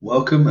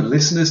Welcome and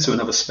listeners to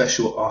another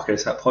special Arcade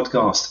Attack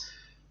podcast.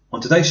 On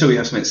today's show we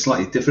have something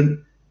slightly different.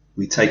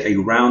 We take a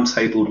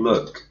roundtable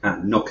look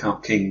at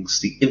Knockout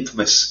Kings, the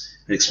infamous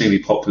and extremely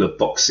popular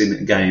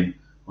boxing game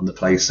on the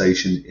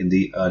PlayStation in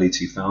the early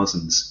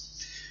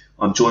 2000s.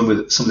 I'm joined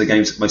with some of the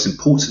game's most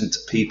important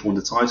people in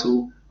the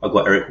title. I've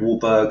got Eric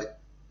Wahlberg,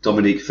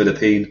 Dominique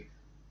Philippine,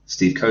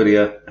 Steve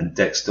Collier and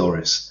Dex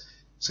Doris.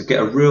 So get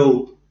a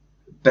real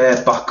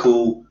bare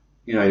buckle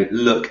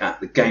look at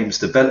the game's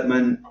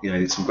development,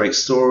 some great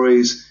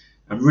stories,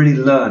 and really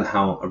learn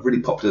how a really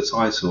popular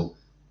title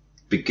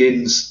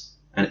begins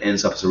and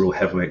ends up as a real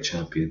heavyweight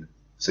champion.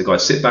 So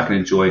guys, sit back and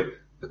enjoy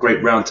a great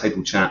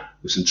roundtable chat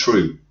with some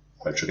true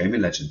retro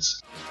gaming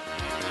legends.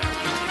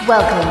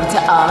 Welcome to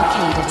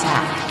Arcade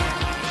Attack.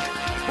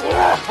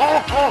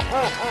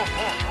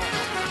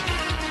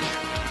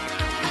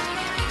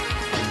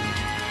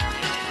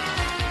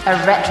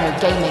 A retro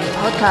gaming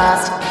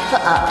podcast for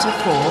up to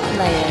 4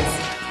 players.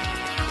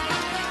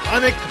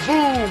 Sonic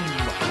Boom!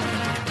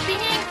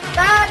 Singing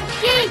Bad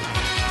Geek!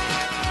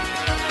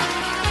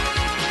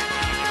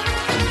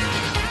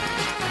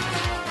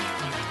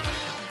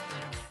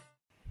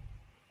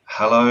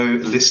 Hello,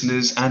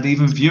 listeners and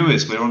even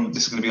viewers.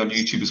 This is going to be on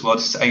YouTube as well.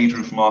 This is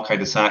Adrian from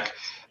Arcade Attack,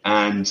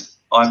 and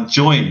I'm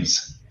joined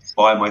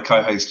by my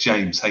co-host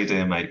James. How you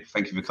doing, mate?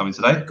 Thank you for coming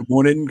today. Good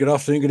morning, good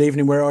afternoon, good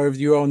evening, wherever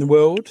you are in the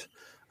world.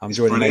 I'm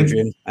joining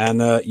Adrian,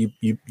 and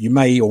you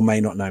may or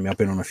may not know me. I've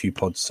been on a few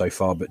pods so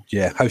far, but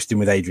yeah, hosting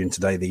with Adrian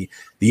today, the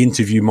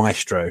interview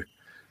maestro.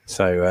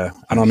 So,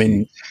 and I'm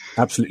in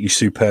absolutely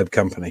superb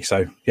company.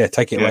 So yeah,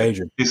 take it away,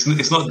 Adrian. It's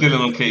not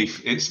Dylan or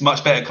Keith. It's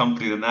much better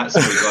company than that,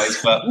 sorry guys.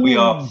 But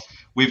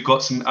we've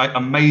got some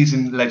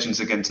amazing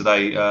legends again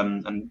today,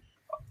 and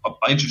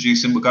I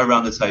introduce them. We'll go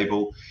around the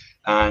table,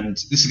 and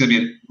this is going to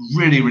be a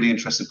really, really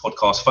interesting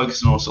podcast,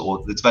 focusing on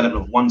sort of the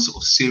development of one sort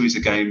of series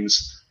of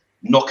games.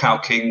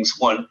 Knockout Kings,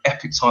 what an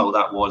epic title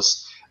that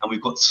was. And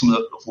we've got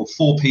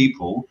four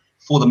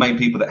the main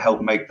people that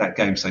helped make that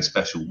game so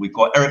special. We've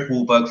got Eric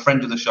Wahlberg,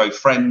 friend of the show,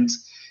 friend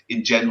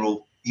in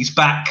general. He's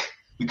back.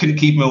 We couldn't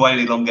keep him away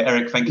any longer.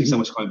 Eric, thank you so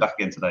much for coming back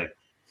again today.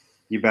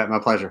 You bet, my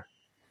pleasure.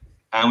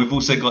 And we've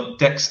also got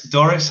Dex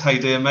Doris. How you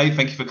doing, mate?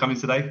 Thank you for coming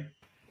today.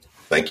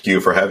 Thank you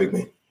for having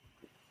me.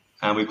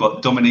 And we've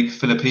got Dominique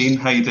Philippine.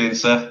 How you doing,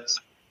 sir?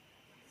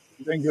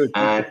 Doing good.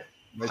 And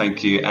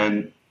thank you.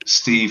 And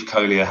Steve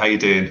Collier, how you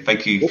doing?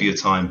 Thank you for your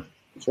time.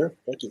 Sure,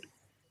 thank you.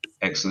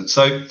 Excellent.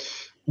 So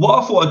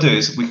what I thought I'd do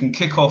is we can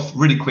kick off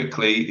really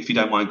quickly, if you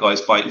don't mind,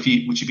 guys, would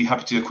you be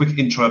happy to do a quick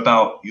intro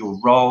about your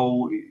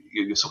role,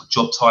 your sort of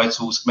job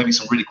titles, maybe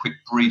some really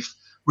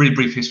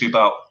brief history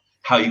about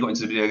how you got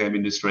into the video game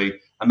industry,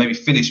 and maybe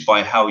finish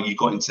by how you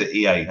got into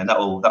EA, and that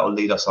will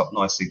lead us up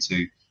nicely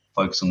to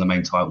focus on the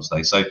main title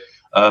today. So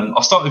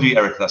I'll start with you,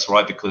 Eric, if that's all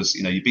right, because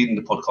you've been in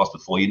the podcast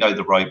before, you know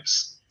the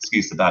ropes.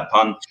 Excuse the bad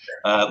pun.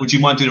 Would you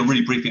mind doing a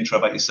really brief intro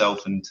about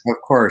yourself? And of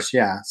course,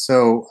 yeah.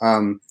 So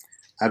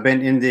I've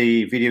been in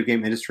the video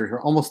game industry for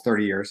almost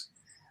 30 years.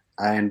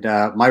 And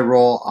my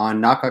role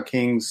on Knockout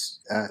Kings,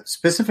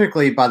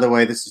 specifically, by the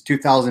way, this is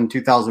 2000,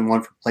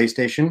 2001 for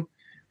PlayStation,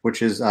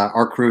 which is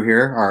our crew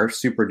here, our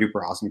super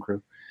duper awesome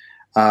crew.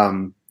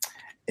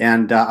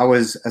 And I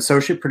was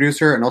associate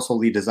producer and also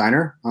lead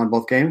designer on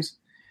both games.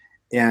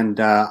 And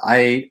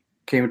I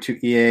came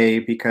to EA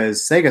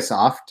because Sega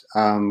Soft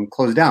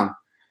closed down.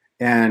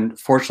 And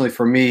fortunately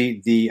for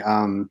me, the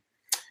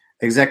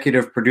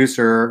executive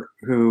producer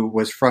who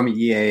was from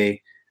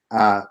EA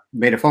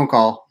made a phone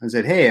call and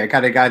said, "Hey, I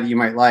got a guy that you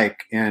might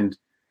like." And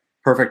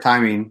perfect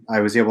timing,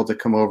 I was able to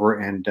come over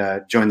and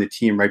join the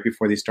team right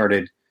before they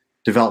started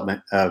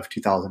development of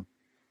 2000.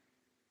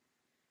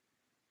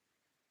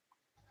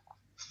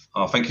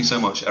 Oh, thank you so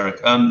much, Eric.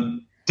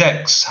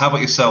 Dex, how about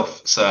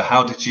yourself, sir?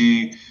 How did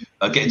you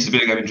get into the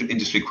video game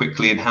industry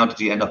quickly, and how did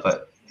you end up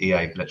at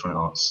EA, Electronic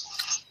Arts?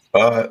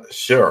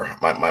 Sure.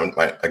 My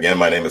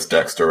name is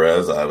Dex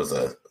Doris. I was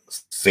a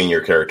senior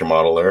character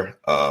modeler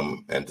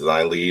and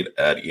design lead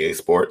at EA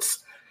Sports.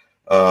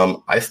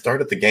 I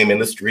started the game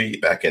industry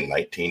back in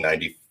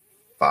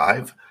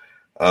 1995.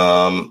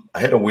 I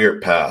had a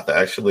weird path.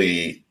 I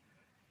actually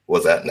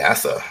was at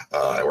NASA.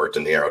 I worked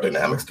in the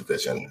aerodynamics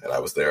division, and I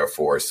was there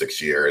for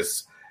 6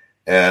 years.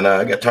 And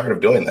I got tired of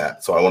doing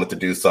that. So I wanted to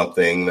do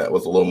something that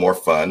was a little more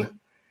fun.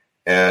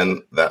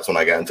 And that's when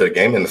I got into the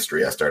game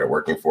industry. I started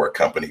working for a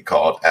company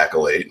called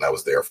Accolade, and I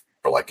was there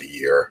for like a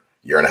year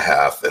and a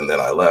half. And then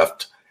I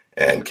left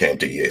and came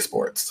to EA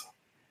Sports.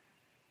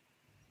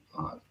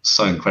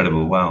 So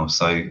incredible. Wow.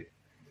 So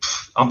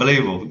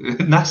unbelievable.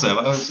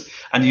 NASA.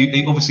 And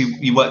you obviously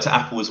you worked at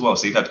Apple as well.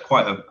 So you've had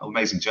quite an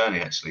amazing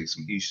journey, actually.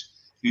 Some huge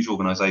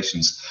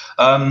organizations.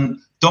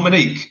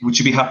 Dominique, would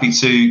you be happy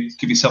to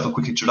give yourself a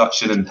quick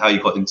introduction and how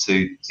you got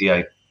into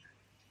EA?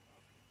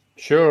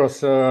 Sure.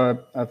 So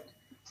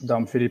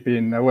Dom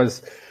Philippine. I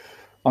was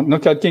on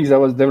Knockout Kings. I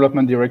was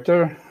development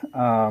director,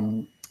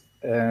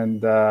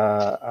 and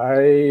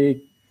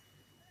I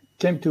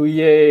came to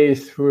EA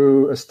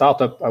through a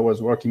startup I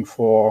was working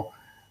for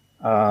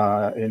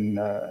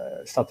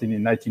starting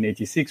in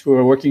 1986. We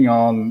were working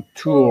on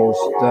tools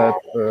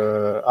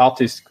that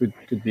artists could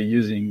be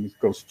using. It's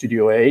called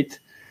Studio 8,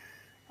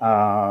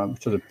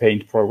 which is a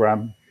paint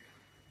program.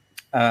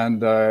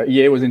 And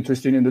EA was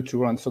interested in the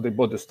tool, and so they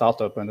bought the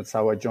startup, and that's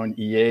how I joined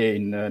EA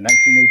in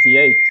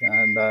 1988.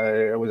 And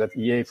I was at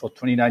EA for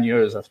 29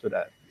 years after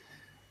that.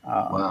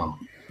 Wow.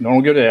 No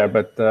longer there,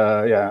 but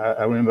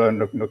I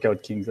remember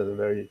Knockout Kings as a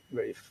very,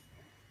 very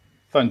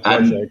fun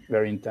project,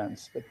 very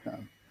intense. But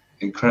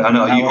incredible.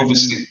 I know you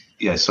obviously.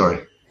 Yeah,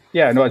 sorry.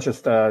 Yeah, no, it's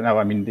just now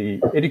I'm in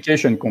the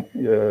education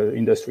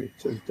industry,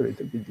 so it's a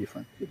little bit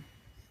different.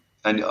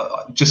 And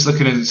just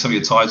looking at some of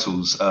your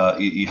titles,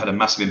 you had a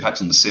massive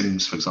impact on The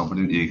Sims, for example,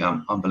 didn't you?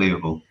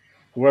 Unbelievable.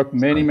 Worked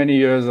many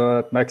years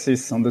at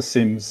Maxis on The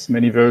Sims,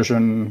 many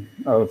versions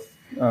of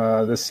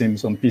The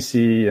Sims on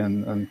PC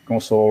and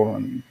console,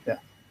 and yeah.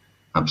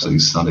 Absolutely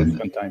stunning.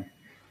 Fun time.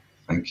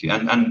 Thank you.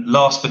 And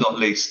last but not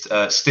least,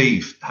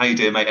 Steve, how you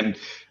doing, mate? And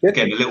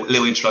again, a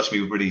little introduction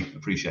we would really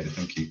appreciate it.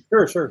 Thank you.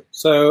 Sure.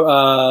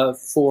 So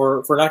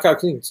for Knockout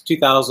Kings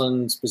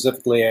 2000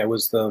 specifically, I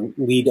was the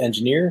lead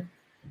engineer.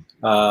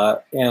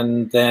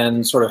 And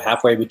then sort of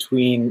halfway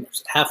through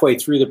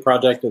the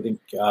project, I think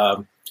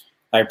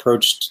I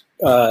approached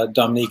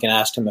Dominique and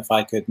asked him if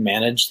I could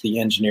manage the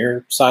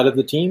engineer side of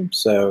the team.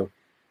 So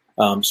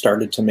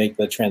started to make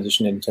the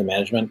transition into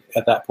management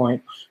at that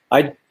point.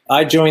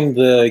 I joined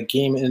the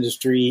game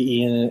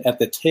industry at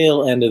the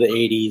tail end of the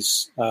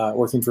 80s,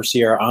 working for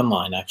Sierra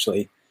Online,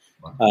 actually.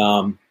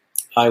 Wow.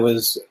 I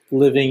was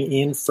living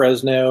in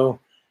Fresno.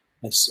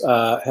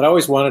 I had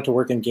always wanted to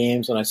work in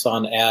games, and I saw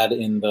an ad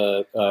in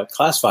the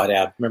classified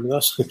ad. Remember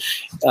those?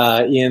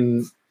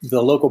 In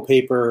the local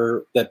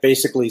paper that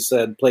basically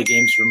said, "Play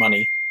games for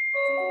money."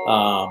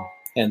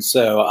 And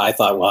so I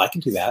thought, well, I can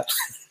do that.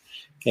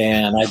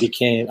 And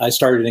I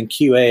started in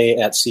QA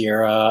at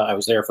Sierra. I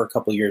was there for a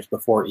couple of years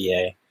before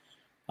EA.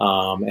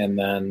 And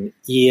then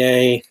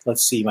EA,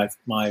 let's see,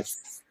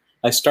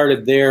 I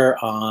started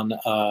there on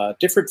a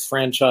different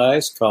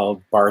franchise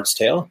called Bard's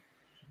Tale.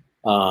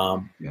 I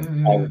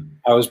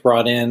was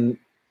brought in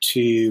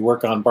to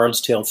work on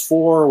Bard's Tale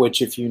 4,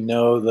 which if you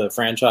know the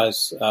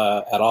franchise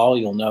at all,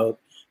 you'll know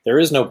there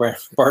is no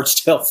Bard's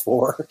Tale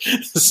 4.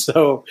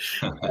 So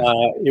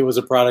it was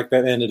a product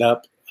that ended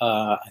up,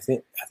 I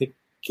think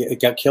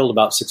it got killed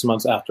about 6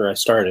 months after I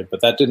started,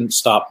 but that didn't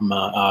stop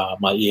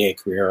my EA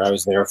career. I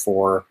was there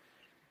for,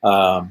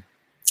 I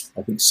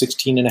think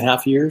 16 and a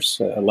half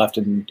years. I left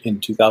in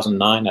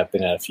 2009. I've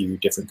been at a few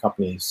different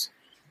companies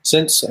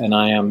since, and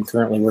I am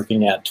currently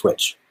working at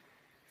Twitch.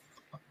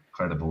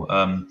 Incredible.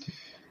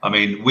 I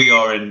mean, we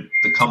are in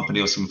the company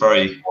of some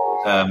very,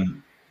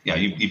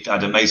 you've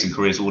had amazing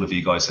careers, all of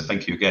you guys, so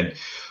thank you again.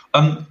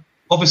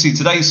 Obviously,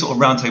 today's sort of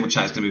roundtable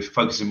chat is going to be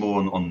focusing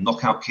more on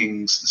Knockout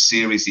Kings, the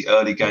series, the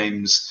early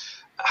games,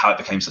 how it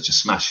became such a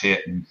smash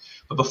hit.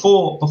 But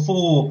before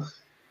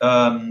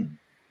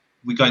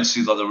we go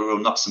into like the real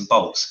nuts and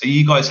bolts, are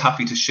you guys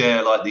happy to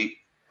share like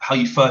how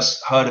you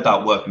first heard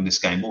about working in this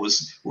game? What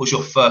was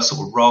your first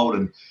sort of role,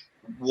 and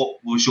what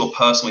was your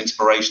personal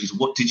inspirations?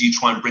 What did you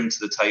try and bring to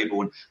the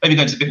table? And maybe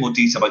go into a bit more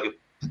detail about your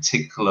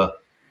particular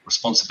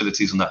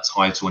responsibilities on that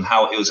title and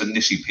how it was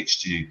initially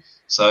pitched to you.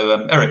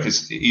 So, Eric, are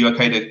you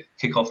okay to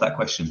kick off that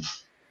question?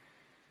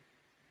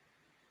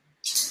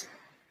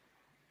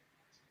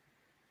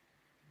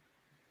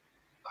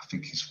 I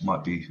think he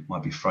might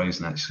be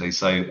frozen actually.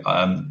 So,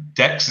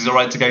 Dex, is it all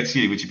right to go to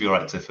you? Would you be all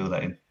right to fill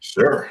that in?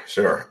 Sure.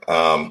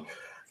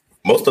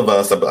 Most of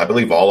us, I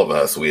believe all of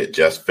us, we had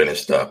just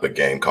finished up a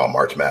game called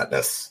March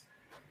Madness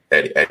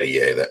at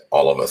EA that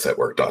all of us had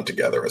worked on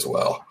together as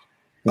well.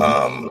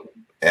 Mm-hmm.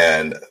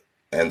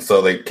 And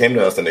so they came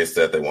to us and they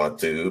said they wanted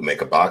to make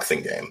a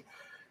boxing game.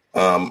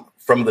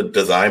 From the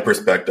design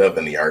perspective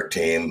and the art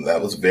team,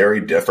 that was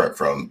very different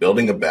from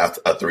building a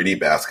 3D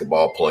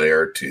basketball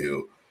player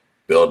to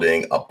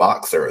building a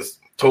boxer. It's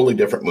totally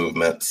different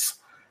movements.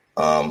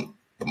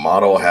 The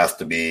model has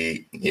to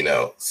be,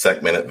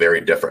 segmented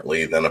very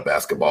differently than a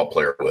basketball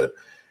player would.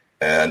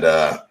 And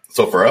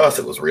so for us,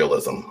 it was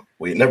realism.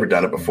 We had never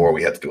done it before.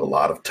 We had to do a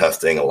lot of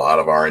testing, a lot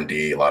of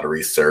R&D, a lot of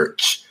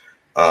research,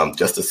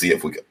 just to see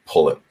if we could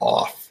pull it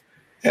off.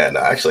 And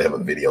I actually have a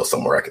video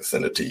somewhere I can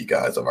send it to you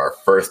guys of our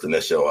first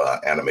initial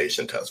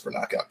animation test for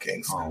Knockout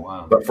Kings. Oh,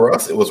 wow. But for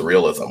us, it was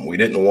realism. We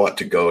didn't want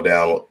to go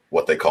down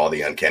what they call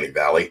the uncanny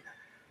valley,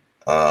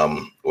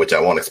 which I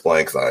won't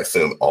explain because I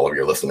assume all of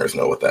your listeners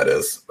know what that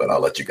is, but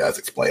I'll let you guys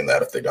explain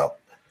that if they don't.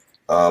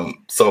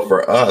 So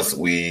for us,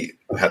 we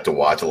had to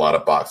watch a lot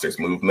of boxers'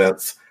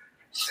 movements,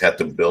 had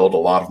to build a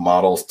lot of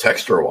models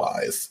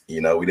texture-wise.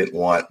 We didn't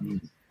want...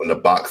 When the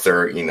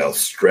boxer,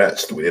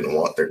 stretched, we didn't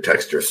want their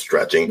texture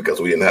stretching because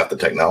we didn't have the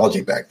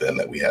technology back then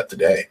that we had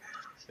today.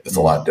 It's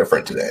a lot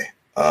different today.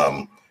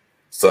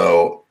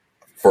 So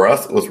for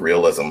us, it was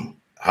realism.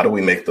 How do we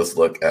make this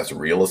look as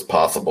real as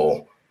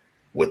possible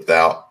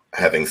without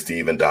having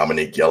Steve and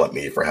Dominique yell at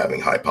me for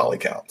having high poly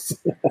counts?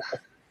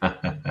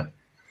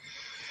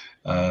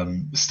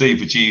 Steve,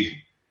 would you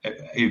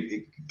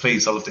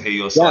please? I'd love to hear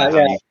your side. How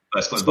you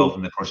first got involved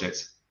in the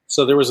project.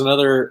 So there was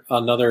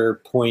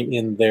another point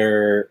in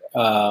there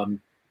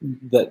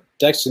that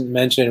Dex didn't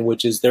mention,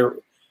 which is there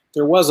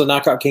was a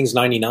Knockout Kings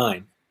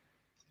 99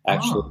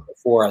 actually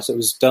before us. It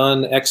was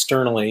done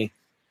externally,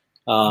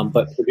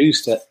 but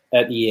produced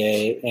at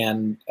EA,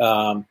 and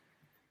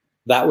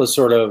that was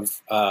sort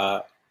of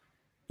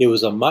it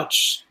was a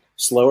much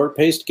slower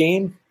paced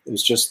game. It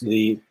was just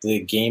the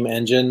game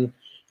engine,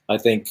 I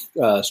think,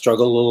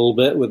 struggled a little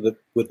bit with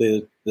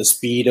the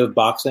speed of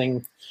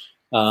boxing.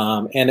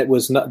 And it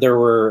was not, there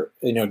were,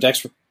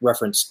 Dex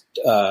referenced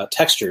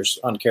textures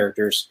on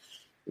characters.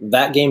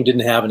 That game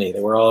didn't have any. They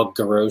were all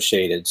Garou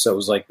shaded. So it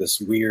was like this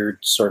weird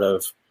sort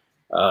of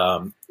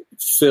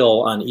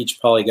fill on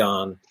each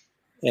polygon.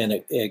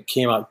 And it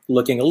came out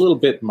looking a little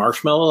bit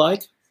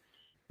marshmallow-like.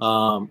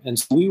 And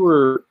so we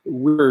were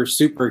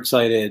super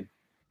excited,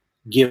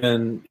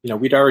 given,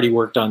 we'd already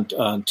worked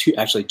on two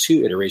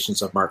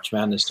iterations of March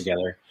Madness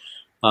together.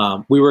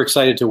 We were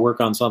excited to work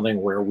on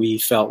something where we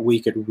felt we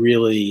could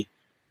really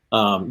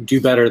do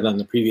better than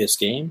the previous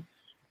game.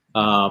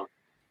 And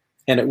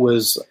it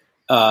was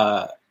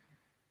to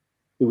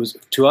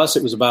us,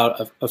 it was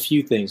about a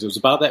few things. It was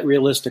about that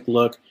realistic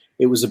look.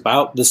 It was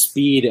about the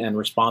speed and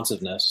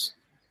responsiveness.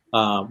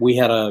 We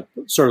had a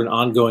sort of an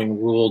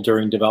ongoing rule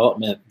during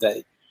development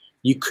that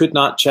you could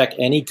not check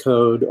any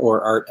code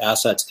or art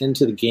assets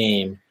into the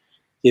game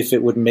if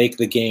it would make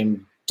the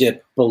game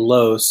dip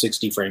below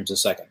 60 frames a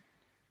second.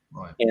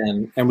 Right.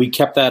 And we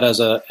kept that as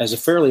a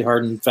fairly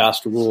hard and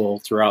fast rule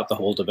throughout the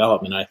whole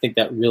development. I think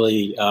that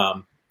really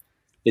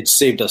it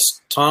saved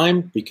us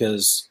time,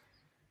 because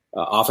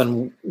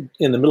often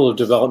in the middle of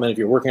development, if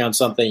you're working on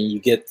something, you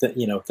get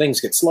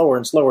things get slower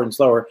and slower and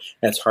slower,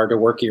 and it's hard to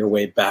work your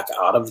way back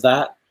out of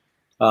that.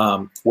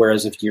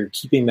 Whereas if you're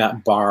keeping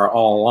that bar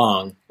all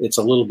along, it's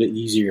a little bit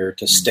easier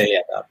to stay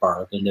at that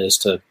bar than it is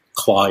to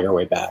claw your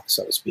way back,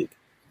 so to speak.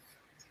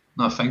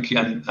 No, thank you.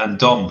 And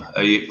Dom,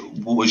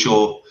 what was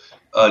your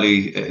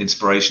early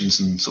inspirations,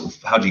 and sort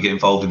of how do you get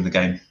involved in the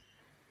game?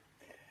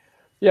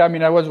 Yeah, I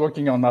mean, I was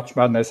working on March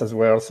Madness as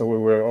well, so we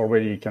were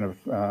already kind of,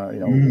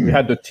 we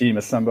had the team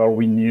assembled.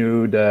 We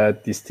knew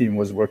that this team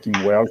was working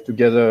well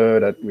together,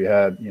 that we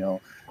had,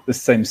 the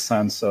same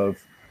sense of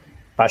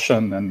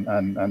passion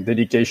and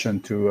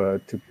dedication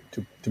to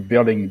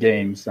building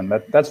games, and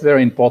that's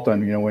very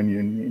important. When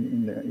you're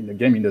in the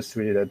game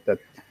industry, that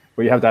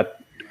where you have that,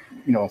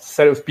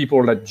 set of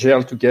people that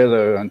gel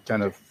together and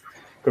kind of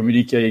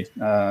communicate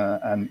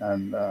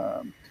and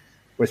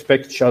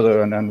respect each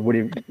other and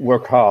really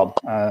work hard.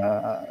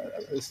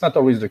 It's not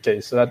always the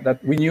case. So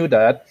that we knew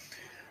that.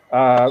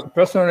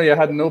 Personally, I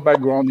had no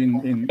background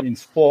in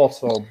sports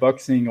or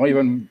boxing or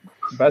even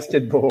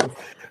basketball,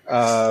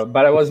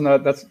 but I was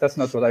not. That's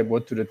not what I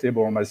brought to the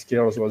table. My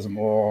skills was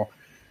more,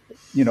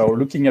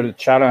 looking at a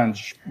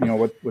challenge.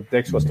 What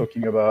Dex was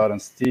talking about,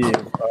 and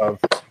Steve,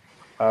 of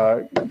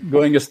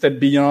going a step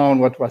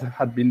beyond what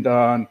had been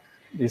done.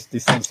 This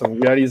sense of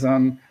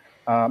realism,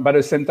 but at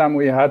the same time,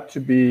 we had to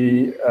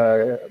be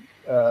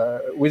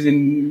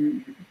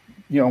within,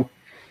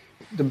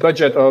 the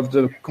budget of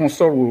the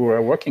console we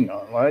were working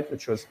on, right,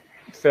 which was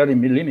fairly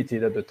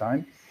limited at the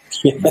time.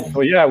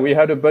 So yeah, we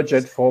had a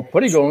budget for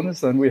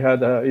polygons, and we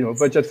had a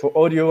budget for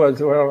audio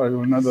as well. I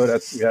remember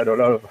that we had a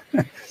lot of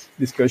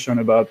discussion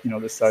about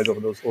the size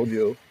of those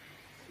audio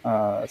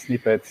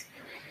snippets,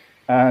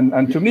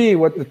 and to me,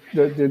 what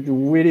the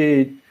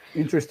really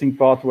interesting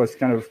part was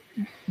kind of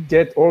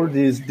get all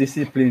these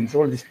disciplines,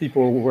 all these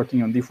people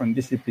working on different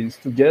disciplines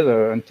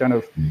together, and kind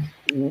of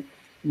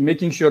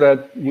making sure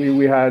that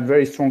we had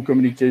very strong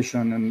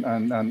communication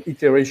and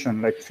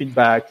iteration, like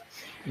feedback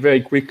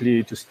very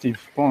quickly. To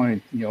Steve's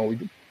point,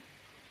 we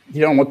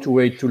didn't want to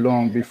wait too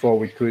long before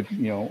we could,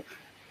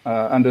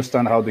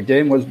 understand how the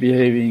game was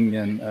behaving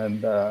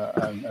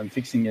and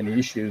fixing any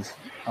issues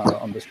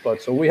on the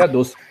spot. So we had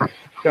those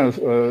kind of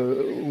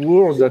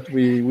rules that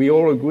we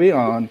all agree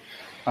on.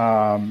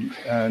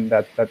 And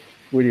that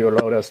really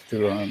allowed us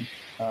to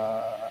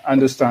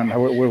understand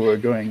where we were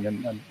going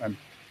and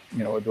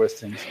address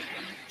things.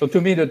 So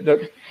to me,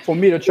 for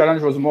me, the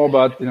challenge was more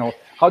about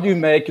how do you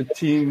make a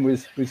team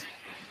with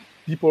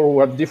people who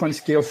have different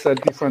skill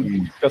set,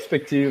 different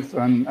perspectives,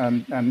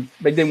 and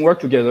make them work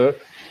together.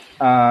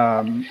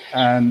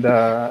 And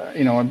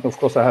of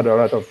course, I had a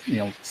lot of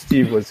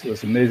Steve was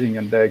amazing,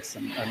 and Dex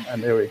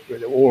and Eric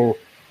were all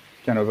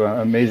kind of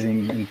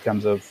amazing in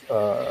terms of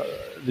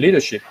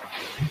leadership.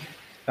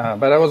 But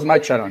that was my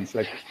challenge.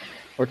 Like,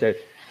 okay,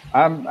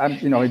 I'm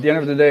at the end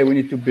of the day, we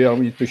need to build,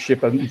 we need to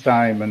ship in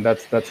time, and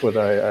that's what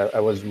I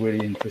was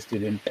really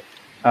interested in.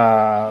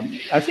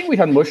 I think we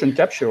had motion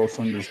capture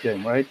also in this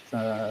game, right?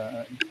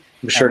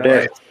 We sure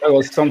did. That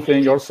was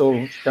something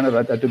also kind of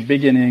at the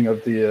beginning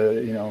of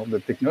the the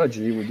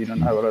technology. We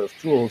didn't have a lot of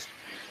tools,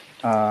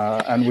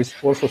 and we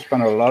also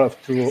spent a lot of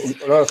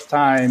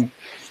time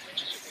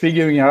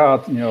figuring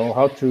out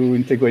how to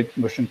integrate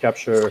motion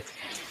capture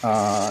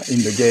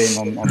in the game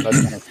on that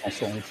kind of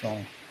console. So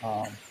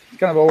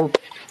kind of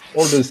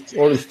all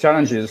these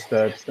challenges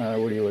that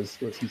really was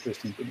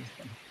interesting to me.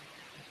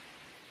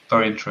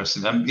 Very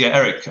interesting.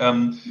 Eric, I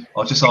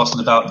was just asking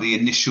about the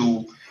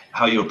initial,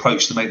 how you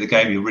approached to make the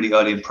game, your really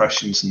early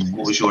impressions, and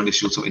what was your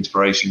initial sort of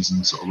inspirations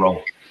and sort of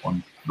role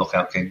on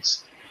Knockout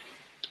Kings?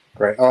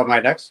 Great. Oh, am I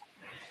next?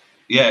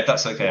 Yeah, if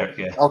that's okay, Eric.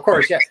 Yeah. Of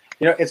course, yeah.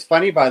 It's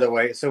funny, by the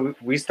way. So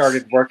we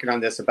started working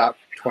on this about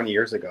 20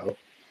 years ago,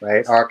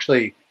 right? Or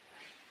actually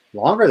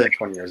longer than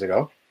 20 years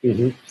ago.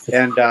 Mm-hmm.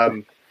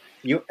 And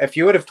if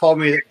you would have told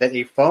me that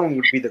a phone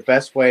would be the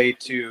best way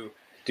to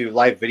do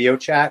live video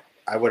chat,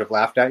 I would have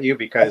laughed at you,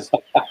 because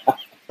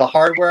the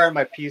hardware on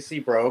my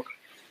PC broke.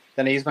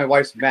 Then I used my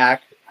wife's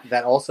Mac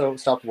that also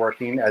stopped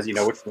working, as you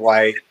know, which is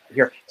why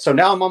here. So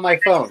now I'm on my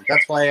phone.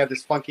 That's why I have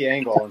this funky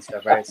angle and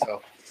stuff, right?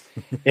 So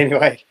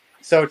anyway,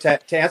 so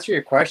to answer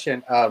your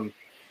question, one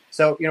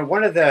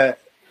of the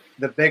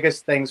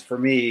biggest things for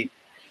me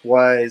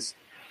was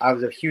I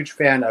was a huge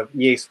fan of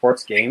EA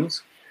Sports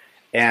games,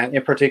 and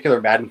in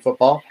particular Madden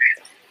football.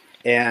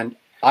 And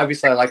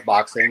obviously I like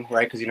boxing,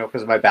 right?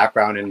 Because of my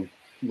background in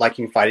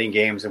liking fighting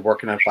games and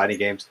working on fighting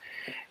games.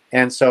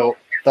 And so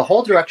the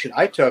whole direction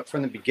I took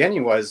from the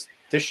beginning was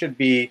this should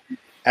be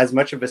as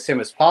much of a sim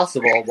as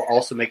possible, while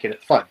also making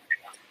it fun.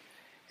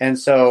 And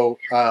so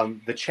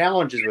the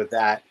challenges with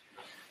that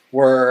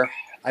were,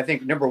 I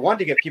think, number one,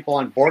 to get people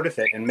on board with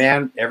it. And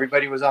man,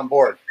 everybody was on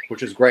board,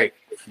 which is great.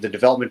 The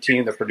development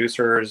team, the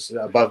producers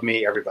above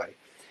me, everybody.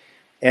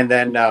 And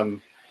then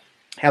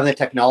having the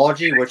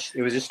technology, which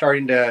it was just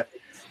starting to,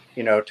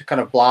 to kind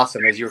of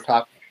blossom, as you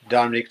were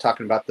Dominique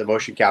talking about the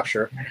motion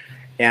capture.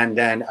 And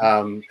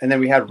then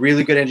we had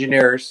really good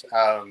engineers,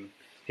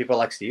 people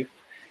like Steve,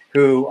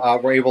 who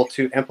were able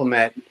to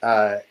implement,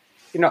 I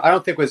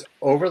don't think it was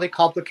overly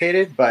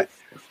complicated, but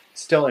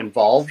still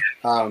involved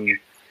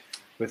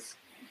with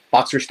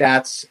boxer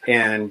stats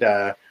and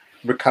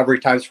recovery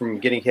times from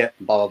getting hit,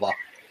 blah, blah, blah.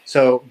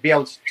 So be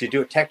able to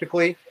do it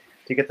technically,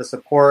 to get the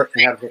support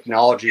and have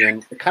technology,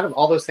 and kind of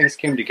all those things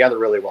came together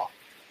really well.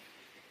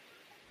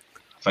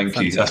 Thank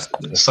you. That's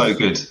so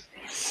good.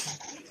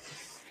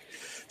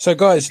 So,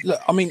 guys,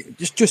 look, I mean,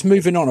 just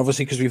moving on,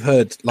 obviously, because we've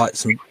heard like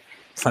some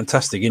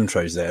fantastic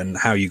intros there, and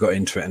how you got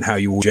into it and how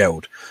you all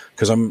gelled.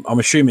 Because I'm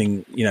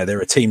assuming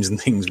there are teams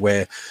and things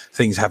where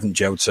things haven't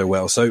gelled so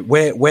well. So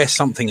where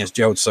something has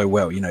gelled so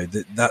well,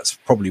 that's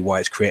probably why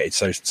it's created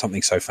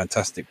something so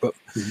fantastic. But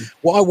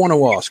what I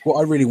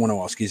really want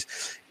to ask is,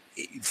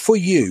 for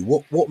you,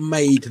 what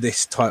made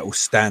this title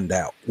stand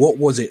out? What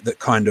was it that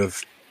kind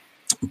of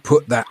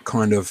put that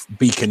kind of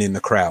beacon in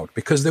the crowd?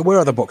 Because there were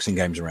other boxing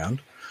games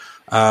around.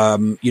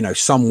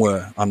 Some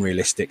were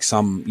unrealistic,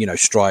 some,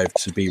 strived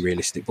to be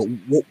realistic. But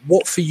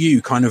what for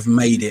you kind of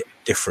made it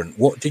different?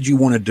 What did you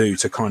want to do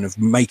to kind of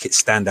make it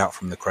stand out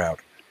from the crowd?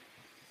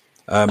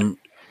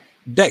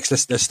 Dex,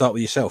 let's start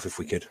with yourself, if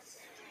we could.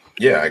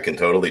 Yeah, I can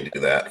totally do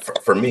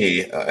that. For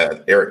me,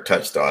 Eric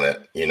touched on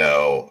it.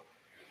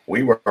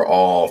 We were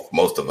all,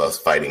 most of us,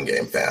 fighting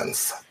game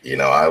fans.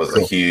 I was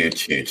a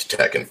huge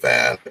Tekken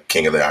fan,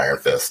 King of the Iron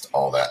Fist,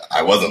 all that.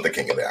 I wasn't the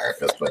King of the Iron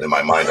Fist, but in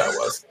my mind I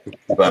was.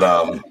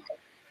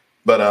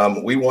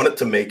 But we wanted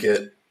to make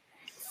it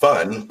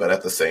fun, but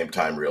at the same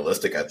time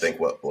realistic. I think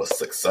what was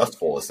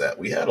successful is that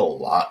we had a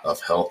lot of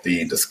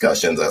healthy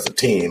discussions as a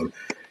team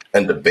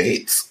and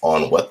debates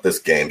on what this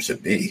game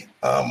should be.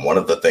 One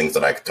of the things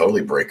that I could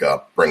totally bring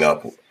up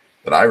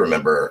that I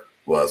remember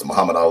was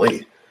Muhammad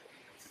Ali.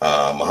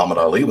 Muhammad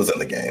Ali was in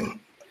the game,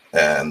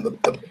 and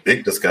the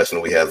big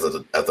discussion we had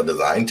as a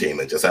design team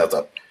and just as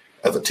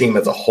a team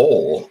as a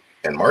whole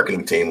and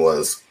marketing team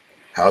was,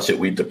 how should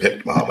we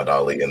depict Muhammad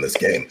Ali in this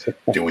game?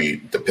 Do we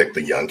depict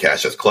the young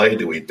Cassius Clay?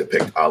 Do we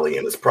depict Ali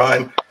in his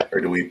prime? Or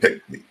do we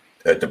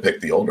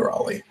depict the older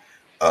Ali?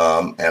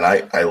 And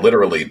I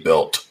literally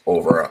built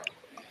over,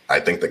 I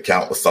think the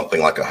count was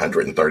something like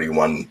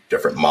 131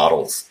 different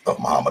models of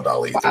Muhammad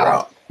Ali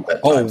throughout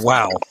that time. Oh,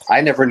 wow. I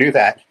never knew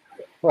that.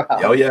 Wow.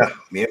 Oh, yeah.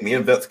 Me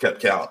and Vince kept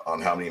count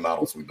on how many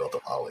models we built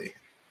of Ali.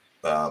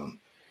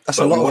 That's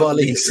a lot of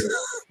Alis.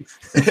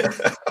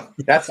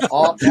 That's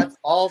all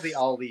the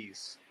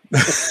Alis.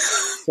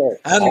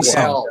 And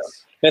some.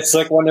 That's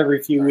like one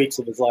every few weeks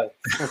of his life.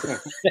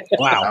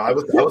 Wow. I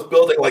was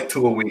building like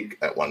 2 a week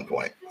at one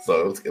point,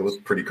 so it was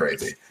pretty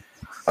crazy.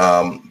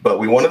 But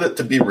we wanted it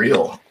to be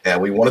real,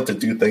 and we wanted to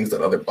do things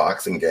that other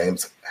boxing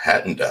games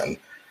hadn't done.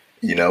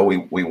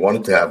 We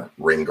wanted to have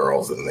ring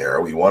girls in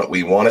there. We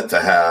wanted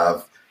to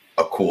have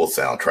a cool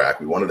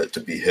soundtrack. We wanted it to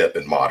be hip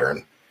and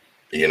modern.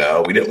 We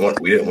didn't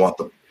want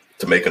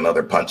to make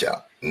another Punch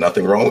Out.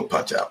 Nothing wrong with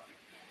Punch Out.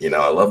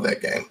 I love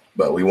that game,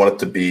 but we want it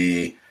to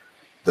be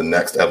the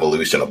next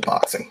evolution of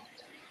boxing.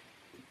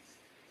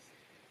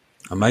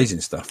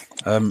 Amazing stuff.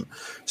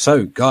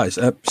 So, guys,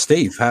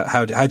 Steve,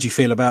 how do you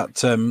feel about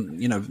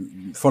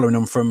following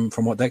on from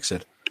what Dex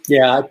said?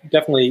 Yeah, I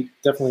definitely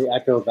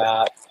echo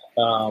that.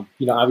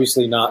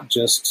 Obviously not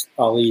just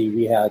Ali.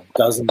 We had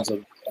dozens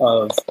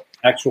of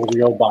actual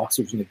real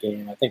boxers in the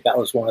game. I think that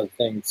was one of the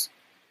things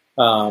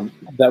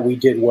that we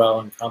did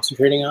well in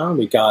concentrating on.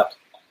 We got,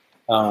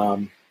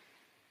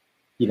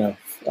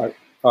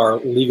 our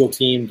legal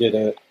team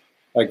did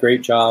a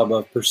great job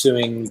of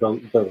pursuing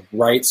the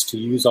rights to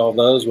use all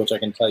those, which I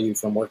can tell you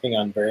from working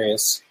on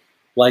various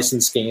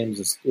licensed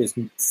games is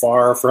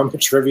far from a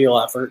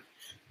trivial effort.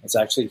 It's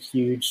actually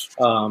huge.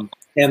 And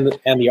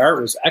the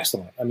art was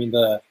excellent. I mean,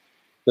 the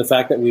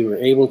fact that we were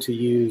able to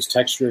use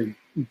textured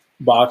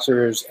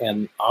boxers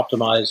and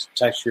optimize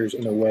textures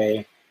in a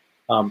way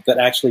that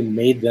actually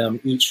made them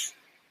each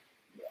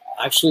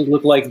actually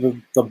look like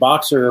the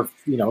boxer,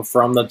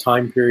 from the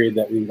time period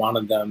that we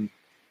wanted them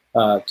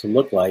to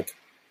look like,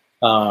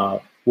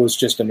 was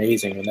just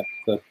amazing. And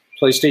the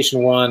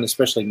PlayStation 1,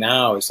 especially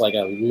now, is like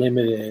a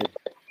limited,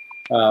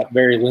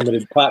 very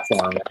limited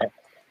platform. Right?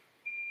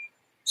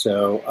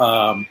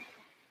 So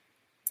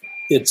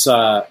it's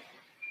I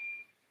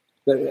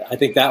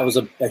think that was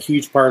a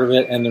huge part of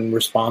it, and then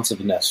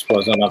responsiveness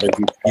was another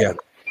huge part of it.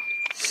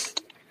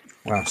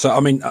 Wow. So, I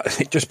mean,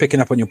 just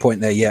picking up on your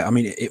point there, yeah, I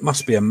mean, it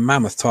must be a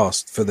mammoth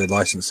task for the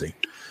licensing,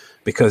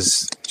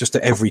 because just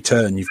at every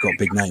turn you've got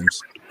big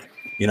names,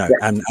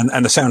 and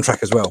the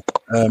soundtrack as well.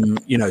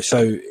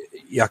 So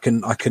yeah, I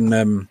can. I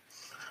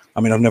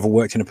mean, I've never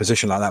worked in a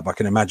position like that, but I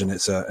can imagine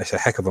it's a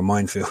heck of a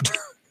minefield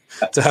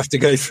to have to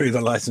go through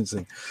the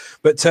licensing.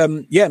 But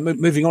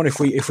moving on, if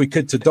we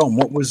could, to Dom,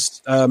 what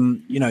was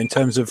in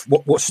terms of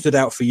what stood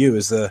out for you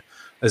as the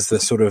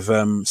sort of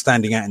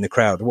standing out in the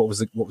crowd? What was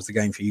the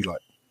game for you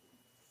like?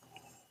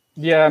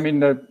 Yeah, I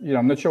mean,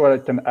 I'm not sure what I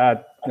can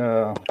add.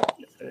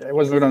 I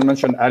was going to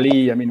mention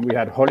Ali. I mean, we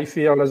had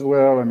Holyfield as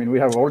well. I mean, we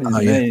have all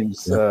these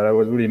names that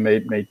was really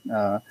made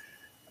the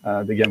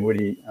game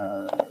really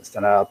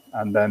stand out.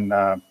 And then,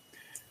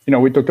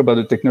 we talked about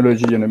the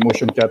technology and the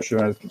motion capture,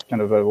 and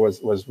kind of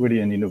was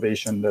really an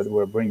innovation that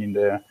we're bringing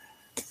there.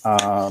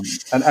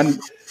 And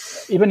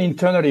even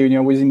internally,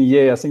 within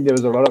EA, I think there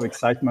was a lot of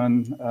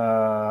excitement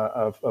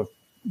of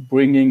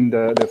bringing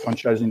the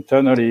franchise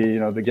internally.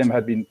 The game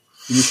had been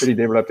initially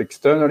developed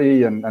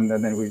externally, and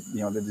then we,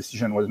 the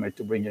decision was made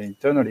to bring it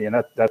internally, and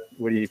that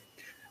really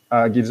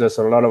gives us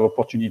a lot of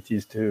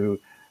opportunities to,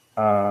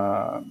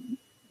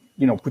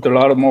 put a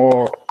lot of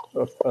more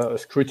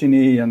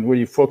scrutiny and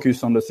really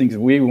focus on the things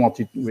we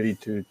wanted really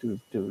to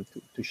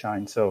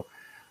shine. So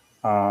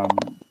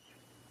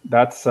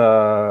that's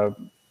that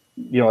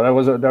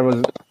was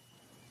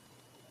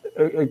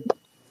a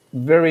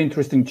very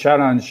interesting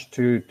challenge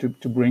to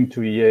bring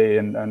to EA,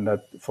 and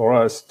that for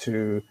us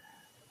to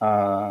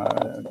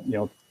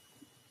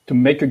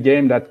make a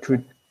game that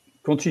could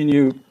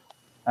continue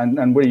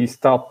and really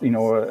start,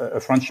 a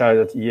franchise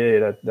at EA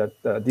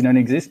that didn't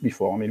exist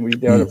before. I mean,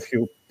 there are a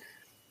few,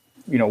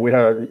 we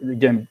had a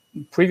game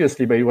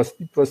previously, but it was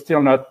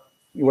still not,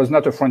 it was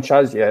not a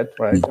franchise yet,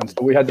 right? And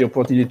so we had the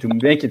opportunity to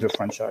make it a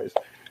franchise,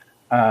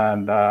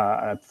 and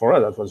for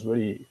us that was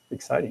really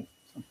exciting.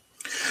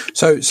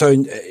 So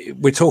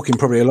we're talking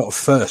probably a lot of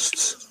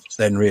firsts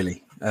then,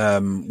 really.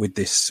 With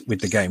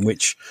the game,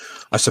 which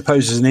I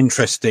suppose is an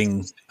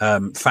interesting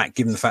fact,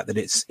 given the fact that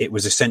it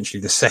was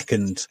essentially the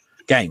second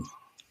game,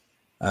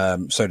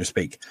 so to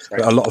speak.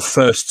 Right. But a lot of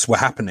firsts were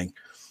happening,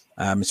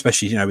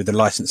 especially with the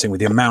licensing, with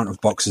the amount of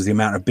boxes, the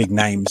amount of big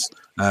names,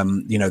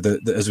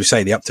 as we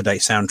say, the up to date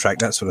soundtrack,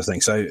 that sort of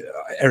thing. So,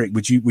 Eric,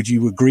 would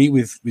you agree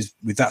with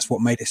that's what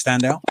made it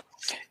stand out?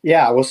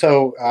 Yeah. Well,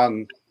 so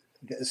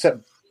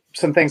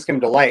some things came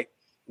to light.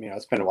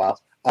 It's been a while.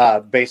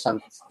 Based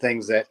on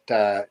things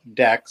that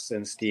Dex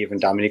and Steve and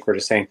Dominique were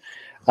just saying.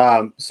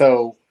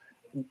 So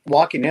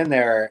walking in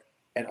there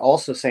and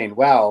also saying,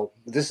 wow,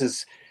 this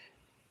is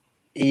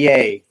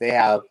EA. They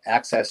have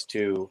access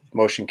to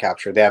motion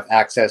capture. They have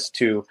access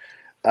to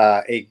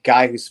a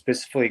guy who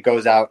specifically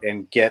goes out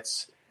and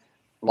gets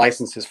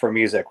licenses for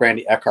music.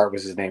 Randy Eckhart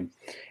was his name.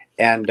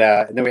 And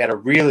then we had a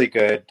really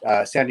good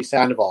Sandy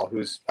Sandoval,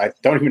 who's, I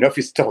don't even know if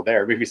he's still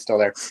there. Maybe he's still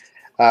there.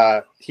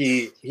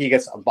 He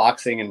gets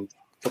boxing and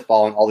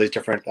football and all these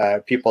different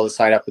people to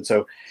sign up. And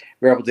so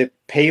we were able to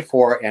pay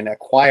for and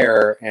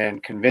acquire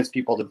and convince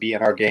people to be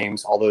in our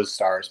games, all those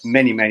stars,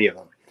 many, many of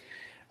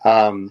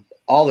them.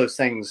 All those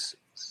things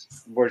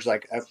were just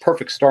like a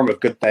perfect storm of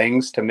good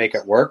things to make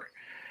it work.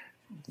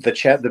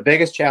 The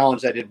biggest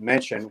challenge I didn't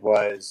mention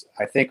was,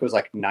 I think it was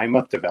like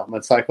 9-month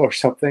development cycle or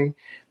something.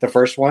 The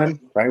first one,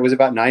 right? It was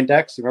about 9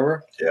 decks. You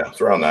remember? Yeah, it's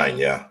around 9.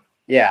 Yeah.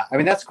 Yeah. I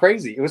mean, that's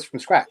crazy. It was from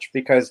scratch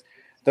because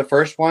the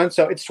first one,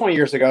 so it's 20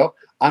 years ago.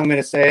 I'm going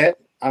to say it.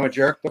 I'm a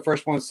jerk. The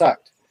first one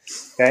sucked.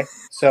 Okay,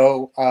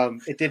 so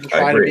it didn't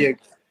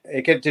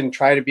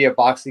try to be a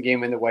boxing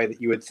game in the way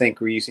that you would think.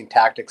 We're using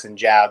tactics and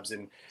jabs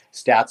and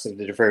stats of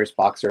the various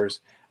boxers,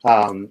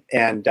 and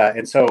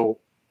so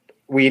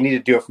we need to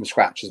do it from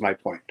scratch. Is my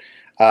point.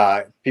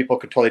 People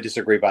could totally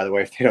disagree, by the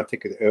way, if they don't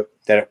think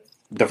that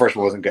the first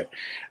one wasn't good.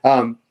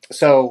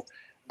 So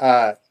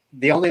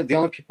the only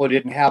people who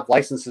didn't have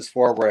licenses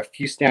for were a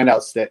few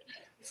standouts that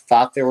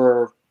thought they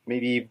were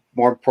maybe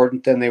more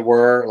important than they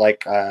were,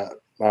 like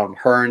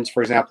Hearns,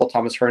 for example.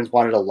 Thomas Hearns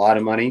wanted a lot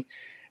of money,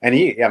 and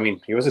he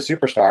was a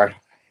superstar.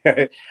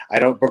 I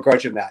don't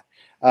begrudge him that.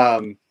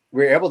 We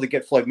were able to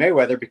get Floyd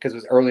Mayweather because it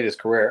was early in his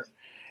career,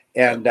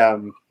 and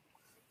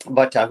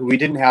but who we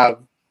didn't have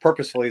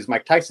purposefully is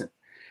Mike Tyson.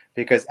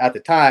 because at the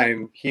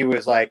time he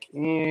was like,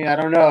 I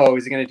don't know,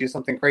 is he going to do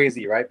something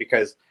crazy, right?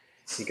 Because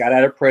he got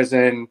out of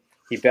prison,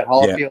 he bit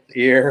Holyfield's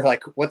ear.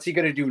 Like, what's he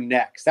going to do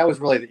next? That was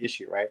really the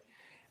issue, right?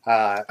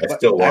 I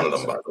still wanted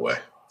him, by the way.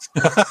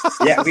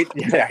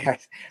 Yeah.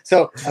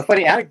 So a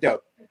funny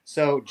anecdote.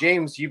 So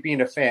James, you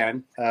being a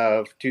fan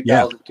of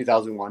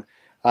 2001,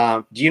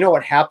 do you know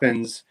what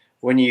happens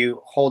when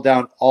you hold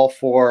down all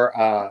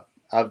 4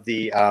 of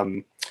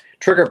the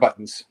trigger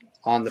buttons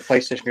on the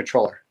PlayStation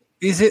controller?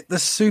 Is it the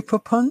super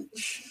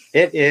punch?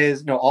 It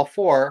is. No, all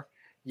 4.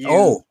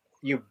 You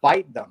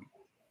bite them.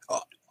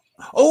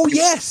 Oh,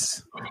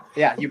 yes.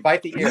 Yeah, you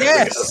bite the ear.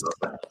 Yes.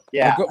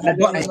 Yeah. I've got my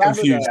buttons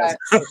confused.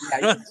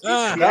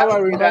 Now I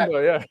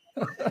remember,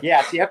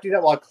 Yeah, so you have to do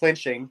that while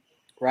clinching,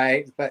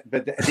 right? But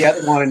the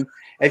other one,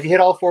 if you hit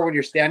all 4 when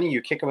you're standing,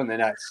 you kick them in the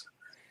nuts.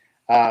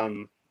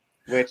 I've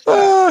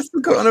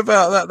forgotten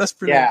about that. That's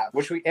brilliant. Yeah,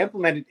 which we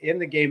implemented in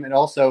the game and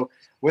also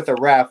with a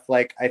ref.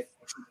 Like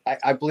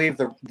I believe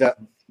the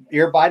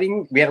ear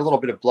biting, we had a little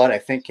bit of blood, I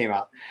think, came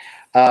out.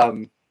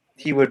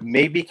 He would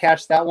maybe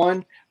catch that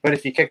one, but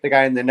if you kick the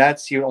guy in the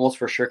nuts, he would almost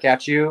for sure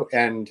catch you.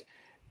 And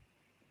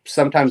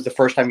sometimes the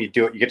first time you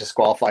do it, you get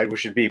disqualified,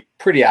 which would be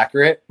pretty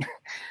accurate.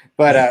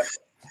 But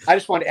I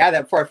just wanted to add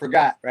that before I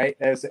forgot, right?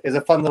 It's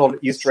a fun little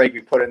Easter egg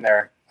we put in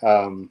there.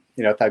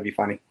 That'd be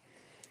funny.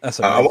 That's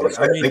I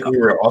think we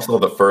were also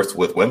the first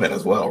with women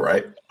as well,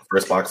 right?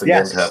 First boxing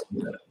game to have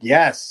women.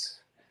 Yes.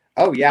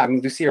 Oh, yeah. I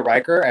mean, Lucia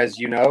Riker, as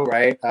you know,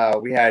 right?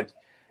 We had,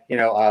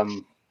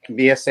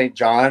 Mia St.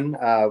 John.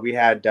 We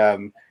had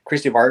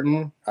Christy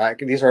Martin.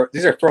 These are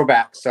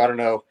throwbacks. So I don't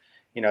know,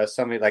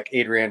 somebody like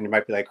Adrian, you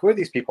might be like, who are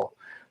these people?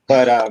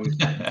 But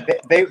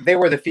they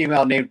were the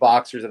female named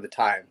boxers of the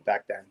time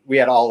back then. We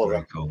had all of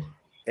them. Cool.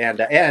 And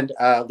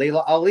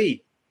Layla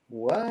Ali.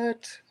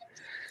 What?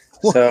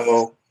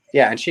 So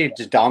yeah, and she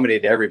just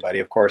dominated everybody,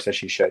 of course, as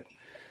she should.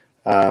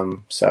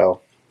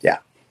 Yeah.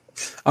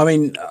 I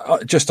mean,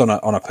 just on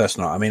a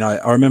personal, I mean,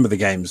 I remember the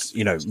games,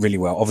 really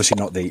well. Obviously,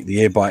 not the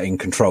ear biting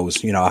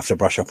controls. I have to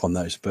brush up on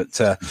those. But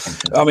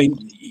I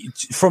mean,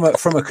 from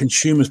a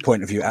consumer's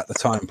point of view, at the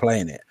time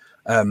playing it,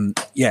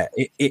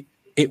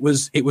 it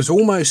was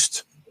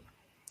almost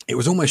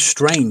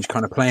strange,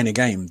 kind of playing a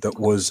game that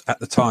was at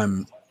the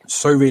time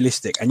so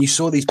realistic, and you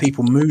saw these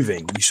people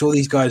moving, you saw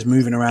these guys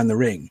moving around the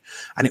ring,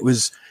 and it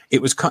was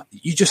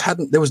you just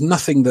hadn't, there was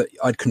nothing that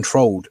I'd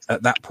controlled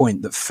at that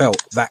point that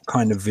felt that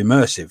kind of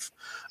immersive,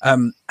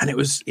 and it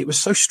was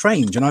so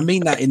strange, and I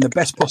mean that in the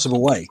best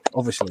possible way,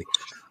 obviously,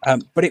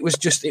 but it was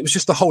just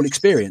the whole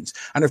experience,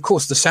 and of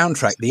course the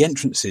soundtrack, the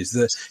entrances,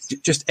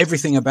 just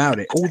everything about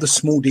it, all the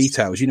small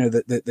details,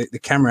 the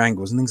camera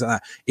angles and things like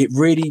that. It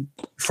really,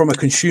 from a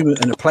consumer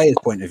and a player's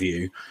point of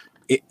view,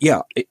 it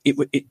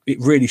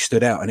really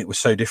stood out, and it was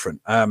so different.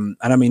 And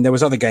I mean, there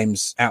was other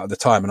games out at the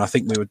time, and I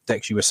think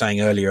Dex, you were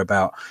saying earlier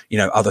about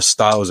other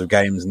styles of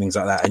games and things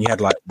like that, and you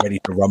had like Ready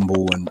to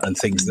Rumble and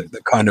things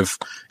that kind of,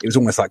 it was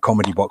almost like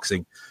comedy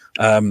boxing,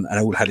 and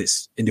it all had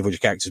its individual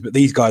characters, but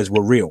these guys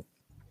were real,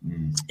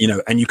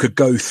 and you could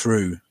go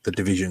through the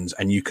divisions,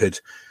 and you could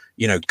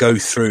go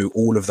through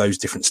all of those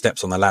different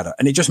steps on the ladder,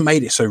 and it just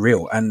made it so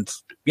real. And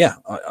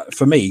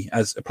for me,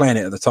 as playing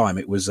it at the time,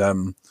 it was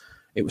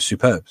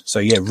superb. So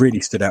yeah,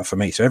 really stood out for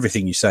me. So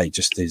everything you say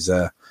just is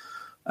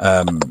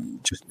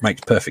just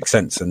makes perfect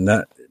sense, and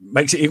that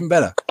makes it even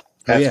better.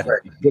 That's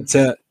great. But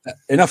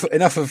enough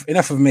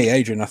of me,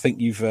 Adrian. I think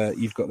you've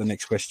got the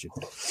next question.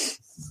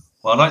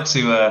 Well, I'd like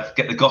to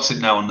get the gossip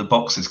now on the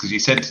boxes, because you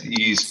said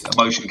you used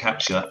motion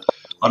capture.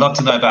 I'd like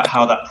to know about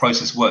how that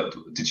process worked.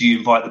 Did you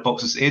invite the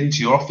boxers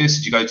into your office?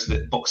 Did you go to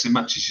the boxing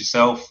matches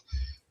yourself?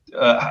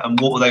 And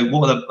what were they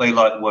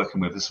like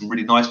working with? There's some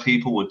really nice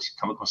people. Would you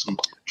come across some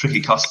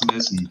tricky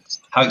customers? And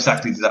how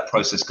exactly did that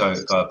process go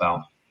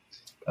about?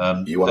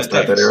 You want to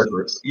start that, Eric?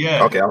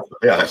 Yeah. Okay.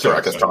 Sure.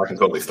 I can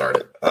totally start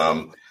it.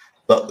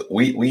 But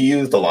we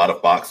used a lot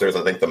of boxers.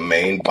 I think the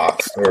main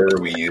boxer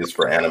we used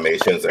for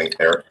animations, and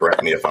Eric,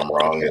 correct me if I'm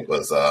wrong, it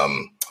was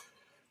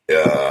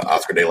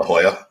Oscar De La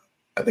Hoya.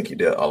 I think he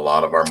did a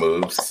lot of our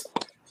moves.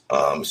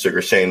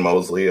 Sugar Shane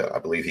Mosley, I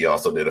believe he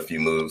also did a few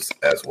moves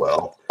as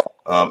well.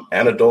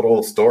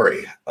 Anecdotal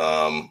story.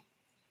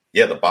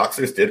 The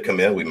boxers did come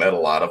in. We met a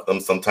lot of them.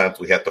 Sometimes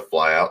we had to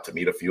fly out to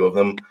meet a few of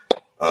them.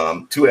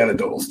 2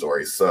 anecdotal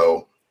stories.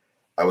 So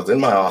I was in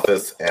my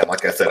office, and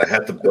like I said, I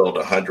had to build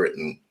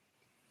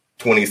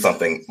 120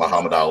 something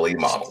Muhammad Ali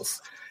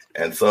models.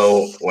 And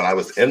so when I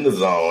was in the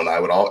zone,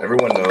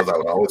 everyone knows I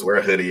would always wear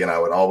a hoodie, and I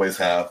would always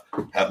have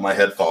my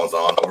headphones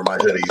on over my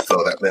hoodie.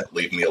 So that meant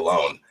leave me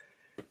alone.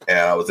 And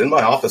I was in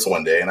my office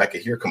one day, and I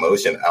could hear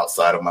commotion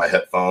outside of my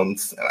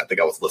headphones. And I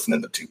think I was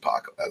listening to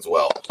Tupac as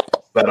well.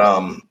 But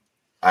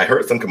I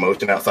heard some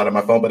commotion outside of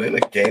my phone. But in a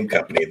game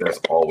company, there's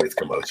always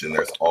commotion.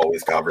 There's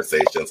always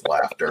conversations,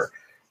 laughter,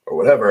 or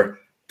whatever.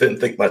 Didn't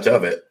think much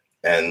of it.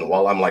 And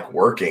while I'm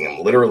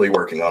I'm literally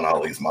working on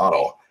Ali's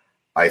model,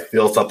 I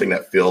feel something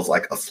that feels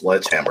like a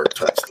sledgehammer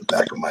touch the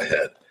back of my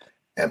head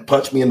and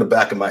punch me in the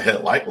back of my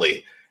head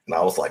lightly. And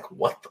I was like,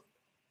 what?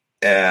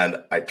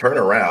 And I turn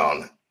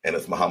around, and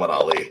it's Muhammad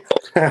Ali.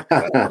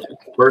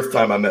 First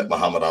time I met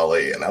Muhammad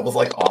Ali, and that was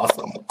like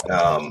awesome.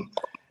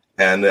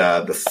 And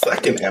the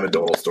second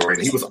anecdotal story,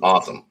 and he was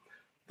awesome.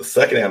 The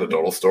second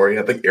anecdotal story,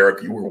 I think,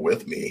 Eric, you were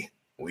with me.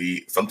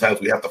 Sometimes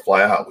we have to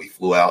fly out. We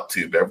flew out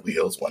to Beverly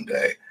Hills one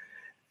day,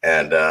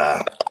 and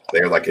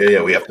they were like,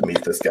 yeah, we have to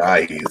meet this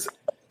guy. He's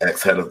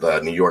ex-head of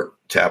the New York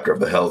chapter of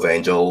the Hells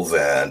Angels,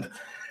 and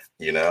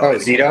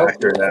Zito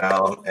actor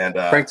now. And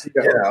Frank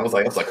Zito. Yeah, I was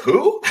like,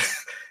 who?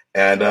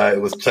 And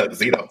it was Chuck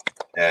Zito.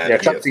 And I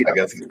guess he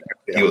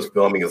was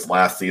filming his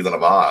last season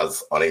of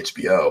Oz on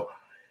HBO.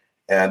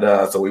 And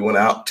so we went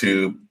out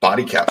to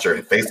body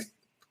capture,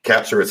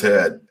 capture his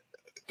head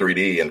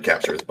 3D and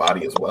capture his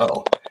body as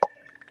well.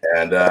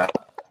 And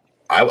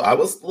I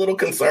was a little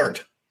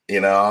concerned.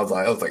 I was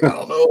like, I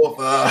don't know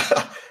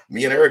if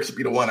me and Eric should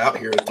be the one out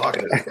here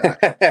talking to this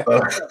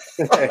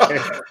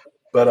guy.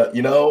 But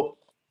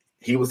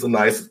he was the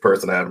nicest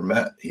person I ever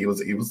met. He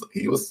was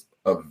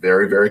a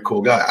very, very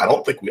cool guy. I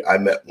don't think I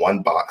met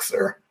one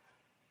boxer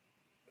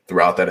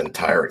throughout that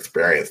entire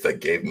experience that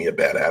gave me a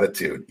bad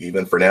attitude.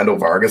 Even Fernando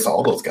Vargas,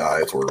 all those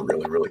guys were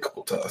really, really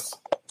cool to us.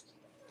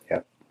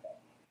 Yeah.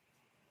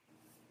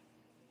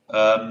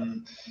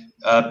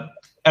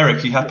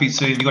 Eric, you happy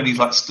to? Have you got any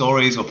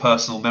stories or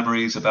personal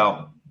memories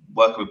about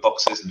working with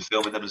boxers and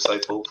filming them and so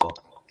forth?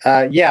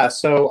 Yeah.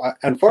 So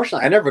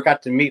unfortunately, I never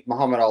got to meet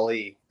Muhammad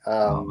Ali.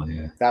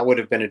 That would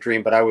have been a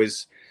dream, but I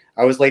was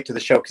late to the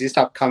show because he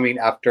stopped coming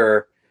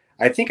after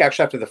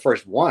the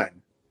first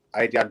one.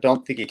 I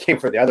don't think he came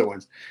for the other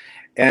ones.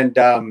 And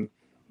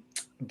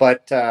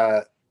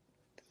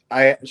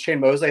Shane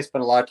Mosley I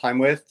spent a lot of time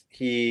with.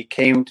 He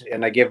came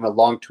and I gave him a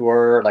long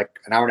tour, like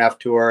an hour and a half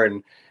tour,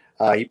 and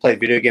he played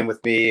video game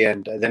with me.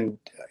 And then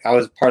I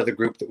was part of the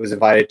group that was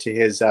invited to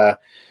his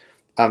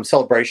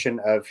celebration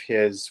of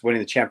his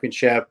winning the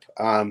championship.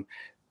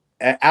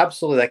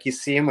 Absolutely, like you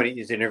see him when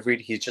he's interviewed,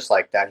 he's just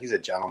like that. He's a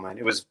gentleman.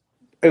 It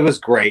was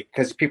great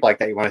because people like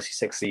that you want to see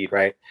succeed,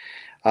 right?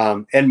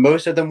 And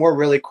most of them were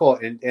really cool.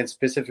 And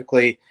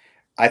specifically,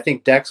 I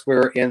think Dex, we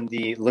were in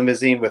the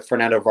limousine with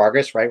Fernando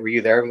Vargas, right? Were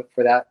you there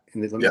for that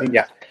in the limousine?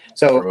 Yeah.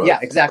 So yeah,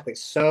 exactly.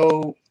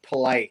 So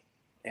polite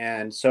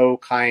and so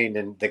kind,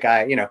 and the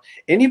guy,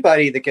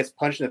 anybody that gets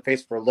punched in the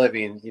face for a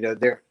living,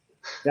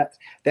 that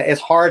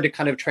it's hard to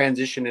kind of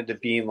transition into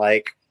being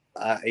like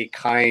a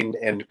kind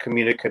and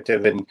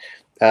communicative and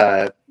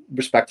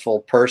respectful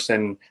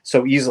person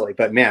so easily.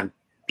 But man,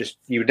 just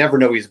you would never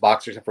know he's a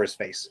boxer except for his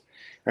face,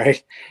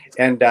 right?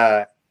 And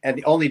the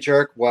only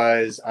jerk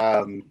was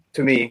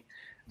to me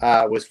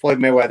was Floyd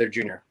Mayweather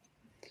Jr.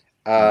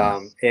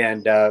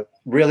 And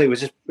really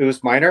it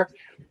was minor,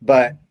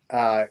 but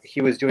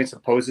he was doing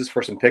some poses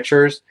for some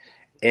pictures,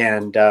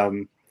 and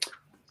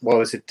what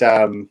was it?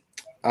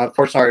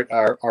 Unfortunately,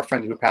 our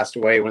friend who passed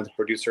away, one of the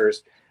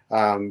producers,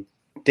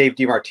 Dave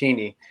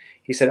DiMartini,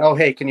 he said, "Oh,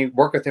 hey, can you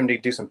work with him to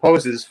do some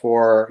poses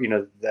for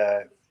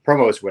the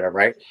promos or whatever?"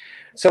 Right.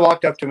 So I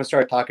walked up to him and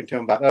started talking to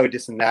him about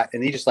this and that,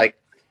 and he just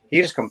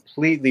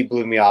completely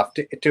blew me off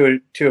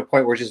to a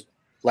point where just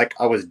like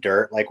I was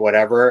dirt, like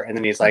whatever. And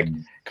then he's like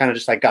kind of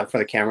just like got in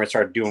front of the camera and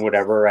started doing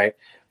whatever, right?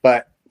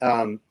 But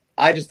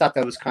I just thought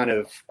that was kind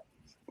of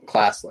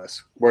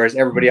classless, whereas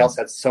everybody else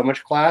had so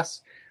much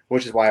class,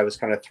 which is why I was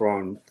kind of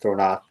thrown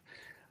off.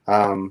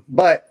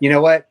 But you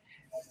know what?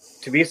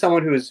 To be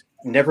someone who's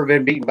never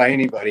been beaten by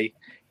anybody,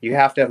 you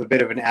have to have a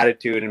bit of an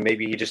attitude, and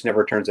maybe he just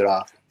never turns it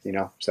off,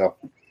 So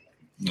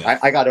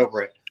I got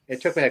over it. It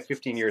took me like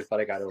 15 years,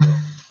 but I got over it.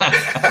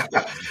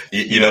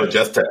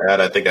 Just to add,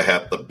 I think I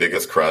had the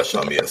biggest crush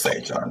on Mia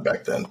St. John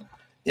back then.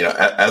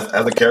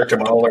 As a character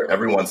modeler,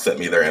 everyone sent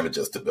me their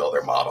images to build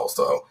their model.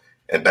 So,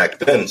 and back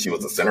then she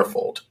was a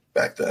centerfold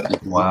back then.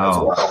 Wow. As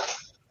well.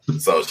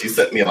 So she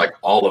sent me like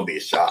all of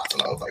these shots,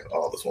 and I was like,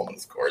 "Oh, this woman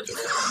is gorgeous."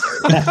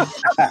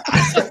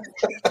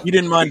 You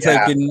didn't mind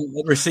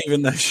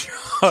receiving those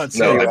shots?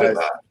 No, I did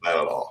not at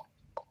all.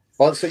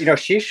 Well, so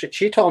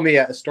she told me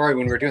a story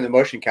when we were doing the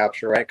motion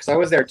capture, right? Because I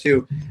was there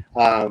too.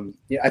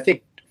 I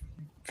think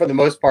for the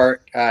most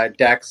part,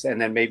 Dex,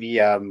 and then maybe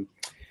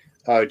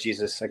Frank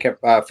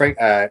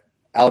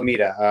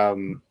Alameda,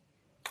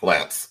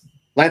 Lance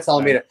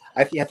Alameda.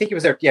 I think he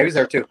was there. Yeah, he was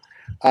there too.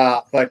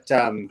 But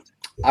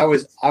I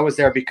was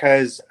there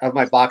because of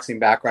my boxing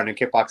background and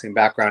kickboxing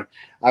background.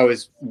 I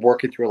was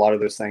working through a lot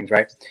of those things,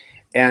 right?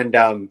 And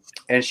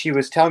she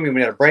was telling me when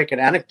we had a break,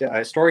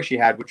 a story she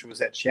had, which was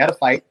that she had a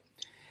fight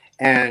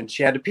and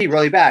she had to pee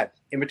really bad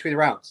in between the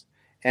rounds,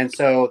 and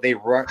so they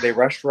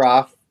rushed her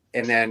off,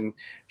 and then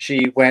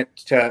she went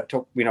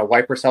to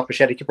wipe herself, but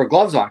she had to keep her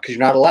gloves on because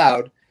you're not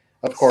allowed,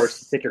 of course,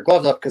 to take your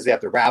gloves off because they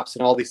have the wraps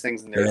and all these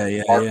things in there.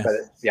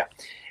 Yeah.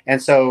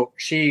 And so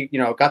she,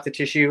 got the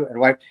tissue and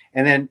wiped.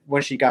 And then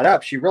when she got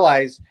up, she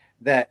realized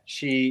that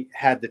she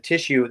had the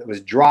tissue that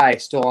was dry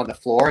still on the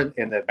floor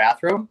in the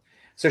bathroom.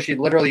 So she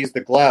literally used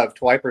the glove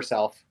to wipe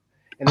herself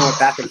and then went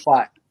back and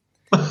fought.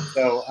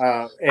 So,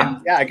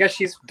 I guess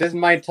she doesn't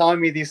mind telling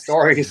me these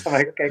stories. I'm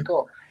like, okay,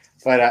 cool.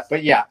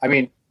 But yeah, I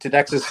mean, to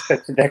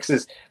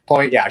Dex's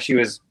point, yeah, she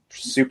was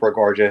super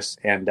gorgeous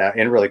and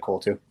really cool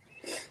too.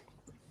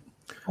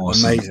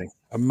 Awesome.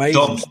 Amazing.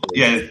 Dom,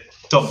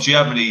 Dom,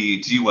 do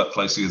you work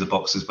closely with the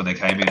boxers when they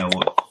came in, or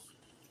what?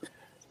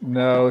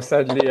 No,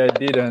 sadly I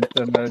didn't.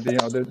 And,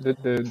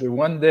 the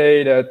one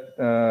day that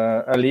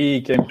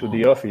Ali came to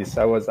the office,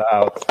 I was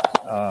out.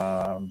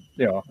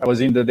 I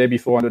was in the day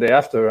before and the day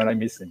after, and I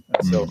missed him.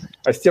 So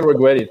I still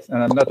regret it,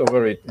 and I'm not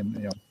over it.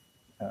 And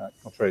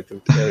contrary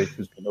to Eric,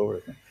 who's been over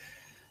it.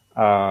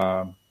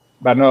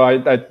 But no, I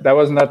that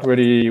was not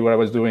really what I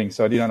was doing,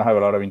 so I didn't have a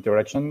lot of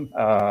interaction.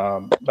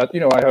 But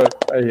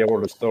I hear all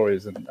the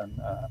stories, and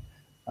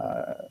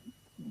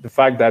the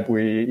fact that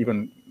we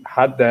even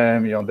had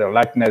them, their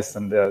likeness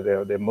and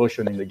their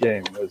emotion in the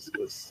game was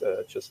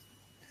just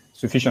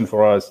sufficient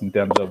for us in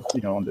terms of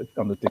on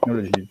the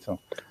technology. So,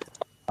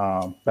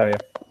 but yeah,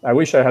 I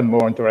wish I had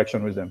more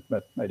interaction with them,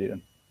 but I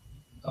didn't.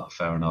 Oh,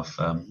 fair enough.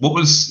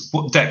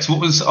 Dex?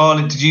 What was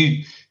Arlen? Did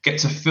you get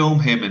to film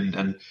him,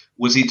 and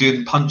was he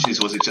doing punches,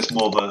 or was it just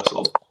more of a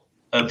sort of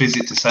a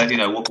visit to say,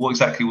 what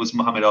exactly was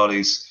Muhammad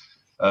Ali's?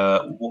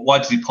 Why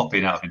did he pop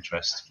in out of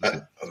interest?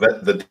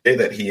 The day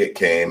that he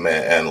came,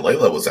 and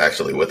Layla was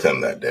actually with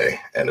him that day,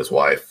 and his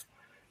wife,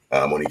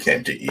 when he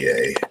came to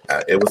EA.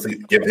 It was to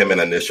give him an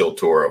initial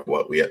tour of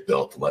what we had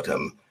built,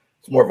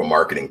 it's more of a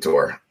marketing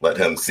tour, let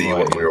him see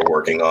what we were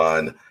working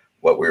on,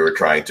 what we were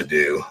trying to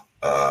do,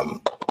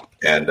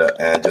 and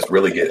just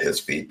really get his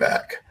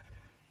feedback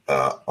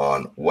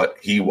on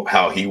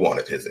how he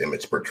wanted his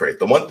image portrayed.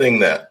 The one thing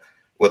that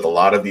with a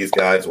lot of these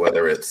guys,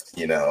 whether it's,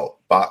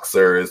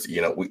 boxers,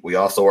 we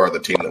also are the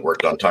team that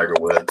worked on Tiger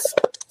Woods.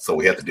 So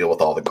we have to deal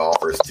with all the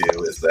golfers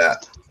too, is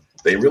that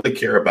they really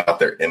care about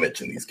their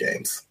image in these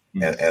games.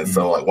 And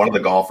so like one of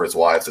the golfers'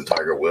 wives in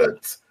Tiger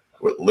Woods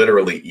would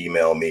literally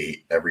email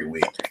me every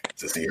week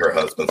to see her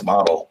husband's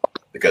model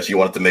because she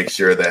wanted to make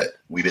sure that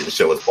we didn't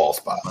show his ball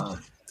spot.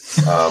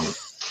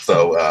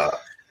 So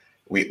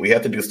we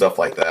had to do stuff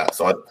like that.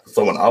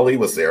 So when Ali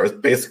was there, it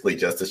was basically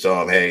just to show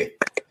him, hey,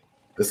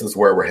 this is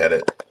where we're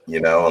headed,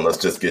 and let's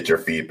just get your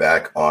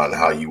feedback on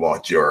how you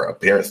want your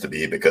appearance to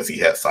be, because he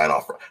had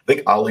sign-off. I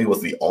think Ali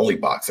was the only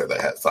boxer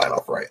that had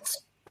sign-off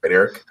rights. Right,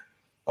 Eric?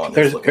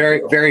 There's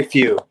very, very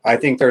few. I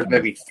think there's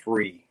maybe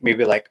 3,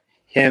 maybe like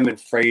him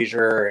and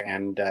Frazier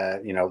and,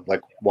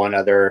 like one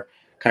other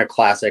kind of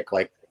classic,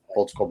 like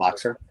old school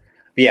boxer.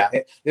 But yeah,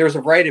 there was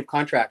a variety of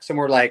contracts. Some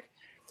were like,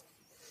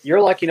 you're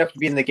lucky enough to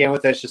be in the game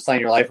with us, just sign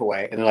your life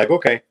away. And they're like,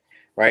 okay,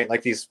 right?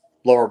 Like these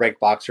lower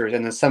ranked boxers.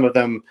 And then some of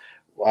them,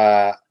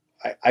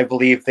 I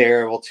believe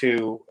they're able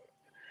to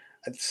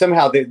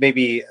somehow they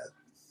maybe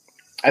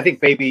at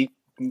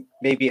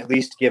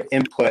least give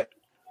input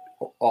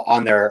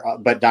on their,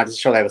 but not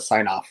necessarily have a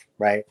sign off,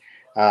 right?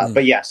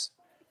 But yes,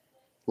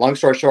 long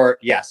story short,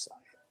 yes,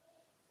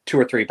 2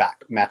 or 3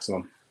 back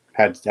maximum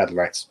had the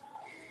rights.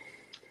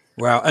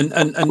 Wow,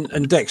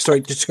 and Dex,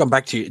 sorry, just to come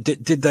back to you,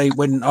 did they,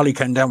 when Ali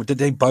came down, did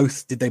they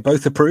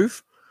both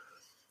approve?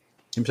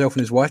 Himself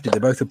and his wife, did they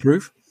both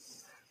approve?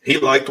 He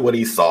liked what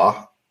he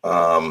saw.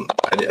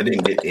 I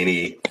didn't get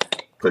any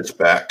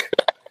pushback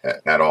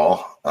at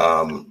all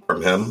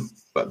from him,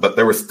 but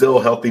there was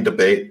still healthy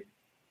debate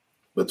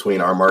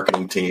between our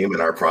marketing team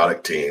and our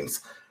product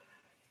teams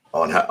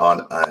on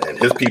and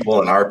his people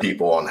and our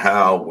people on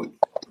how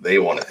they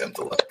wanted him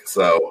to look.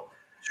 So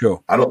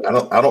sure, I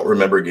don't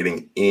remember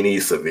getting any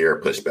severe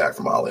pushback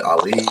from Ali.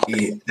 Ali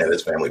and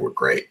his family were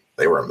great.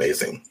 They were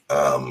amazing.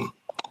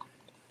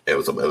 It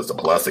was a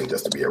blessing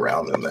just to be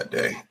around them that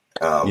day.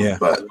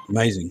 But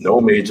amazing.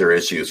 No major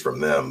issues from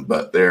them,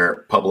 but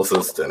their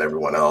publicists and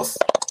everyone else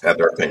had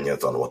their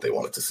opinions on what they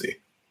wanted to see.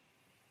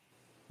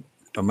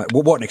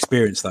 Well, what an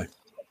experience, though.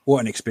 What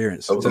an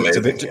experience. It was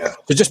amazing,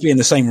 to just be in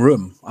the same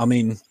room. I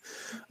mean,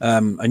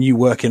 and you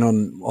working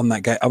on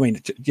that game. I mean,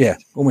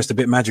 almost a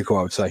bit magical,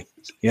 I would say.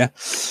 Yeah.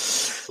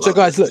 So,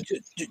 guys, look,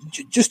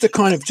 just to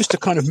kind of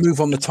move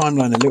on the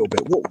timeline a little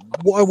bit.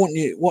 What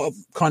I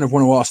kind of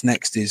want to ask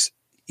next is,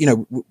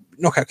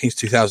 Knockout Kings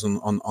 2000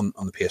 on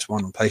the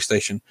PS1 on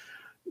PlayStation.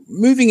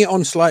 Moving it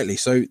on slightly,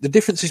 so the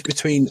differences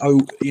between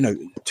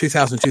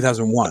 2000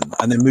 2001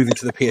 and then moving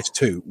to the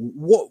PS2.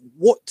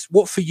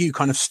 What for you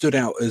kind of stood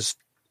out as,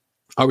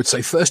 I would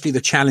say, firstly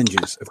the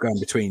challenges of going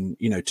between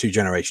 2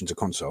 generations of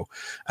console,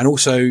 and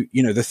also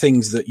the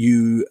things that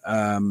you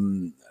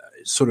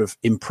sort of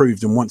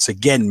improved and once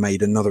again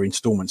made another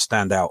installment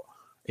stand out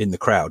in the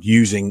crowd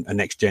using a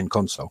next gen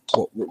console.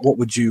 What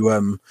would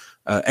you,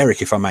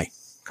 Eric, if I may,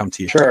 come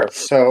to you? Sure.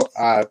 So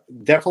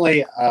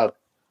definitely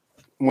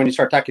when you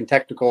start talking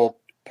technical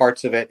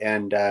parts of it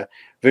and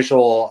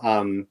visual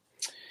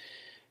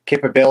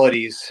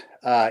capabilities,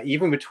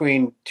 even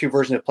between 2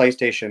 versions of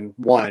PlayStation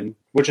 1,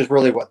 which is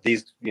really what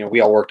these,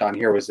 we all worked on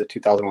here, was the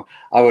 2001.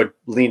 I would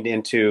lean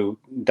into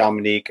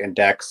Dominique and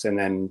Dex, and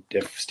then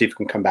if Steve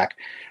can come back.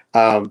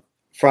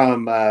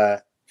 From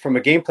a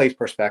gameplay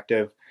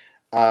perspective,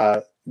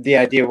 the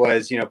idea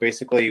was,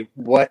 basically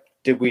what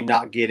did we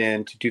not get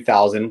into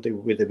 2000 that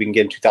we can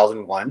get in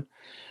 2001?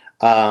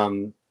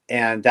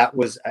 And that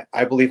was,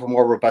 I believe, a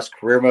more robust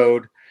career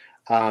mode,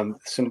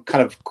 some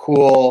kind of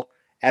cool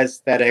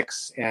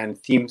aesthetics and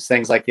themes,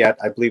 things like that.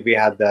 I believe we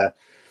had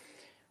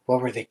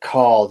what were they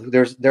called?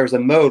 There's a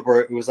mode where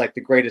it was like the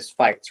greatest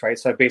fights, right?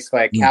 So basically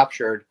I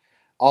captured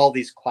all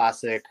these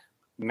classic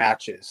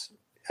matches,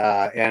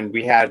 and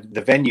we had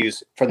the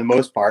venues for the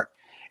most part.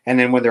 And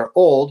then when they're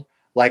old,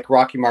 like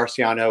Rocky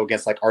Marciano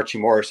against like Archie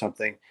Moore or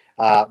something,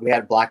 we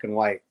had black and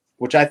white,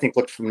 which I think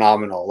looked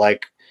phenomenal.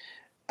 Like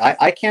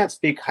I can't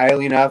speak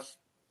highly enough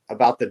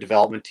about the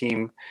development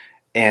team,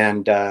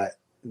 and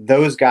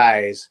those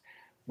guys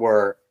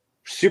were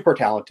super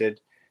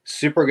talented,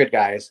 super good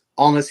guys,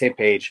 all on the same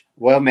page,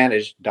 well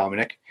managed,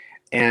 Dominic.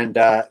 And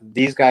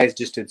these guys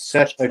just did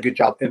such a good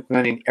job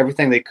implementing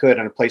everything they could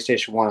on a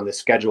PlayStation 1 on the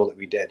schedule that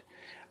we did.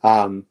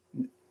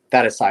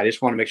 That aside, I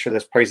just want to make sure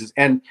there's praises.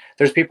 And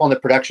there's people on the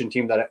production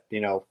team that,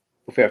 you know,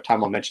 if we have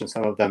time, I'll mention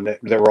some of them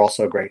that were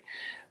also great.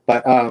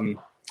 But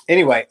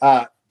anyway,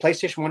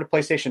 PlayStation 1 to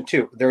PlayStation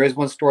 2, there is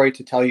one story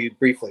to tell you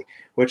briefly,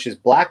 which is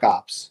Black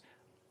Ops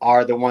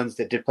are the ones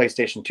that did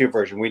PlayStation 2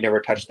 version. We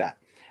never touched that.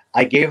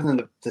 I gave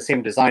them the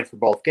same design for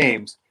both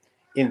games.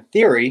 In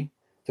theory,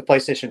 the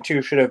PlayStation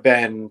 2 should have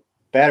been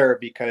better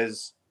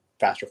because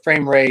faster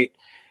frame rate,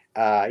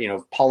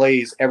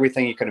 polys,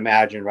 everything you can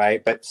imagine,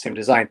 right? But same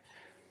design.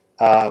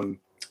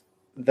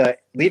 The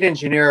lead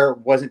engineer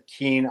wasn't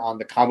keen on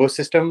the combo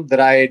system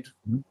that I had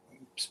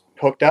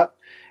hooked up,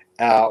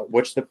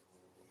 which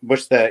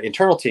the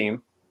internal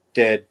team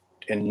did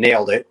and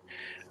nailed it.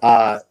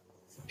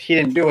 He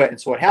didn't do it, and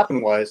so what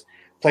happened was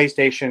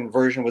PlayStation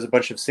version was a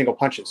bunch of single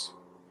punches,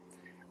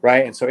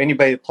 right? And so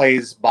anybody that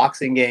plays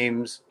boxing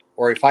games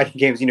or fighting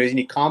games, you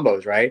need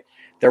combos, right?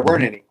 There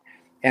weren't any,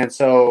 and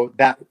so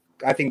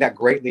I think that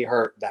greatly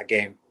hurt that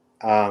game.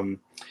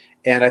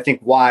 And I think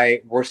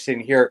why we're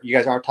sitting here, you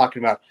guys aren't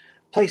talking about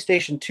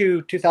PlayStation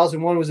 2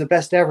 2001 was the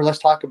best ever. Let's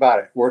talk about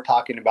it. We're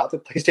talking about the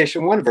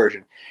PlayStation 1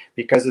 version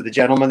because of the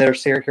gentlemen that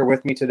are here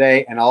with me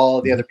today and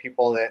all the other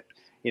people that,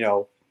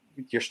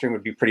 your stream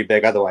would be pretty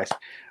big otherwise.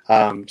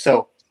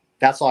 So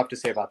that's all I have to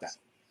say about that.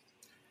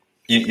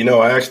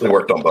 I actually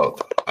worked on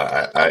both.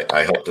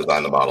 I helped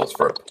design the models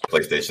for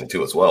PlayStation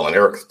 2 as well. And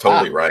Eric's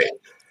totally right.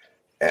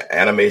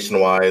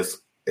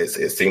 Animation-wise,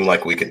 it seemed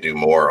like we could do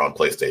more on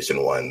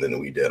PlayStation 1 than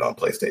we did on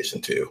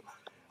PlayStation 2,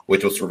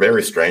 which was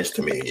very strange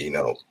to me.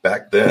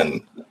 Back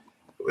then,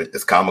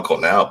 it's comical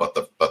now, but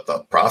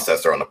the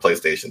processor on the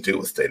PlayStation 2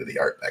 was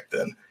state-of-the-art back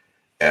then.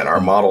 And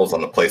our models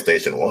on the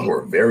PlayStation 1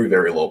 were very,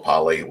 very low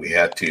poly. We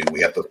had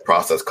the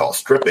process called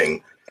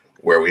stripping,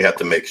 where we had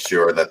to make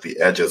sure that the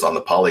edges on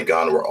the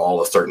polygon were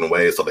all a certain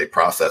way so they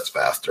processed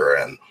faster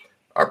and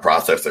our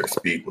processor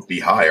speed would be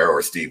higher,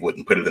 or Steve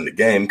wouldn't put it in the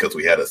game because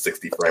we had a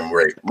 60 frame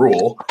rate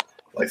rule,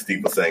 like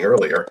Steve was saying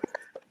earlier.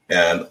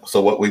 And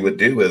so what we would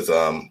do is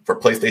for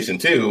PlayStation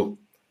 2,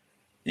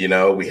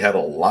 we had a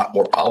lot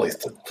more polys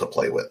to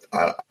play with.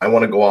 I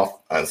want to go off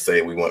and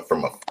say we went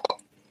from a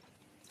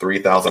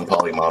 3,000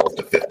 poly models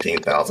to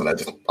 15,000. I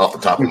just off the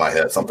top of my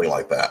head, something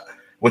like that,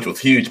 which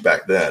was huge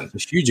back then.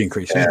 It's a huge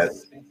increase. And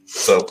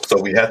so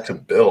we had to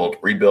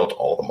rebuild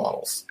all the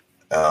models.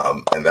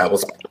 And that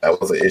was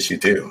an issue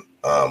too,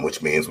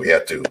 which means we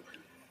had to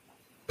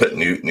put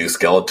new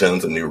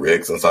skeletons and new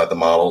rigs inside the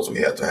models. We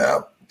had to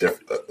have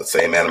the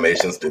same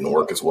animations didn't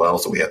work as well,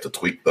 so we had to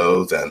tweak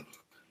those. And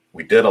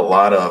we did a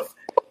lot of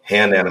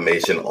hand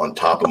animation on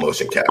top of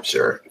motion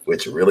capture,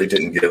 which really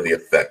didn't give the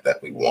effect that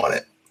we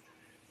wanted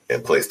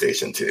in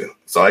PlayStation 2.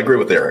 So I agree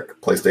with Eric.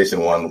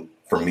 PlayStation 1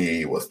 for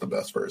me was the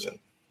best version.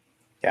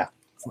 Yeah,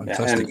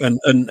 fantastic. And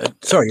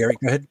sorry, Eric,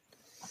 go ahead.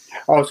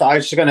 Oh, so I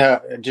was just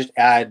gonna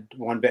add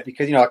one bit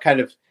because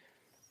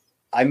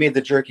I made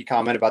the jerky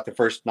comment about the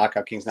first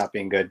Knockout Kings not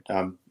being good.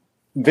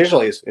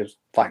 Visually is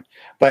fine,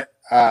 but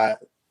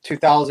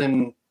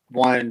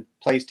 2001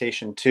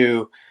 PlayStation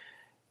 2,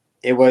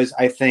 it was,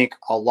 I think,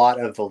 a lot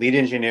of the lead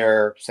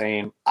engineer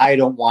saying, I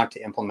don't want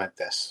to implement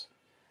this.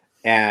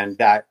 And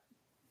that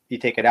you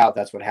take it out,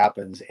 that's what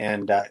happens.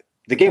 And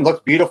the game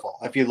looks beautiful.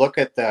 If you look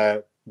at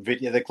the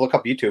video, look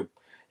up YouTube,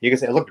 you can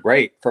say it looked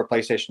great for a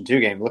PlayStation 2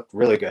 game. It looked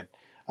really good.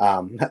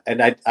 And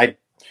I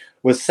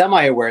was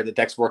semi-aware that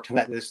Dex worked on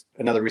that. There's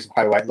another reason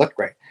probably why it looked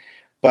great.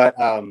 But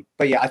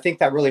yeah, I think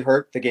that really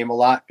hurt the game a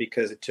lot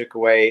because it took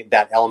away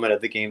that element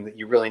of the game that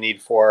you really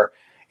need for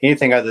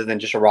anything other than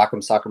just a Rock'em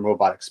Sock'em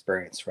Robot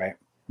experience, right?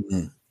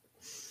 Mm-hmm.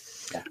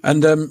 Yeah.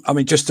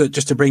 And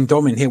just to bring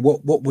Dom in here,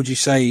 what would you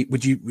say?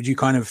 Would you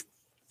kind of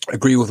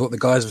agree with what the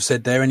guys have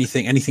said there?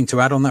 Anything to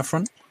add on that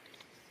front?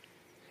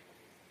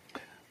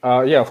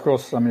 Yeah, of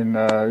course.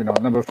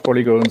 Number of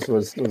polygons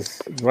was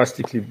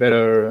drastically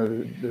better.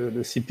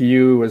 The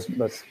CPU was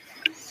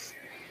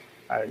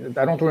I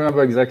don't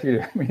remember exactly.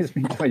 It's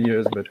been 20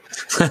 years, but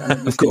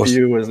the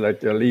CPU was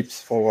like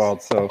leaps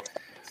forward. So,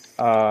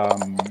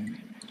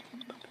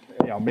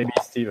 maybe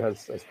Steve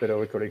has better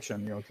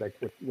recollection. Like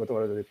what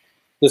was it?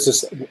 This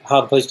is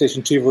how the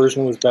PlayStation 2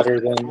 version was better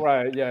than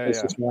right. Yeah.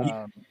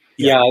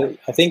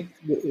 I think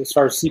as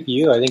far as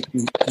CPU, I think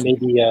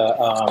maybe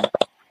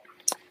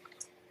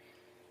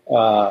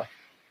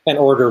an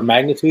order of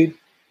magnitude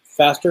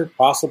faster,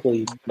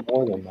 possibly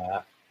more than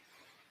that.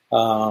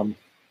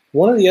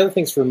 One of the other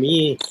things for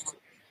me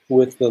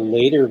with the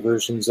later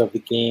versions of the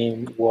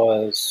game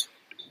was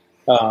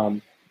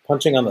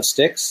punching on the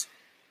sticks.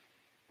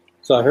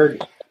 So I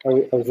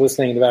was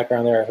listening in the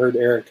background there. I heard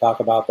Eric talk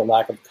about the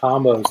lack of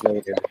combos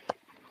later.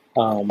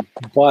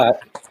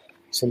 But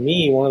to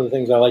me, one of the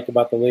things I liked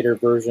about the later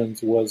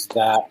versions was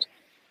that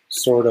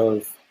sort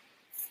of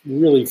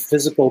really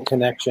physical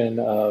connection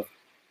of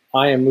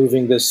I am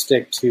moving this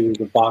stick to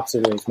the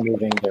boxer is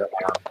moving their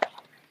arm.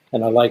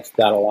 And I liked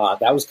that a lot.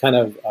 That was kind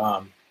of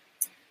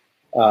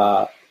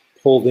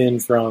pulled in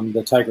from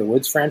the Tiger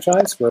Woods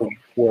franchise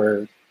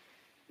where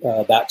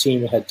that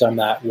team had done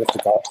that with the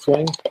golf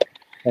swing,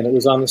 and it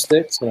was on the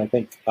sticks. And I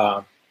think,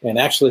 and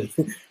actually,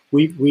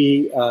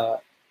 we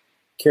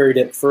carried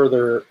it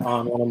further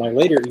on one of my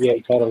later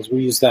EA titles.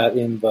 We used that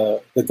in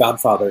the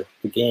Godfather,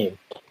 the game,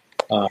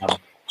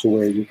 to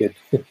where you could,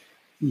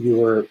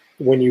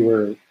 when you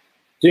were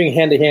doing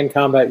hand-to-hand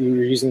combat, you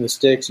were using the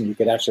sticks, and you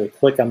could actually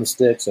click on the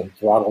sticks and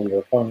throttle your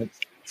opponent.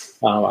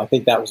 I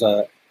think that was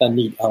a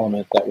neat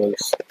element that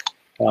was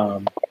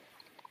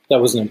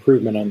an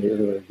improvement on the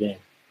earlier game.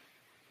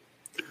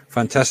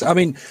 Fantastic. I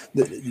mean,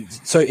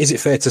 so is it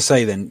fair to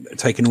say then,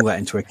 taking all that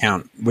into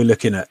account, we're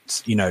looking at,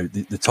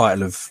 the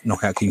title of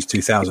Knockout Kings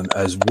 2000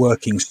 as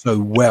working so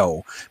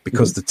well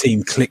because the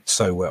team clicked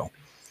so well?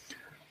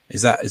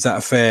 Is that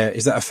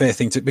a fair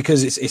thing to,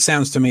 because it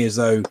sounds to me as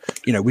though,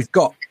 we've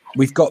got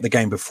the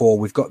game before,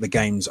 we've got the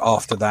games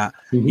after that.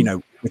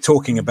 We're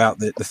talking about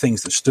the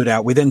things that stood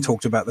out. We then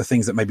talked about the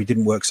things that maybe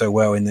didn't work so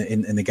well in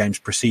the games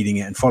preceding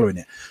it and following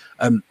it.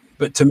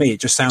 But to me, it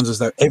just sounds as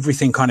though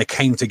everything kind of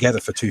came together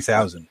for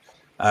 2000.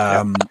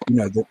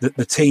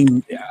 The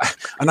team,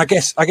 and I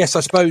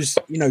suppose,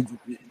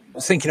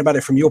 thinking about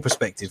it from your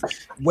perspective,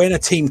 when a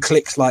team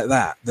clicks like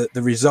that,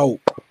 the result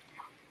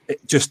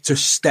it just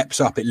steps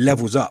up, it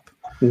levels up.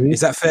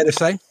 Is that fair to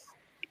say?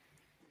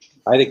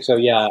 I think so.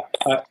 Yeah.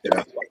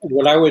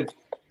 What I would,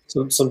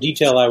 some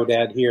detail I would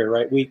add here,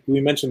 right? We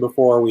mentioned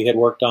before we had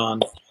worked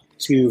on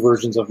 2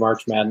 versions of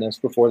March Madness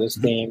before this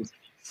game.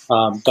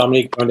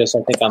 Dominique joined us,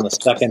 I think, on the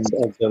second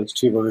of those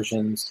 2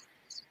 versions.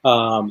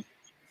 And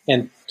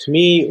to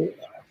me,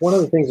 one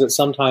of the things that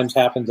sometimes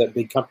happens at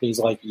big companies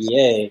like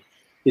EA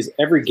is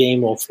every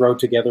game will throw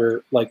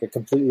together like a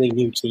completely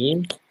new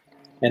team,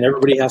 and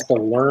everybody has to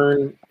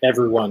learn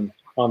everyone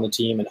on the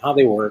team and how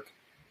they work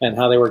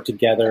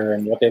together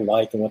and what they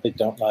like and what they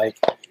don't like.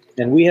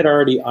 And we had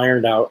already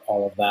ironed out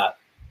all of that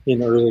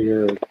in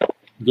earlier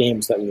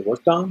games that we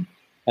worked on.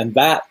 And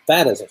that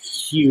is a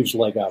huge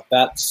leg up.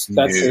 That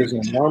saves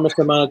an enormous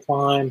amount of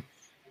time.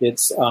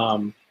 It's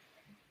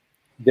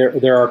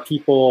there are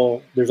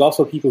people. There's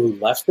also people who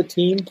left the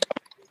team,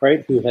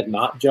 right? Who had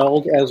not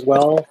gelled as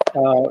well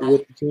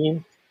with the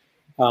team.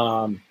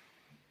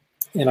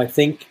 And I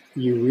think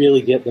you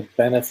really get the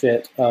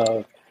benefit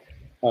of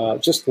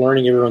just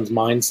learning everyone's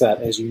mindset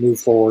as you move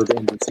forward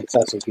into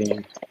successive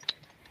games.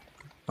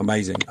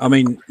 Amazing. I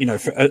mean,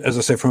 as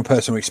I said, from a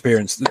personal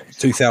experience,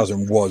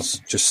 2000 was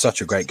just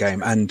such a great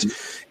game, and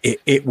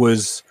it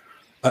was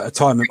at a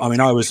time. I mean,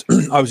 I was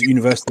at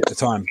university at the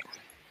time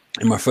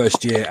in my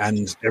first year,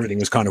 and everything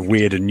was kind of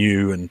weird and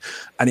new, and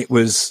it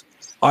was.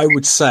 I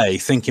would say,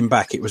 thinking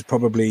back, it was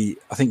probably,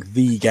 I think,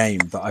 the game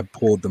that I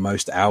poured the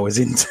most hours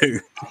into.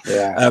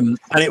 Yeah. And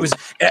it was,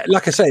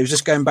 like I say, it was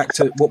just going back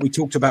to what we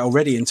talked about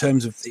already in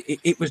terms of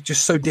it was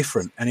just so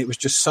different, and it was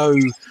just so.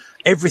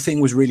 Everything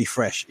was really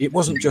fresh. It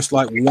wasn't just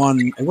like it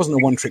wasn't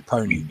a one-trick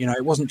pony.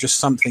 It wasn't just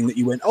something that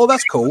you went, oh,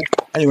 that's cool.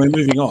 Anyway,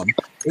 moving on.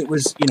 It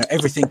was,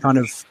 everything kind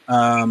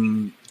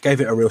of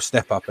gave it a real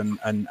step up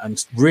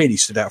and really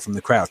stood out from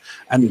the crowd.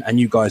 And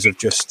you guys have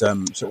just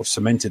sort of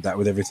cemented that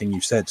with everything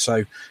you've said.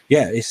 So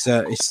yeah, it's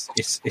a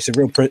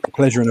real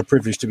pleasure and a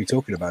privilege to be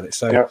talking about it.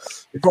 So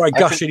before I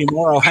gush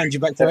anymore, I'll hand you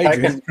back to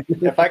Adrian.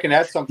 If I can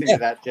add something to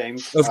that,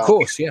 James. Of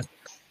course, yeah.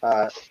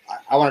 I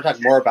want to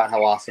talk more about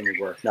how awesome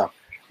you were. No.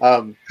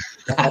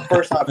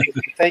 First off,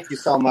 thank you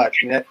so much.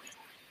 I mean,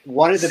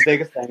 one of the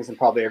biggest things, and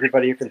probably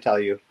everybody can tell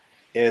you,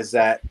 is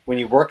that when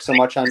you work so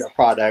much on a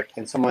product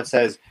and someone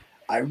says,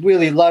 I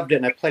really loved it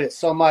and I played it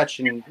so much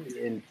and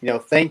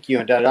thank you,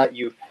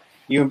 and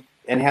you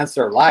enhance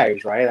their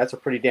lives, right? That's a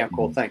pretty damn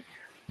cool thing.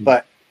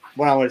 But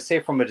what I want to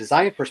say from a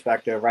design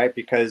perspective, right,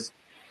 because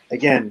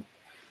again,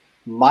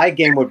 my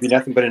game would be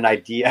nothing but an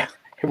idea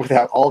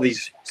without all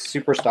these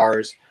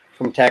superstars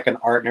from tech and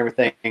art and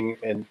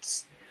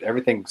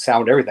everything,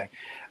 sound, everything.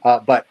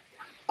 But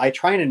I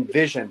try and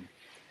envision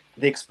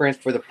the experience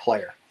for the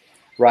player,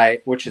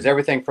 right? Which is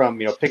everything from,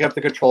 picking up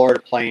the controller to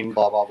playing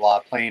blah, blah, blah,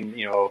 playing,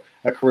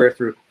 a career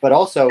through, but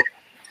also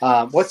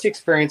what's the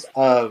experience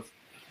of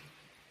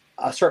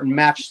a certain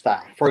match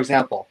style? For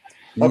example,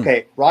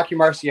 okay, Rocky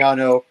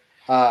Marciano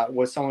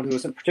was someone who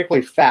wasn't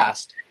particularly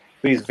fast,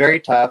 but he's very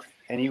tough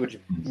and he would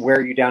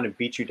wear you down and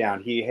beat you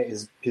down.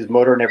 His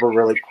motor never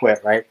really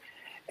quit, right?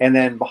 And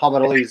then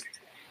Muhammad Ali's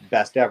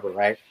best ever,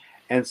 right?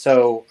 And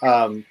so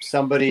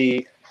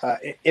somebody,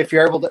 if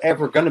you're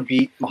ever going to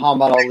beat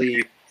Muhammad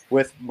Ali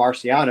with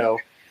Marciano,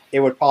 it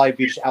would probably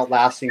be just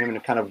outlasting him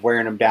and kind of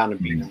wearing him down and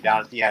beating him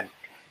down at the end.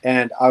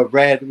 And I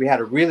read we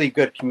had a really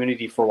good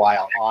community for a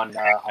while on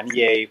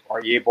EA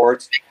or EA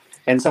boards,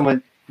 and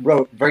someone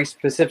wrote very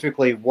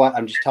specifically what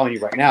I'm just telling you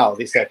right now.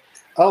 They said,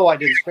 "Oh, I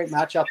did this great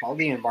matchup,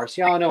 Ali and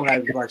Marciano, and I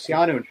was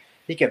Marciano, and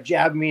he kept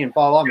jabbing me and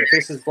blah blah. My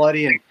face is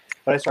bloody,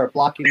 but I started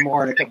blocking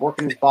more, and I kept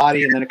working his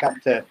body, and then it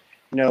got to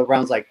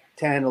rounds like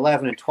 10,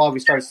 11, and 12. He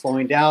started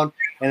slowing down,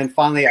 and then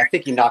finally, I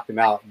think he knocked him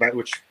out, but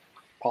which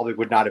probably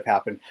would not have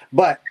happened.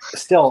 But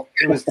still,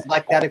 it was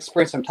like that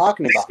experience I'm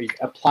talking about,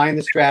 applying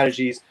the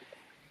strategies,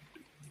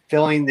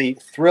 feeling the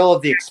thrill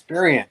of the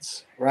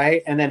experience,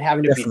 right? And then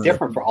having to be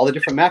different for all the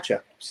different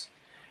matchups,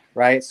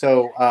 right?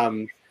 So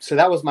so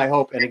that was my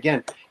hope. And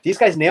again, these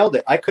guys nailed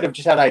it. I could have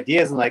just had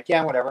ideas and like,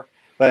 yeah, whatever.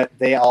 But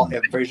they all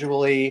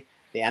visually,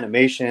 the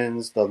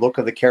animations, the look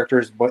of the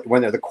characters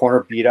when they're the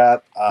corner beat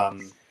up.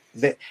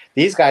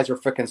 These guys are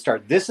freaking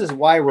start. This is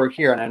why we're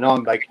here. And I know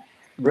I'm like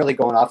really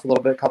going off a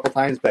little bit a couple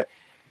times, but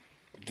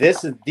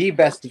this is the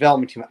best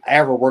development team I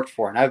ever worked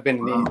for, and I've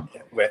been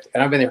with,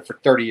 and I've been there for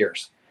 30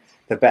 years,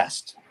 the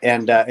best.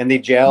 And they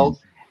gelled,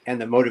 and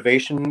the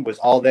motivation was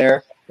all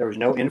there. There was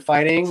no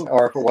infighting,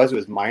 or if it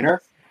was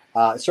minor.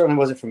 It certainly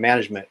wasn't from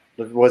management.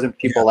 It wasn't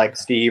people like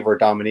Steve or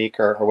Dominique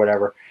or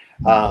whatever.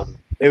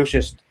 It was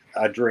just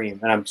a dream,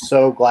 and I'm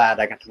so glad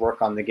I got to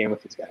work on the game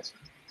with these guys.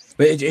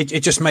 But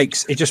it just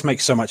makes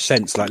so much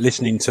sense. Like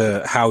listening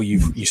to how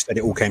you said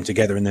it all came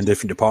together in the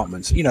different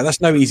departments.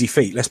 That's no easy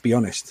feat. Let's be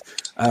honest.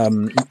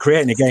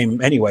 Creating a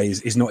game,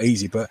 anyways, is not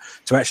easy. But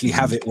to actually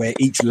have it where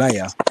each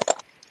layer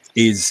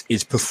is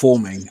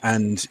performing,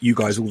 and you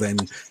guys all then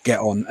get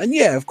on. And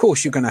yeah, of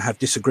course, you're going to have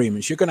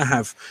disagreements. You're going to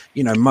have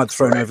mud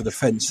thrown over the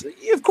fence.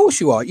 Yeah, of course,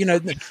 you are.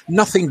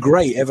 Nothing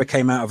great ever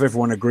came out of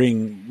everyone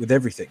agreeing with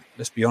everything.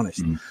 Let's be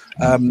honest.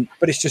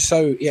 But it's just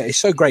it's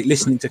so great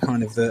listening to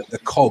kind of the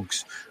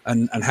cogs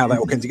and how that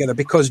all came together,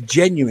 because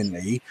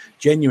genuinely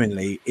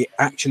it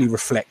actually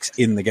reflects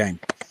in the game,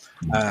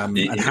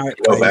 and how it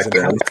plays and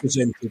how it's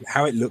presented,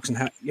 how it looks, and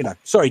how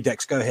Sorry,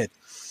 Dex, go ahead.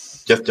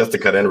 Just to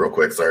cut in real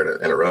quick, sorry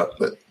to interrupt,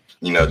 but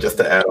just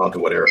to add on to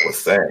what Eric was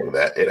saying,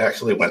 that it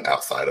actually went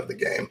outside of the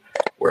game,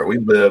 where we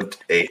lived,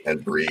 ate,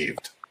 and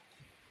breathed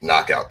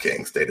Knockout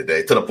Kings day to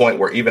day, to the point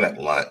where even at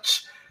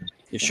lunch,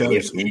 it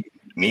shows.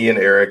 Me and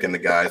Eric and the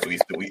guys,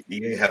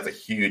 EA has a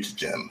huge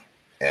gym,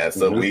 and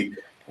so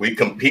we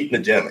compete in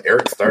the gym.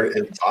 Eric started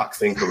his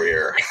boxing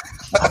career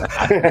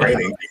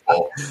training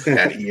people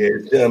at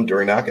EA's gym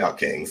during Knockout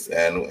Kings,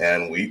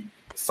 and we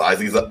size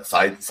these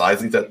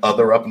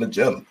other up in the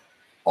gym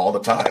all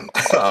the time.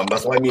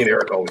 That's why me and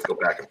Eric always go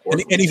back and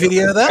forth. Any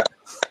video of that?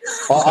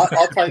 Well,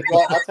 I'll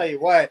tell you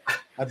what.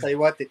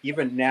 That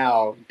even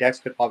now, Dex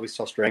could probably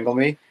still strangle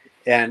me.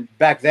 And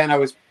back then, I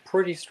was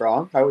pretty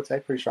strong. I would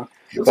say pretty strong.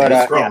 But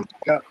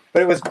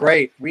it was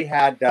great. We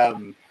had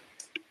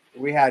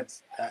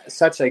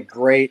such a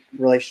great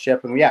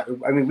relationship, and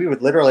we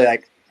would literally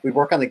we'd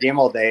work on the game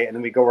all day, and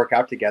then we'd go work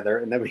out together,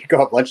 and then we'd go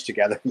have lunch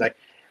together. And,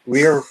 we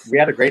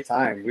had a great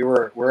time.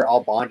 We're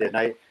all bonded.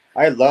 And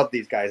I love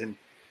these guys, and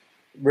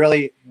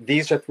really,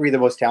 these are three of the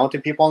most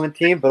talented people on the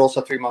team, but also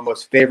three of my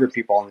most favorite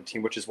people on the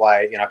team, which is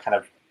why I kind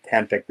of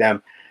handpicked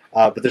them.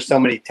 But there's so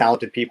many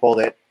talented people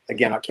that,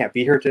 again, I can't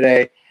be here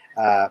today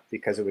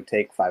because it would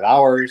take 5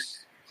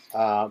 hours.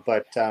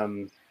 But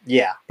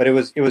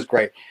it was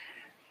great.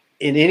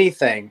 In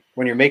anything,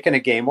 when you're making a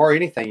game or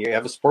anything, you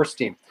have a sports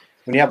team.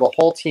 When you have a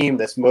whole team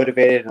that's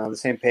motivated and on the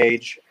same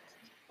page,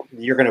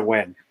 you're going to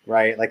win,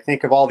 right? Like,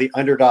 think of all the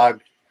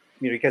underdog.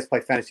 You guys play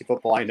fantasy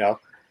football, I know.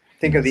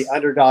 Think of the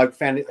underdog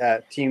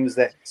teams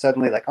that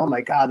suddenly oh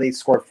my God, they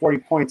scored 40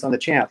 points on the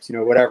champs,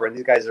 whatever. And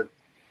these guys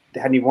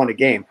hadn't even won a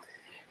game.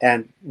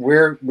 And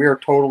we're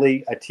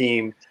totally a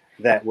team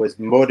that was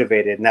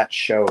motivated, and that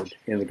showed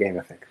in the game,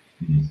 I think.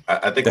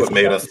 I think what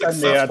made us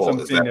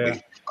successful is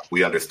that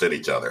we understood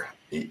each other.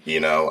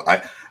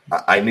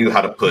 I knew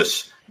how to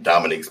push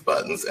Dominique's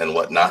buttons and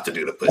what not to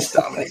do to push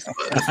Dominique's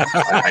buttons.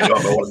 I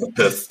don't know what to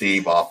piss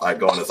Steve off. I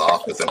go in his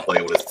office and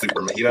play with his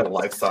Superman. He had a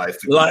life-size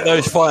Superman. Like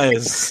those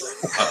fires.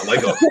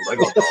 Lego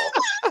doll.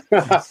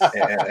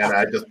 And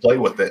I just play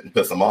with it and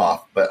piss him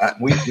off. But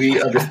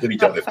we understood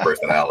each other's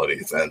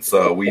personalities, and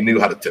so we knew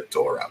how to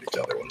tiptoe around each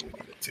other when we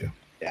needed to.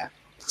 Yeah.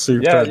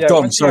 Super.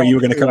 Dom, sorry, you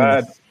were going to come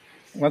in.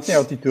 One thing I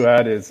wanted to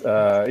add is,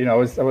 I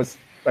was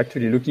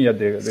actually looking at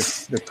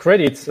the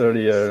credits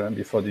earlier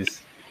before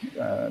this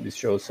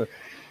show. So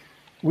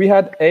we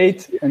had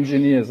 8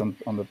 engineers on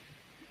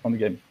the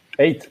game,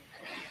 8,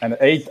 and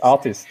 8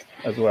 artists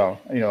as well.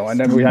 And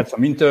then we had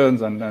some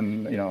interns and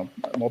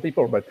more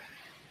people. But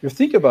if you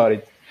think about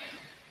it,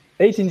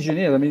 8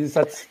 engineers. I mean,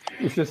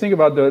 if you think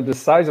about the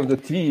size of the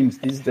teams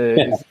these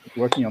days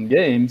working on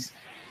games,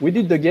 we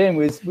did the game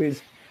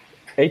with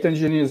 8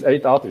 engineers,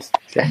 8 artists,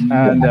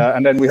 and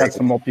then we had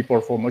some more people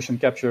for motion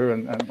capture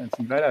and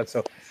things like that.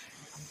 So,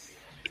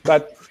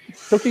 but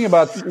talking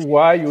about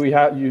why you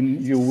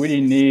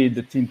really need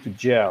the team to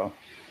gel,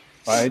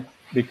 right?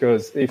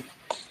 Because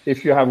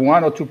if you have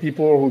 1 or 2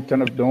 people who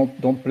kind of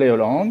don't play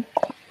along,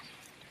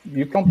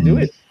 you can't do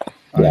it.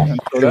 Right? And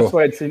so that's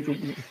why it's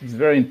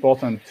very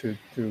important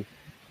to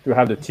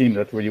have the team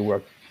that really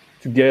work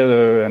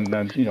together, and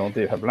then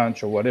they have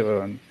lunch or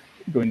whatever and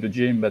go in the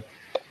gym, but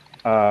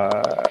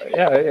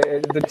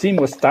the team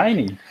was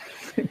tiny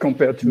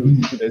compared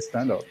to today's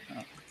standard.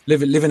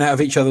 Living out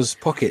of each other's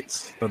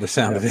pockets, by the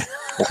sound of it,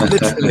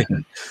 literally.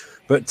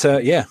 But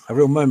a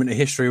real moment in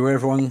history where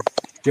everyone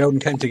gelled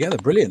and came together.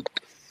 Brilliant.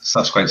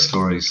 Such great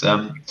stories.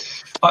 I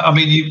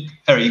mean,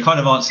 Eric, you kind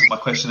of answered my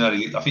question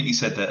earlier. I think you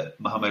said that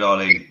Muhammad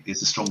Ali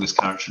is the strongest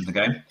character in the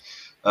game.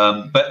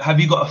 But have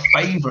you got a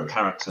favourite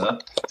character?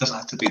 It doesn't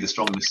have to be the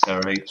strongest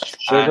necessarily.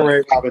 Sugar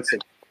Ray Robinson.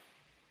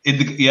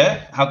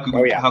 How come?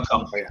 Oh,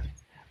 yeah.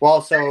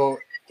 Well, so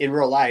in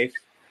real life,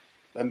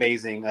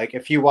 amazing. Like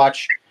if you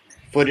watch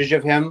footage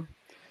of him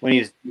when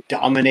he's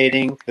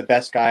dominating the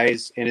best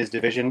guys in his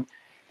division,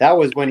 that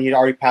was when he'd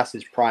already passed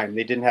his prime.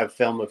 They didn't have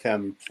film of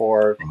him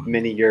for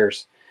many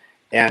years.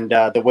 And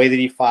the way that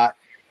he fought,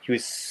 he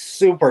was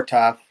super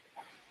tough.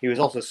 He was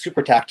also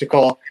super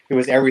tactical. He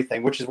was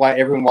everything, which is why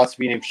everyone wants to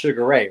be named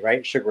Sugar Ray,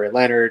 right? Sugar Ray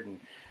Leonard and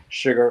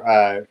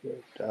Sugar.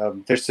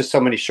 There's just so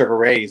many Sugar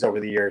Rays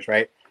over the years,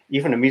 right?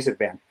 Even a music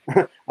band.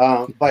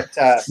 But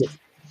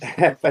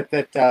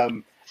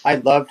I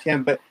loved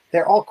him. But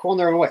they're all cool in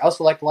their own way. I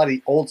also liked a lot of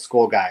the old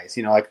school guys.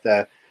 You know, like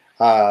the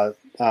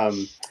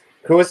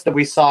who was that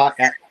we saw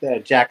at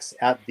Jack's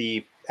at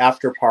the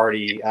after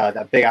party,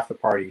 that big after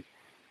party.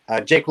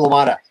 Jake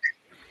LaMotta.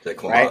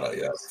 Right?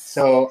 Yes.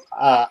 So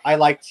I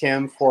liked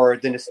him for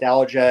the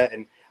nostalgia,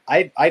 and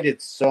I did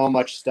so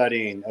much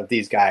studying of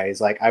these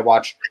guys. Like I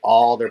watched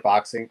all their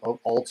boxing,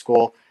 old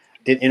school.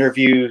 Did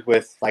interviews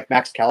with like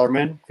Max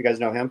Kellerman, if you guys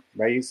know him,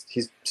 right?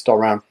 He's still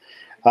around.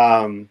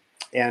 And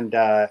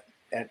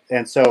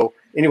so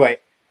anyway,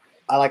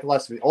 I like a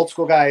lot of the old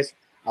school guys.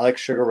 I like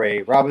Sugar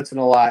Ray Robinson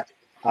a lot.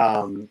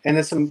 And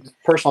then some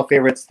personal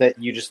favorites that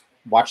you just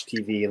watch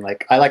TV and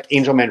like. I like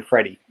Angel Man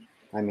Freddy.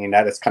 I mean,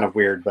 that is kind of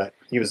weird, but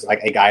he was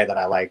like a guy that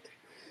I liked.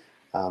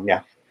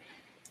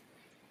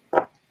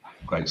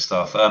 Great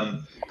stuff. How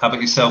about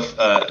yourself,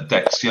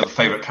 Dex? Do you have a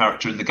favorite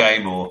character in the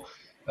game or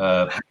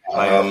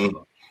player?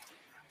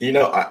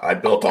 I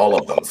built all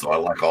of them, so I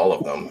like all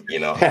of them.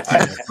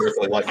 I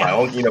personally like my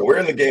own. We're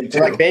in the game too.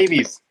 We're like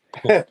babies.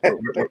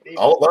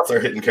 All of us are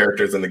hidden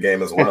characters in the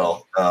game as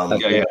well.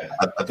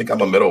 I think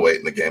I'm a middleweight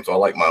in the game, so I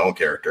like my own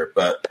character.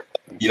 But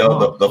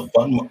the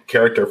fun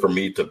character for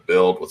me to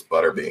build was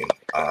Butterbean.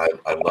 I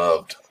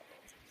loved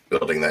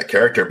building that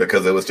character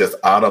because it was just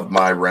out of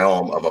my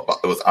realm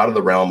it was out of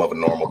the realm of a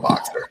normal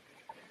boxer,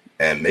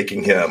 and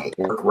making him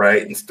work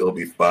right and still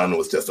be fun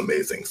was just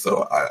amazing.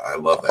 So I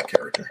love that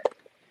character.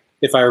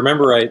 If I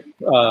remember right,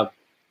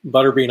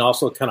 Butterbean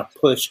also kind of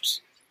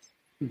pushed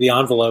the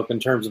envelope in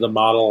terms of the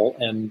model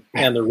and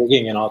the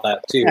rigging and all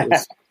that too.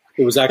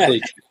 It was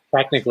actually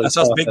technically. That's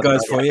us big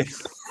guys for you.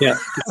 Yeah,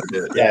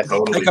 yeah.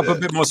 Totally Take up a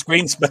bit more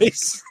screen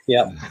space.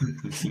 Yeah,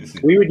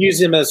 we would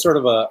use him as sort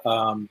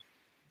of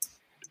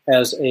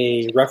as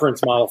a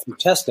reference model for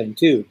testing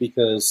too,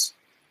 because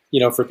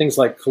for things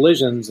like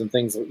collisions and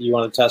things that you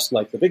want to test,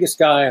 like the biggest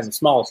guy and the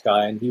smallest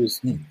guy, and he was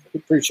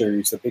pretty sure he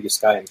was the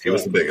biggest guy. He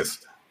was the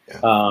biggest.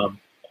 Yeah.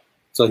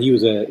 So he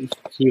was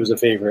a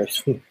favorite.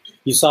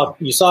 You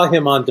saw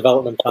him on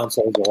development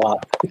consoles a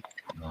lot.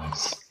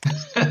 Nice.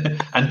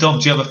 And Dom,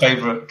 do you have a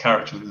favorite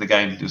character in the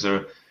game? Was there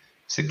a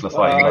particular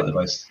fight you like the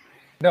most?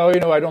 No,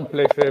 I don't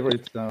play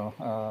favorites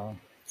now.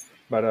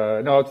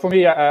 But no, for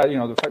me,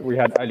 the fact we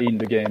had Ali in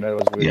the game, that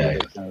was really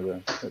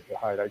the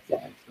highlight for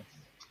me. So.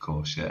 Of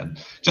course, yeah. And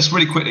just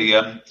really quickly,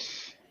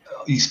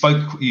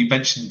 you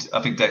mentioned,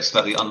 I think, Dex,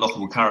 about the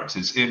unlockable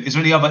characters. Is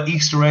there any other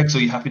Easter eggs, or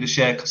are you happy to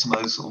share some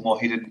of those sort of more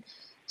hidden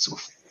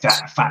sort of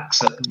facts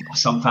that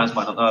some fans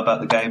might not know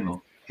about the game,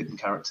 or hidden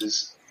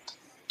characters?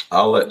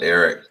 I'll let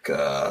Eric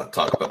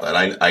talk about that.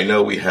 I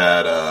know we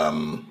had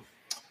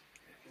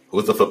who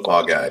was the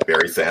football guy?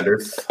 Barry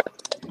Sanders.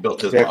 He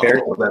built his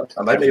model.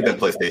 That may have been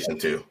PlayStation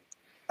 2.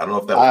 I don't know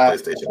if that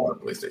was PlayStation 1 or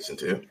PlayStation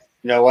 2. You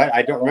know what?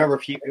 I don't remember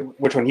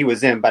which one he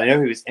was in, but I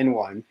know he was in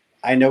one.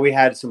 I know we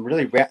had some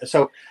really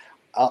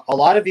a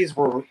lot of these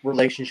were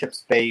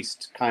relationships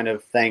based kind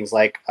of things,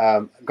 like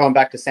going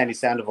back to Sandy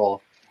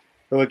Sandoval,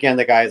 who again,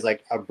 the guy is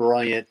like a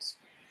brilliant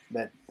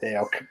that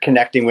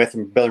connecting with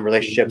and building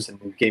relationships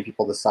and getting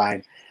people to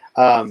sign.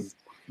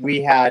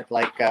 We had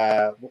like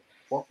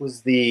what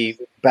was we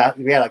had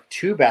like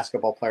 2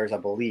 basketball players, I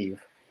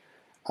believe,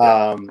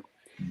 and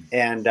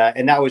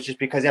that was just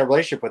because they had a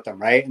relationship with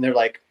them, right? And they're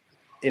like,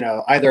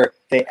 either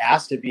they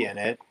asked to be in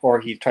it,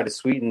 or he tried to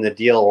sweeten the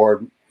deal,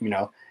 or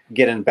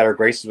get in better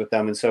graces with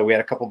them. And so we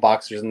had a couple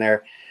boxers in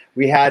there.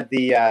 We had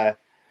the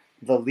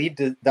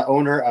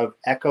owner of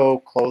Echo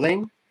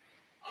Clothing.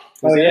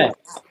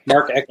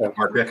 Mark Echo.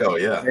 Mark Echo,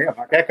 yeah. Yeah,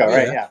 Mark Echo,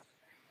 right? Yeah.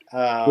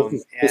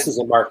 This is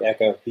a Mark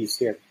Echo piece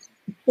here.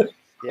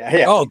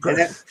 Yeah. Oh,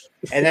 great.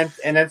 And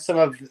then some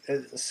of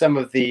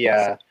the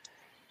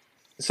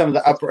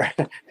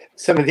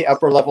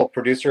upper level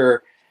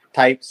producer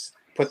types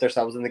put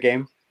themselves in the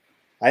game.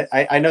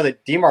 I know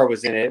that DMAR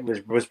was in it.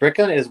 Was Rick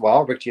in it as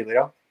well? Rick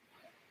Giolito?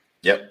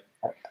 Yep.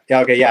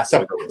 Yeah. Okay. Yeah.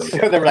 So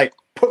they were like,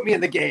 put me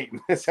in the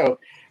game. So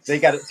they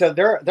got it. So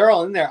they're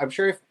all in there. I'm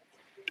sure if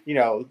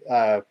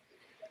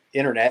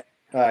internet,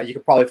 you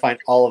could probably find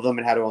all of them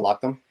and how to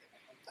unlock them.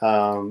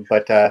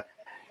 But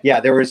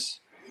there was.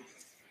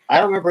 I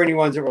don't remember any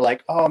ones that were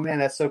like, "Oh man,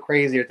 that's so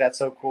crazy," or "That's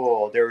so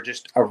cool." There were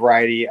just a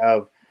variety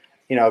of,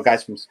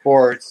 guys from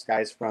sports,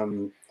 guys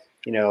from,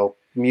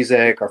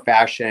 music or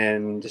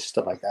fashion, just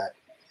stuff like that.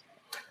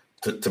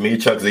 To me,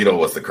 Chuck Zito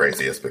was the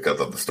craziest because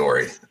of the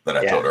story that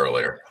I told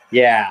earlier.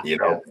 Yeah.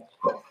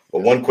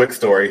 But one quick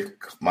story,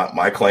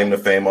 my claim to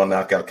fame on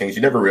Knockout Kings,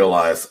 you never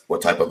realize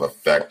what type of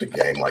effect a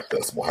game like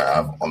this will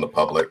have on the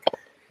public.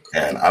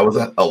 And I was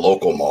at a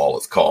local mall.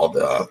 It's called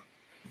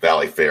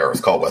Valley Fair. It's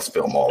called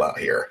Westfield Mall out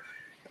here.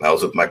 And I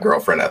was with my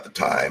girlfriend at the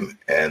time,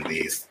 and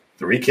these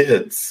 3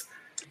 kids,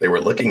 they were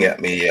looking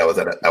at me. I was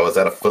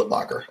at a Foot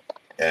Locker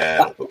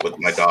and with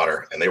my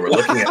daughter, and they were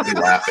looking at me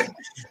laughing,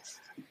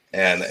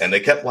 and they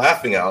kept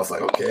laughing. I was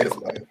like, okay, it's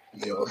like,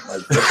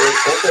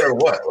 okay, or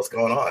what? What's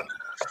going on?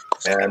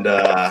 And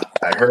I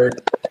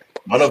heard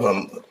one of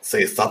them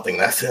say something.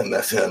 That's him,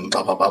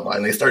 blah blah blah blah,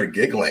 and they started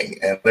giggling,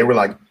 and they were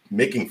like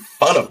making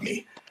fun of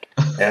me.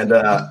 And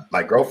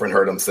my girlfriend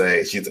heard him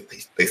say,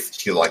 they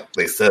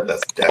said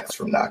that's Dex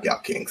from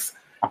Knockout Kings.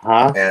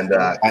 And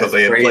because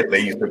they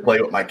used to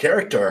play with my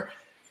character,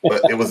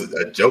 but it was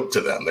a joke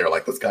to them. They were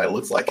like, this guy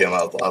looks like him.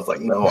 I was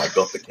like, no, I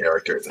built the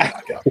characters in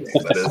Knockout Kings.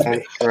 That is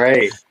me.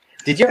 Great.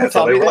 Did you ever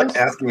tell me they were that? like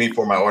asking me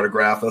for my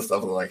autograph and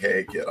stuff. I was like,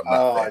 hey kid, I'm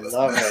not famous. I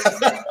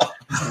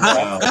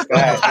love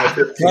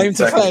it. Claim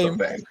to fame.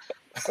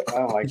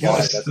 Oh my god,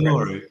 that's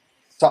story. Great.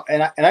 So,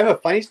 and I have a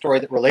funny story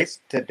that relates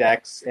to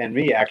Dex and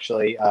me.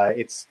 Actually,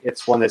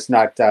 it's one that's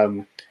not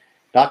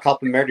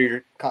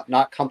complimentary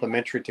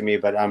to me,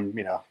 but I'm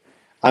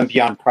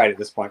beyond pride at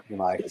this point in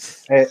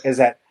life. Is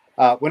that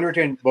when we're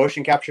doing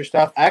motion capture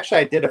stuff?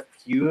 Actually, I did a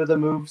few of the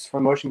moves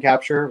from motion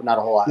capture, not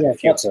a whole lot. Yeah,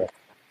 that's it.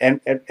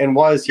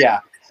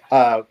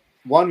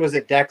 One was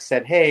that Dex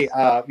said, "Hey,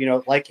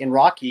 like in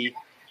Rocky,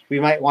 we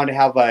might want to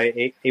have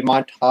a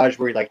montage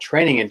where you're like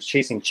training and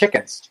chasing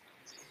chickens."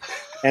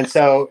 And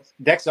so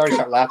Dex already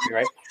started laughing,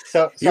 right?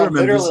 So I'm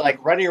literally like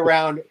running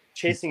around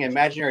chasing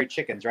imaginary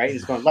chickens, right?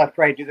 He's going left,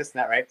 right, do this and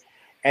that, right?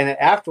 And then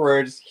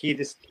afterwards, he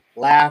just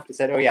laughed and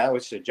said, "Oh yeah, that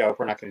was just a joke.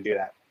 We're not going to do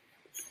that."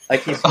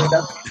 Like he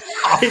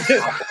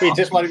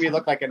just wanted me to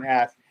look like an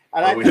ass.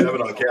 And we have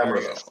it on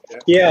camera though.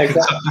 Yeah,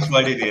 exactly. That's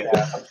my idiot.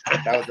 Yeah,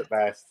 that was the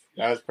best.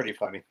 That was pretty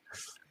funny.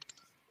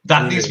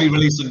 That needs to be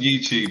released on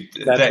YouTube.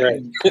 That's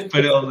right.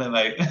 Put it on there,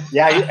 mate.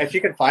 Yeah, if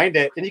you can find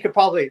it, and you could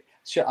probably.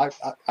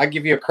 I'll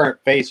give you a current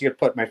face. You could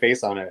put my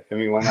face on it. I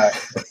mean, why not?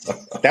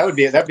 that'd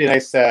be a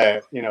nice,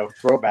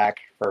 throwback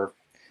for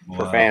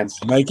fans.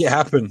 Make it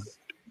happen.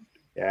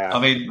 Yeah. I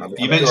mean,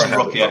 you mentioned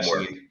Rocky.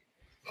 Actually,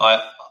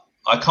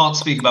 I can't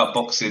speak about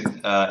boxing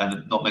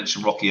and not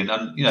mention Rocky. And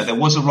there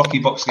was a Rocky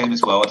box game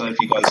as well. I don't know if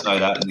you guys know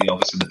that in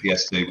the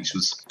PS2, which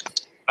was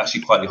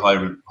actually quite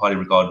highly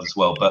regarded as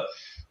well. But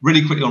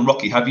really quickly on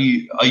Rocky, are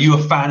you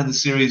a fan of the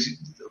series,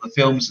 the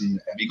films, and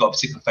have you got a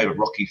particular favorite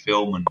Rocky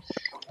film? And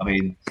I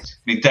mean,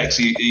 Dex,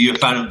 are you a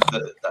fan of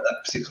that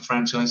particular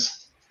franchise?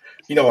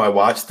 I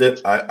watched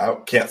it. I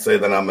can't say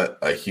that I'm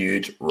a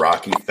huge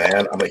Rocky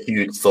fan. I'm a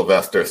huge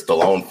Sylvester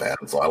Stallone fan.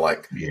 So I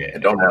like,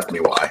 and don't ask me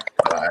why.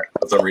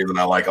 For some reason,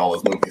 I like all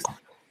his movies.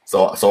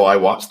 So I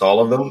watched all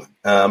of them.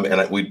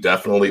 And we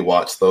definitely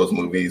watched those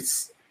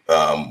movies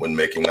when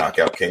making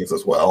Knockout Kings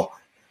as well.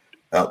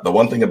 The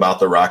one thing about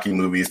the Rocky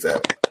movies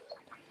that,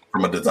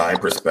 from a design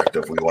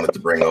perspective, we wanted to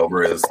bring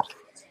over is,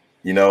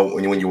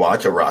 when you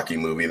watch a Rocky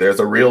movie, there's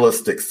a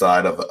realistic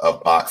side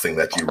of boxing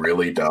that you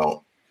really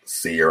don't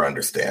see or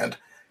understand.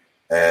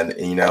 And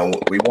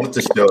we wanted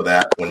to show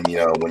that when we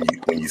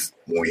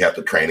have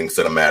the training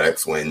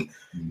cinematics, when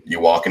you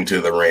walk into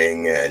the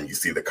ring and you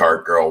see the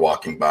cart girl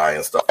walking by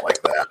and stuff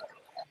like that.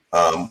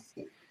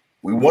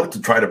 We wanted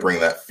to try to bring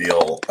that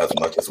feel as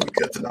much as we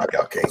could to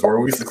Knockout Kings.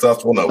 Were we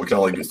successful? No, we can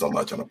only do so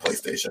much on a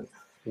PlayStation.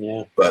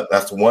 Yeah. But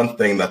that's one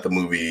thing that the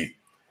movie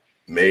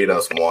made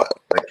us want.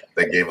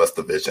 They gave us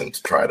the vision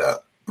to try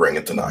to bring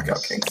into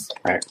Knockout Kings.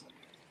 Right.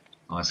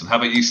 Nice. And how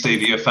about you,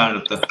 Steve? Are you a fan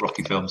of the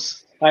Rocky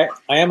films? I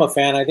am a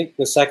fan. I think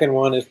the second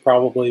one is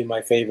probably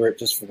my favorite,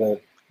 just for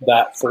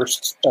that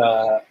first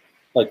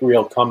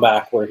real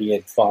comeback where he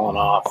had fallen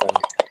off and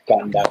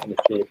gotten back into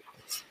shape.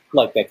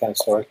 Like that kind of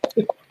story.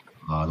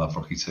 I love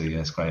Rocky too. Yeah,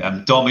 it's great.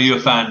 And Dom, are you a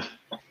fan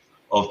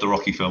of the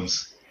Rocky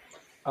films?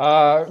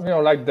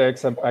 Like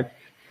Dex, I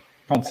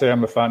can't say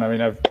I'm a fan. I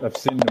mean, I've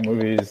seen the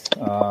movies,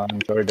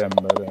 enjoyed them,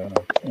 but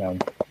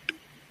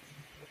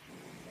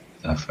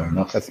fair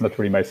enough. That's not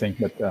really my thing.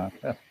 But yeah.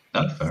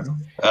 No, fair enough.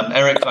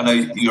 Eric, I know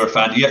you're a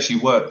fan. You actually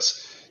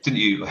worked, didn't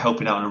you,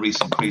 helping out on a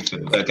recent Creature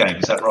game?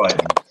 Is that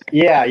right?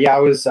 Yeah. I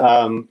was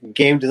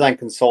game design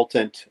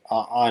consultant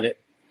on it.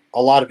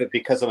 A lot of it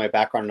because of my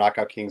background in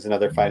Knockout Kings and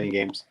other fighting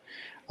games.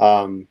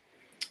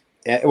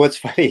 What's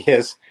funny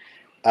is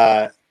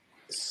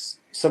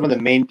some of the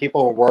main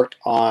people who worked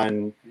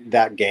on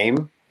that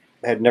game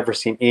had never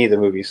seen any of the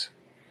movies.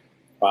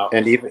 Wow.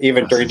 And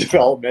even during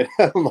development,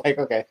 I'm like,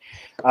 okay.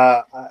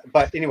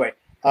 But anyway,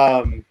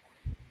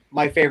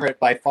 my favorite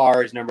by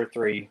far is number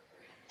 3.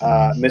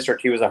 Mr.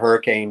 T was a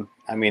hurricane.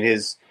 I mean,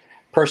 his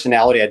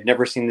personality, I'd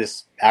never seen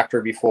this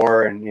actor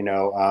before. And,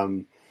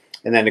 and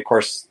then of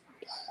course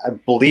I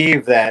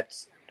believe that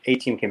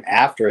A-Team came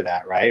after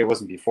that, right? It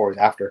wasn't before, it was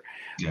after.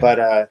 Yeah.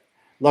 But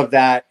love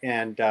that,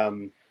 and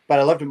but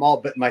I loved them all.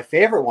 But my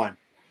favorite one,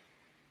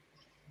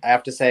 I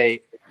have to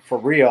say, for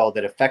real,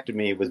 that affected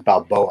me was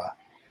Balboa.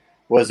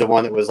 Was the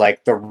one that was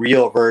like the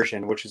real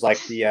version, which is like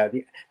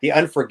the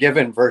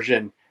Unforgiven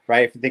version,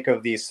 right? If you think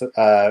of these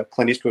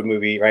Clint Eastwood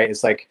movie, right?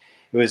 It's like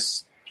it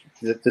was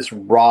this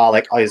raw,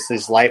 like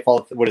his life,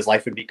 what his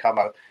life would become,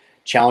 how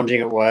challenging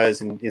it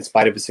was, and in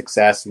spite of his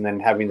success, and then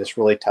having this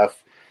really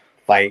tough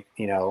fight,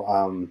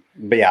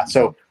 But yeah,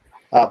 so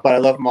but I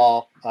love them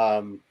all.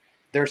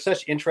 They're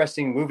such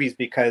interesting movies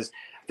because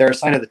they're a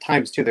sign of the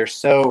times too. They're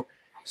so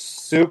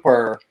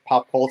super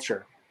pop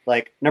culture.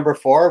 Like number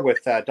 4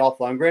 with Dolph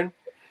Lundgren.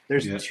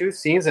 There's 2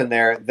 scenes in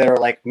there that are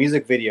like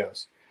music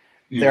videos.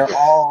 Yeah. They're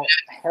all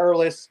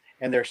hairless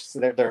and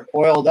they're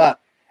oiled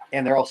up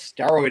and they're all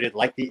steroided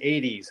like the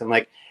 80s. And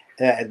like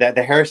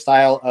the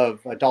hairstyle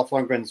of Dolph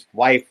Lundgren's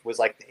wife was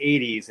like the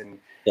 80s. And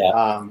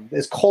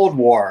it's Cold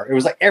War. It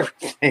was like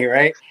everything,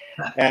 right?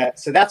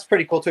 So that's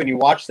pretty cool too. And you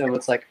watch them,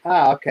 it's like,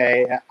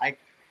 okay,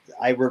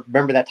 I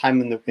remember that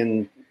time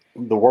in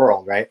the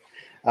world, right?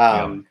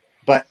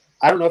 But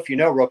I don't know if you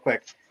know, real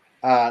quick,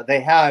 they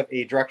have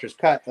a director's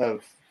cut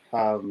of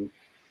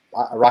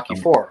Rocky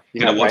 4.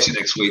 I'm going to watch it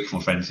next week,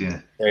 my friends.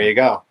 Yeah. There you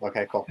go.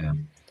 Okay, cool. Yeah.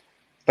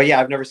 But yeah,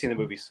 I've never seen the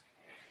movies.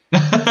 You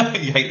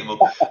hate them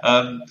all.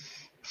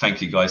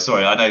 Thank you, guys.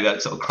 Sorry, I know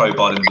that sort of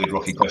crowbarred in the weird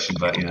Rocky question,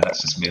 but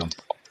that's just me.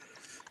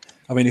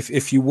 I mean,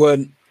 if you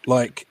weren't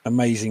like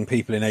amazing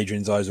people in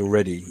Adrian's eyes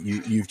already,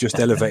 you've just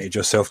elevated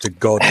yourself to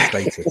God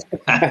status.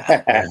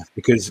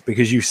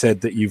 Because you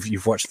said that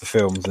you've watched the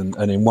films and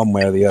in one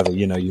way or the other,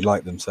 you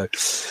like them. So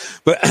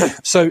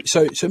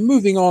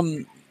moving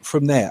on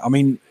from there, I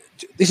mean,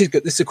 this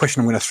is a question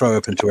I'm going to throw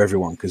open to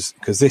everyone because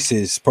this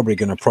is probably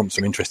going to prompt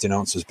some interesting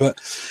answers. But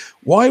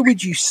why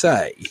would you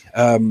say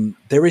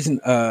there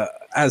isn't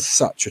as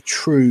such a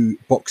true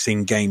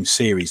boxing game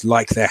series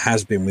like there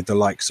has been with the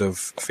likes of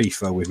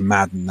FIFA, with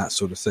Madden, that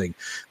sort of thing,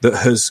 that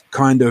has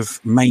kind of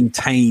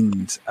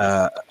maintained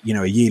a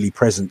yearly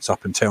presence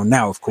up until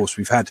now? Of course,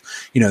 we've had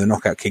the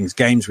Knockout Kings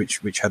games,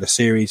 which had a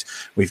series.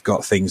 We've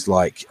got things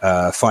like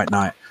Fight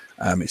Night,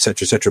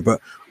 etc.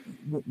 But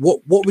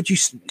what would you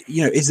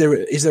is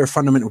there a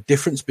fundamental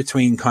difference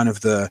between kind of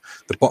the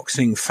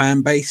boxing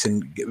fan base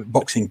and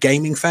boxing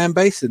gaming fan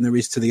base than there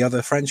is to the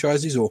other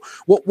franchises? Or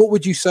what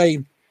would you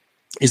say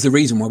is the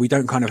reason why we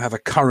don't kind of have a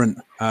current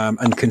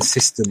and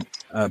consistent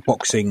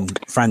boxing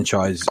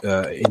franchise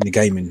in the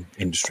gaming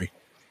industry?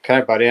 Can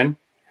I butt in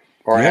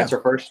or answer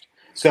first?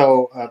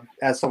 So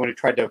as someone who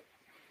tried to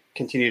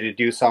continue to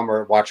do some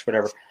or watch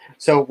whatever.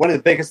 So one of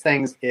the biggest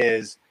things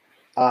is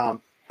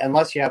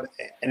unless you have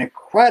an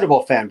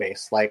incredible fan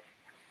base like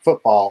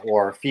football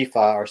or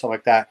FIFA or something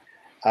like that,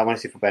 I want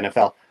to see football,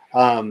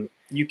 NFL,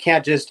 you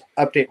can't just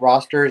update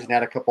rosters and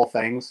add a couple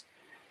things.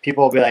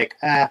 People will be like,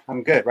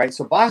 I'm good, right?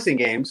 So boxing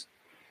games,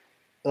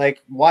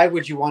 like, why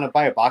would you want to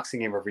buy a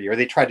boxing game every year?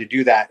 They tried to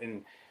do that.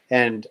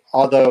 And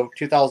although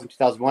 2000,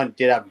 2001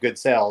 did have good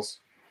sales,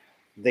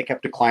 they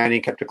kept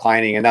declining.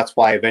 And that's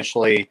why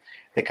eventually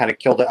they kind of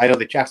killed it. I know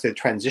they actually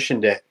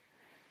transitioned it,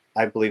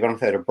 I believe. I don't know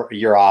if they had a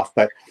year off,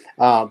 but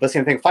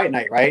same thing, Fight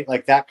Night, right?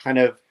 Like that kind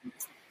of,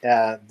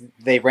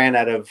 they ran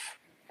out of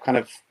kind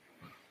of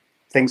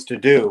things to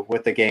do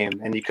with the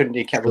game, and you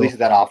can't release it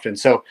that often.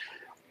 So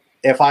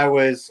if I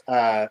was,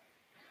 the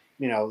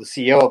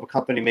CEO of a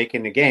company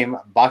making a game,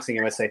 boxing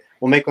game, I say,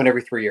 we'll make one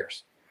every 3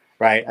 years,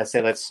 right? I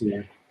say,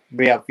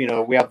 we have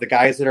the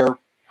guys that are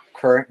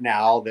current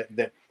now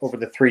that over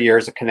the 3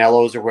 years, the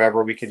Canelos or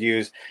whoever we could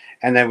use,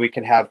 and then we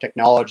can have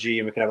technology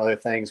and we can have other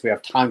things. We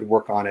have time to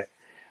work on it.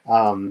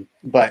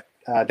 But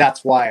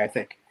that's why I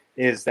think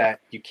is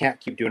that you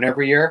can't keep doing it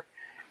every year.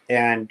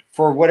 And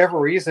for whatever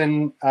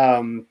reason,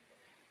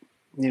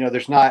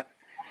 there's not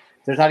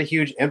a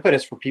huge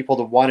impetus for people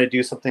to want to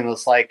do something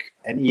that's like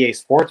an EA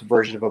Sports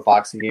version of a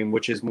boxing game,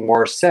 which is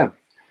more sim,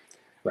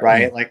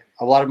 right? Like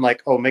a lot of them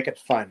like, oh, make it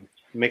fun,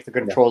 make the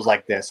controls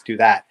like this, do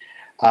that.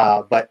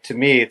 But to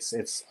me,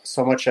 it's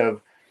so much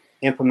of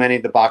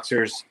implementing the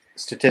boxer's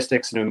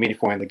statistics into a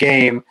meaningful way in the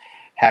game,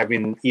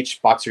 having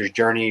each boxer's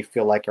journey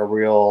feel like a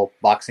real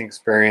boxing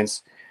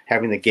experience,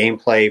 having the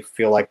gameplay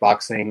feel like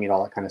boxing,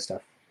 all that kind of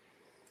stuff.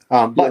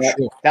 But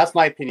that's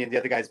my opinion. The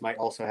other guys might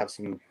also have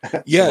some.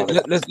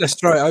 Let's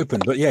throw it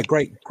open. But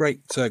great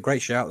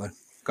shout there,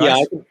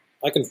 guys. Yeah,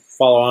 I can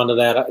follow on to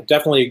that. I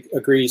definitely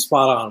agree,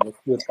 spot on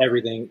with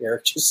everything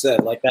Eric just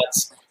said. Like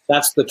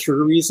that's the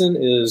true reason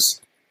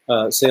is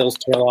sales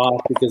tail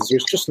off because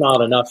there's just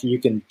not enough you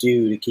can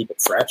do to keep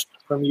it fresh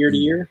from year to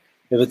year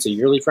if it's a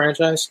yearly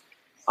franchise.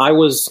 I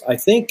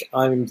think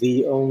I'm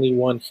the only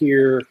one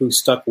here who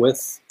stuck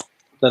with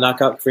the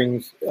Knockout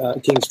Kings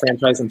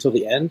franchise until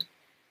the end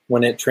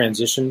when it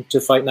transitioned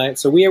to Fight Night.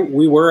 So we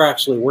were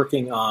actually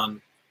working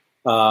on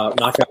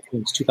Knockout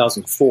Kings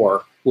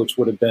 2004, which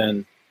would have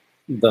been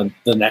the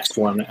next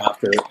one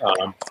after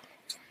the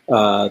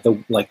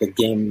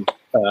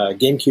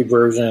GameCube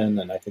version,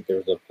 and I think there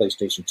was a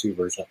PlayStation 2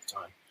 version at the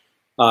time.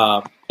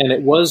 And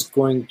it was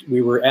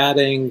we were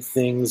adding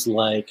things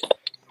like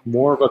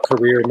more of a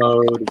career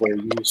mode where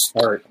you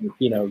start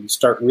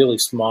really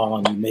small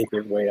and you make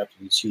your way up to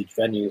these huge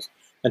venues,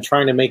 and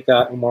trying to make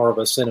that more of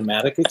a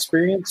cinematic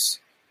experience.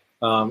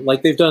 Like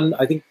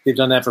I think they've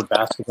done that for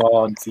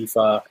basketball and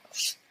FIFA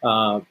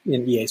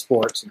in EA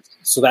Sports.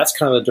 So that's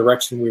kind of the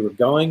direction we were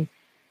going.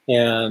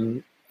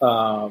 And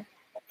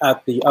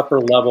at the upper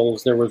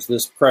levels, there was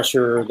this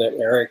pressure that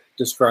Eric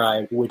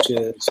described, which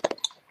is,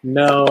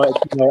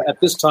 at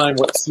this time,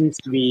 what seems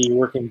to be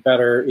working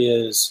better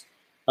is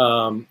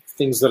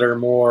things that are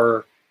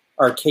more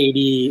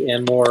arcadey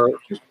and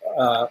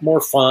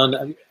more fun. I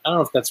don't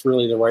know if that's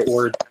really the right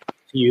word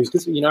to use,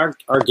 because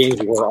our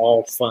games were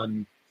all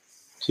fun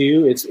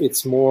too.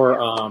 It's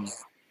more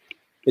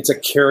it's a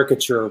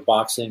caricature of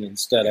boxing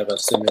instead of a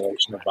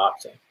simulation of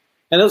boxing.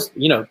 And those,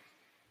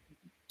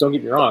 don't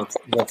get me wrong,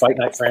 the Fight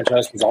Night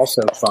franchise was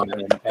also fun,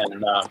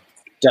 and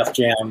Def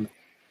Jam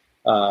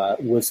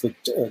was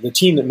the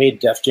team that made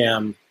Def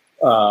Jam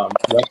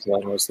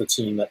Wrestling was the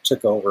team that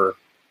took over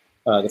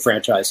the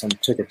franchise and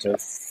took it to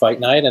Fight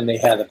Night, and they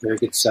had a very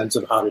good sense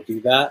of how to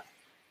do that.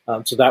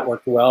 So that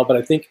worked well. But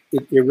I think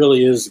it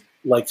really is,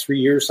 like, 3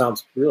 years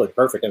sounds really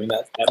perfect. I mean,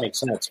 that makes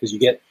sense, because you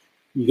get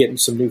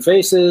some new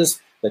faces.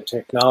 The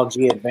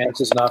technology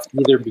advances enough,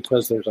 either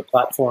because there's a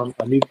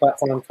new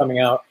platform coming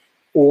out,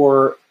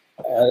 or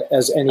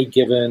as any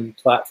given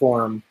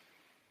platform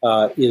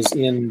is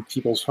in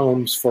people's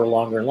homes for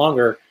longer and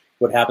longer,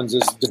 what happens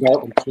is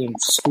development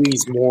teams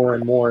squeeze more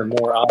and more and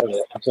more out of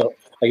it. Until,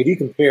 like, if you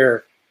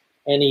compare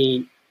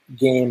any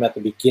game at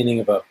the beginning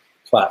of a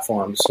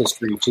platform's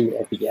history to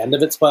at the end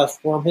of its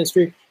platform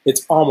history,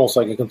 it's almost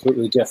like a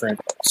completely different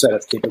set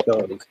of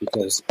capabilities,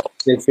 because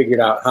they figured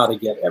out how to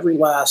get every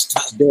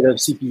last bit of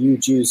CPU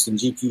juice and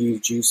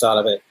GPU juice out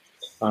of it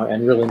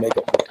and really make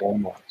it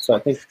perform more. So I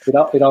think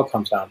it all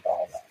comes down to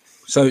all that.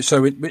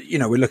 So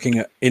we're looking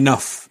at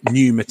enough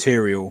new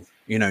material,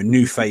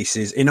 new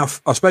faces,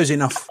 enough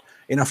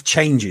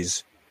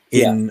changes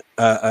in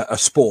a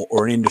sport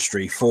or an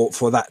industry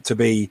for that to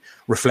be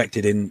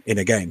reflected in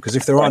a game. Because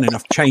if there aren't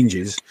enough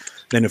changes,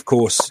 then of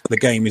course the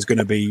game is going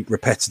to be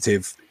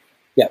repetitive.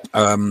 Yeah.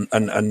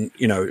 And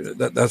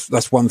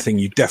that's one thing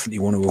you definitely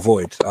want to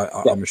avoid,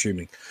 I'm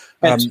assuming.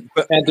 And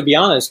to be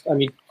honest, I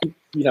mean,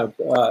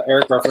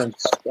 Eric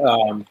referenced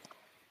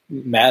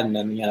Madden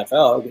and the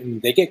NFL. I mean,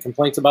 they get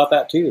complaints about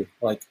that too.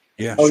 Like,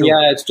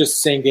 it's just the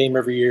same game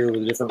every year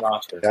with a different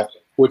roster,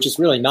 which is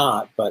really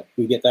not, but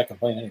we get that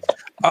complaint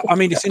anyway. I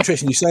mean, it's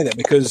interesting you say that,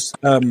 because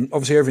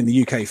obviously over in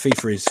the UK,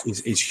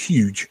 FIFA is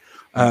huge.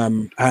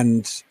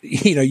 And,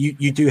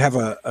 you do have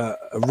a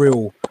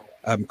real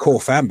core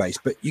fan base,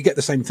 but you get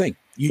the same thing.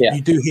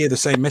 You do hear the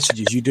same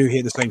messages. You do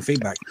hear the same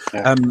feedback.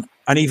 Yeah.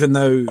 And even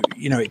though,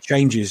 it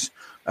changes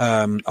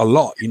a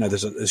lot,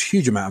 there's a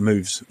huge amount of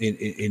moves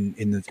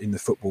in the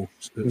football,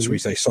 as we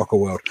say, soccer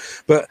world.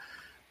 But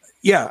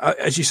yeah,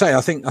 as you say,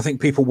 I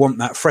think people want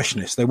that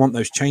freshness. They want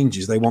those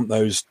changes. They want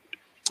those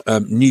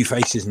new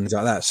faces and things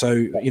like that.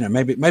 So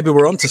maybe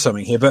we're onto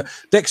something here. But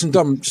Dex and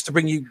Dom, just to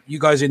bring you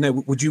guys in there,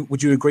 would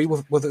you agree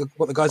with what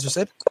the guys have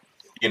said?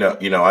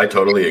 I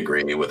totally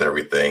agree with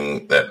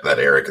everything that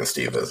Eric and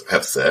Steve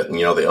have said. And,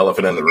 the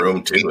elephant in the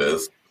room too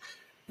is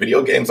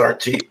video games aren't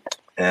cheap.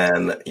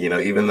 And,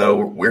 even though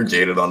we're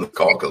jaded on the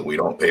call because we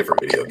don't pay for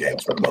video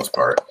games for the most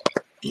part,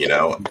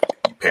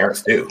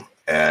 parents do.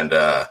 And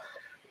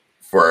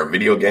for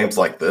video games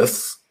like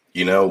this,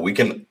 we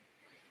can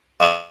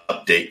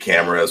update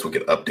cameras, we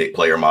can update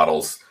player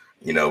models,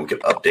 we can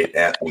update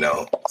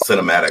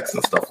cinematics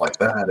and stuff like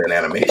that and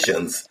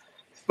animations.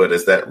 But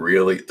does that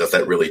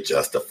really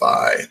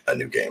justify a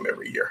new game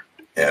every year?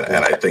 And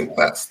I think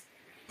I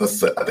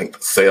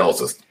think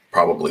sales is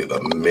probably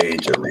the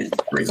major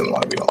reason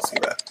why we don't see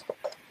that.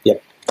 Yeah,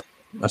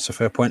 that's a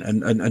fair point.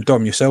 And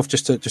Dom, yourself,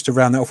 just to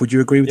round that off, would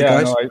you agree with the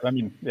guys?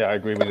 No, I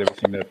agree with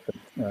everything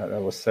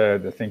that was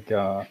said. I think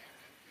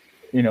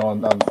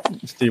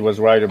Steve was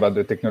right about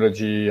the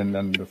technology, and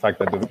then the fact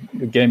that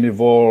the game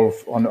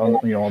evolved on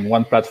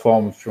one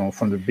platform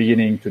from the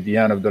beginning to the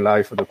end of the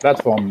life of the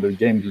platform. The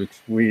game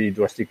looks really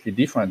drastically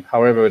different.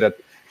 However, that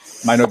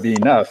might not be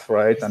enough,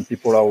 right? And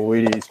people are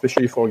really,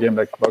 especially for a game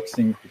like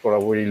boxing, people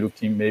are really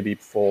looking maybe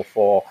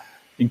for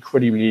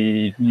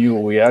incredibly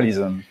new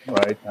realism,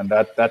 right? And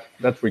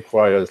that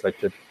requires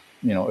like a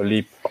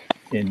leap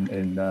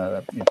in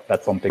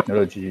platform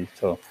technology.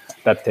 So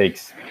that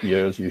takes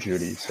years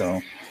usually. So.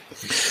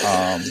 That's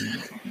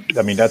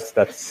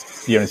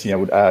the only thing I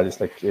would add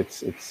is like it's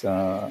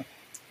to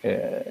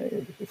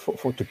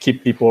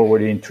keep people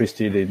really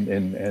interested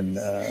in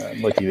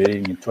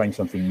motivating and trying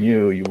something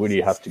new. You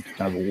really have to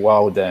kind of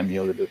wow them,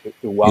 the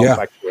wow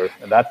factor,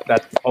 and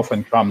that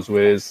often comes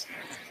with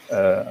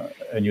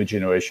a new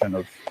generation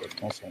of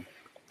console.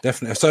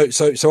 Definitely.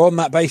 So on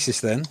that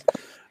basis, then,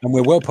 and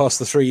we're well past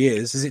the 3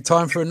 years. Is it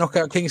time for a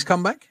Knockout Kings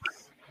comeback?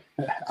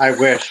 I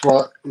wish.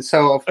 Well,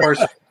 so of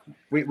course.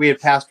 We had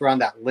passed around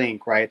that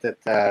link, right?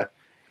 That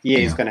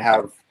EA is going to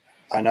have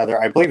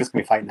another. I believe it's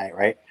going to be Fight Night,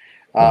 right?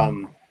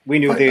 we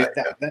knew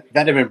that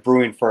had been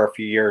brewing for a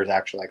few years,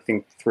 actually. I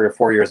think 3 or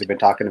 4 years they've been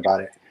talking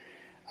about it.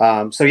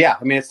 So yeah,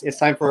 I mean, it's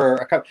time for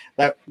a couple.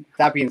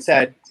 That being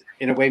said,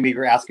 in a way, maybe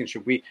you're asking,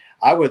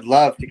 I would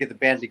love to get the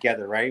band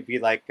together, right? Be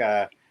like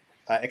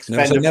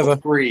Expendable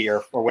 3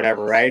 or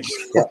whatever, right?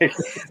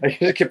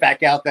 Just get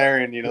back out there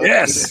and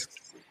yes.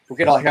 We'll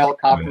get a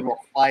helicopter and we'll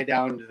fly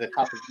down to the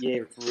top of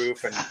EA's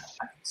roof and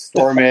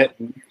storm it.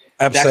 And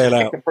take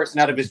the person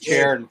out of his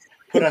chair and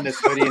put on his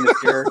hoodie and his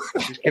shirt.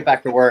 Just get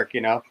back to work,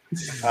 I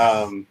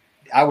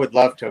would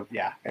love to.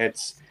 Yeah,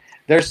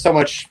 there's so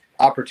much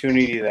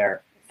opportunity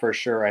there for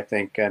sure, I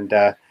think. And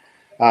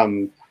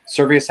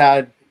Servius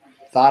had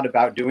thought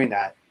about doing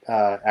that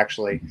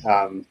actually,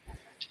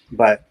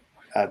 but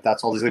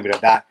that's all. Just leave it at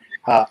that.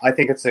 I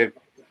think it's a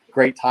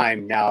great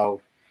time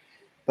now,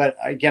 but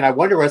again, I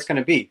wonder what it's going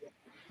to be.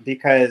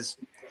 Because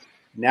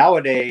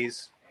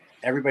nowadays,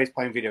 everybody's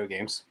playing video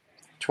games.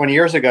 20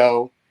 years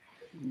ago,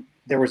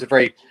 there was a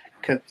very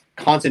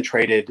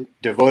concentrated,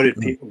 devoted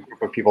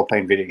group of people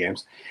playing video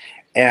games.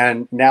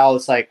 And now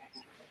it's like,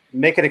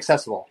 make it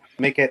accessible.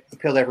 Make it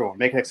appeal to everyone.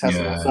 Make it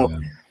accessible.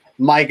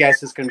 My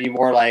guess is going to be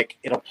more like,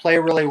 it'll play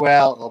really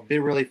well, it'll be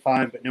really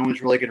fun, but no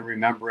one's really going to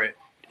remember it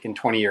in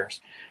 20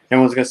 years. No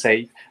one's going to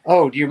say,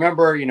 oh, do you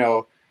remember,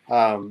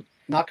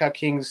 Knockout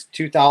Kings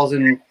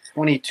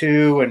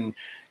 2022 and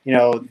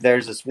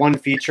there's this one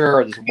feature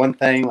or this one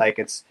thing, like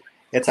it's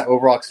an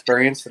overall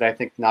experience that I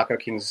think Knockout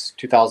Kings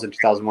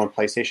 2001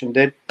 PlayStation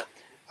did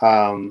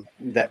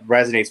that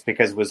resonates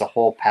because it was a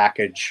whole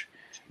package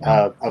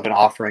of an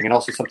offering and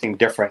also something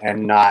different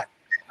and not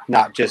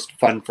just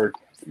fun for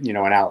an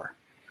hour,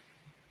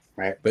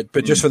 right?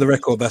 But just for the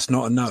record, that's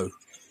not a no.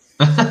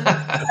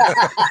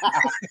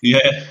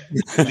 Yeah,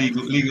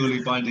 legally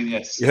binding.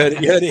 Yes, you heard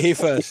it here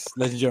first,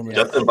 ladies and gentlemen.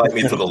 Just invite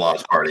me to the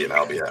launch party and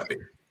I'll be happy.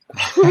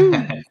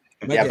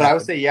 Yeah, but I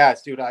would say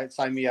yes, dude. I'd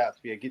sign me up.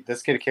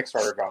 Let's get a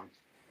Kickstarter going.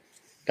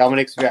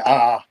 Dominic's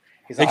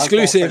he's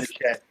exclusive.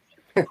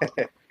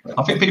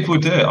 I think people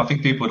would do it. I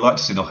think people would like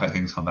to see Knockout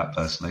Kings come back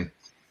personally.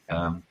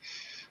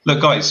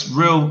 Look, guys, a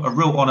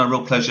real honor,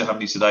 real pleasure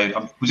having you today.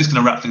 We're just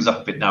going to wrap things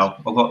up a bit now.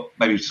 I've got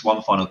maybe just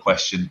one final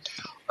question.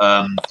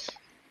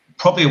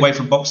 Probably away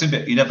from boxing,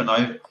 but you never know.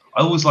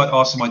 I always like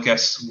asking my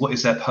guests what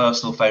is their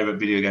personal favourite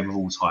video game of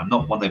all time.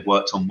 Not one they've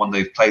worked on, one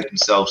they've played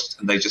themselves,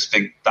 and they just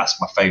think that's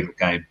my favourite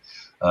game.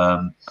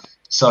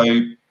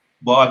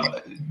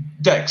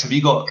 Dex, have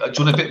you got? Do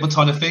you want a bit more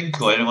time to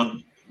think, or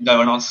anyone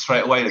know an answer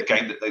straight away? A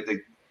game that they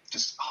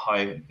just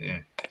high. Yeah.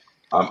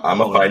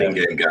 I'm a fighting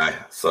game guy,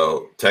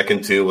 so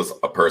Tekken 3 was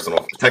a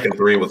personal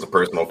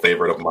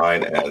favorite of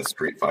mine, and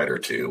Street Fighter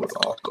 2 was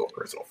also a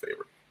personal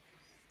favorite.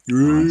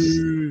 Nice.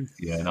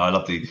 Yeah, no, I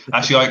love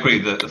Actually, I agree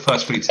that the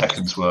first 3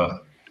 Tekkens were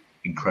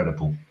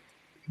incredible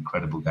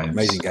games.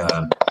 Amazing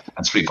game.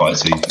 And Street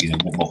Fighter 2,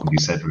 what more can be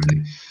said,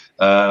 really?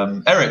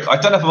 Eric, I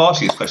don't know if I've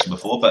asked you this question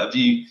before, but have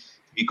you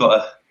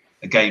got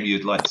a game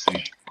you'd like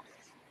to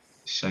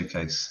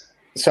showcase?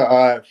 So,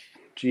 I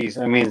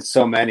mean,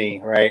 so many,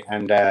 right?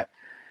 And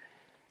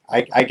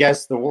I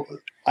guess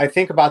I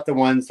think about the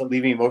ones that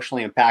leave me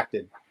emotionally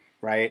impacted,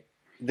 right?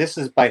 This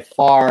is by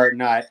far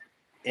not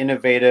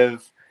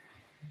innovative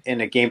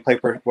in a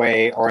gameplay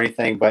way or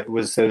anything, but it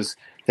was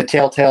the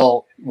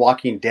Telltale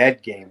Walking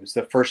Dead games,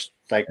 the first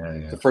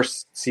the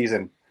first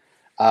season.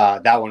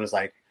 That one was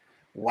like,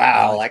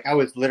 wow, like I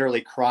was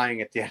literally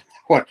crying at the end of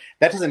that one.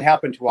 That doesn't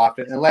happen too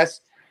often unless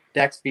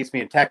Dex beats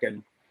me in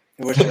Tekken,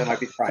 in which I might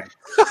be crying.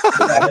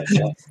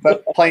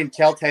 But playing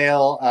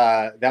Telltale,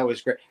 that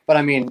was great. But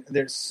I mean,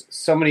 there's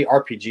so many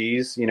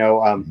RPGs,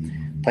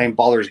 playing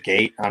Baldur's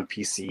Gate on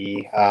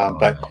PC.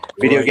 But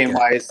video game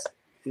wise,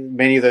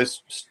 many of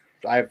those,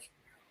 I have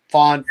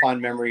fond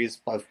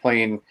memories of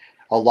playing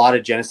a lot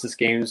of Genesis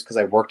games because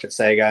I worked at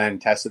Sega and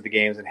tested the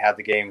games and had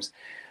the games.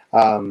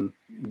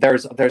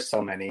 There's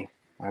so many.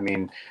 I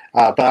mean,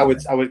 but I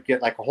would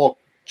get like a whole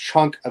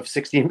chunk of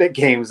 16-bit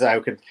games that I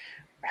could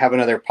have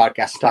another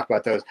podcast to talk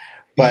about those.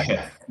 But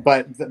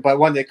but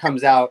one that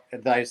comes out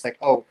that I just like,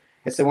 oh,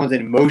 it's the ones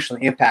that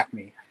emotionally impact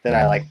me that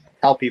I like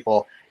tell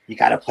people you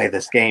got to play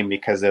this game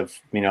because of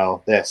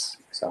this.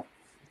 So,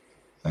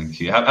 thank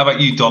you. How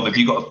about you, Dom? Have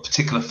you got a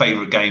particular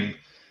favorite game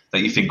that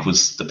you think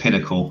was the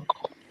pinnacle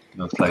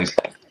you've played?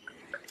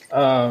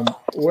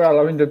 Well,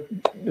 I mean,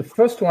 the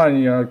first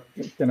one,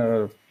 kind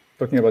of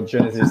talking about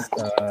Genesis,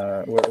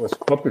 was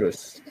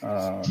Populous.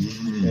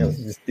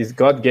 This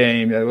God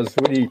game. That was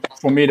really,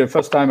 for me, the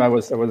first time I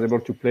was able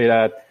to play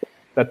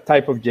that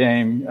type of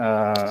game,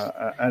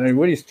 and it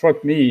really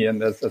struck me.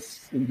 And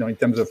that's in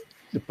terms of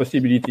the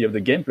possibility of the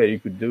gameplay you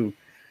could do.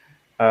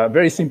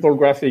 Very simple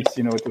graphics.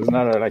 It was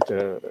not like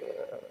a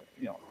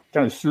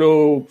kind of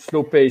slow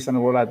pace and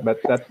all that.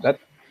 But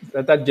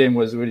that game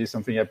was really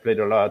something I played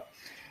a lot.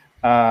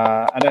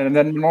 And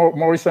then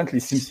more recently,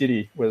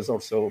 SimCity was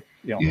also,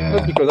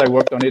 not because I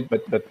worked on it,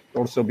 but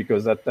also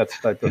because that's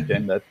the type of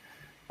game that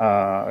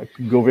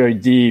could go very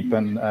deep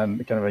and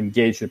kind of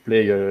engage the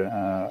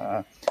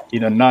player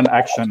in a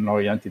non-action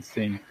oriented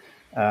thing.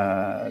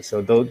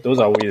 So those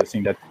are really the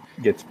things that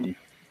gets me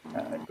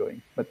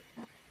going. But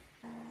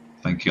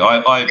Thank you.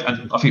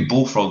 I think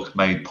Bullfrog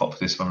made Pop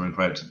this, if I'm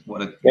correct.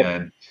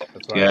 Yeah,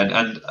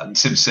 and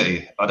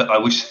SimCity. I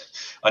wish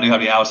I knew how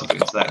many hours I put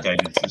into that game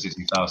in SimCity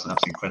 2000.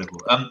 That's incredible.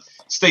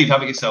 Steve, how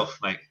about yourself,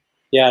 mate?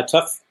 Yeah,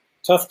 tough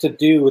to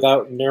do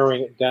without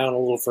narrowing it down a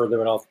little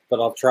further, but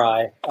I'll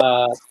try.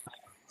 So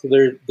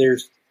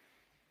there's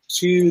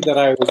two that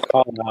I would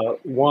call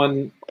out.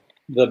 One,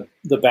 the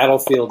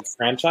Battlefield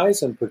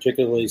franchise, and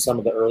particularly some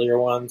of the earlier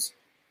ones.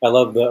 I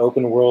love the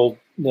open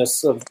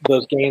worldness of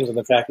those games and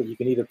the fact that you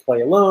can either play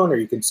alone or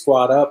you can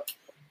squad up,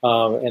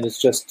 and it's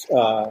just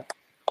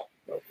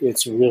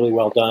it's really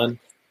well done.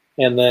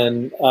 And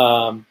then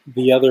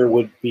the other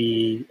would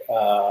be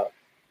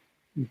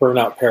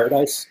Burnout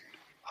Paradise.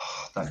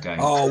 That game.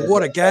 Oh,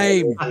 what a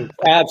game!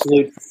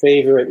 Absolute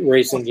favorite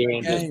racing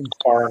game, just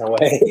far and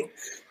away.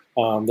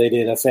 They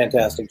did a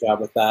fantastic job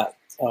with that.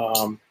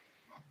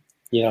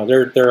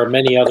 There are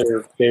many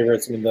other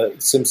favorites. I mean, the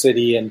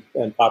SimCity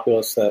and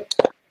Populous that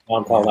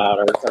Tom called out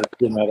are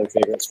two of my other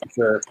favorites for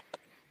sure.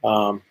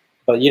 But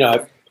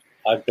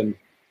I've been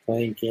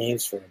playing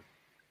games for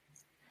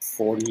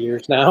 40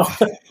 years now,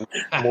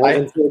 more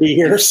than 40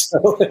 years.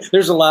 So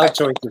there's a lot of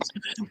choices.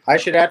 I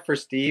should add for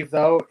Steve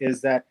though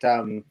is that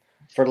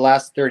for the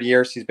last 30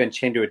 years he's been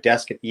chained to a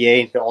desk at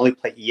EA and can only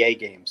play EA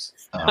games,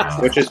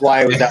 which is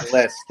why it was that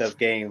list of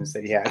games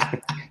that he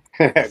had.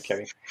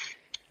 Okay.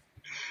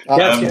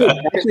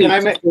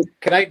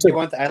 Can I do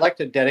one thing? I'd like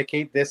to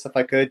dedicate this, if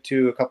I could,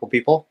 to a couple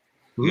people.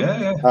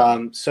 Yeah.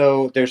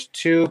 So there's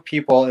two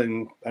people,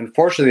 and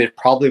unfortunately, there's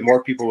probably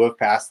more people who have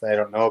passed that I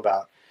don't know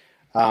about.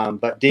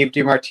 But Dave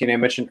DiMartino I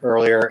mentioned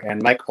earlier,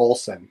 and Mike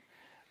Olson,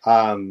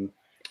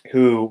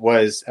 who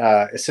was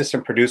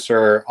assistant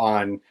producer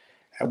on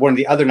one of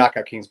the other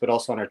Knockout Kings, but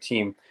also on our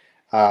team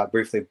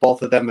briefly.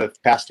 Both of them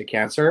have passed to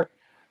cancer.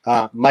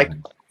 Mike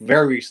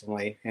very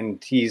recently,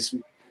 and he's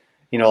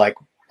like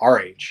our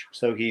age,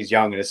 so he's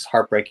young and it's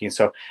heartbreaking.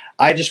 So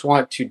I just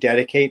want to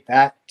dedicate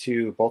that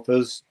to both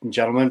those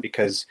gentlemen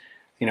because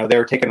they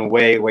were taken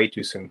way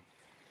too soon.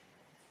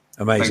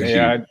 Amazing.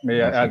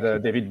 May I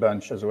add David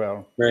Bunch as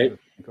well? Right.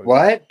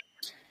 What?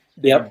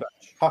 Yep.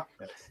 I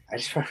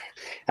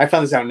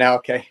found this out now.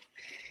 Okay.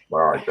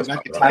 Wow,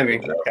 not the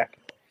timing. Okay.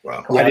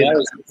 Wow. Yeah, that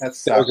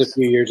was a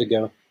few years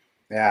ago.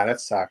 Yeah,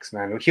 that sucks,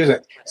 man. He was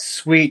a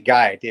sweet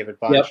guy, David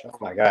Bunch. Yep. Oh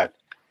my god,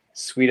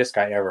 sweetest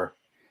guy ever.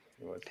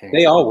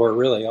 They all were,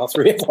 really, all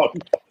three of them.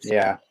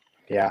 Yeah,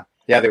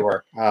 they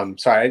were.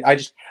 Sorry, I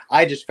just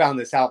found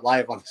this out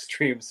live on the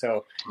stream,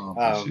 so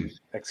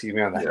excuse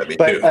me on that. Yeah,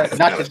 but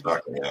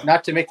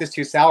not to make this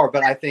too sour,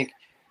 but I think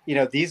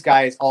these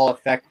guys all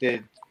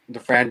affected the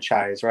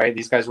franchise, right?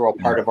 These guys were all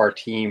part of our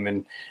team,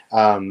 and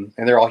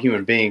they're all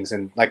human beings,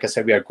 and like I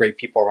said, we have great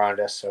people around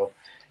us. So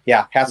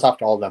yeah, hats off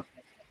to all of them.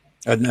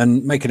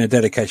 And making a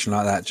dedication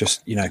like that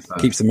just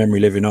keeps the memory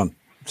living on.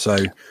 So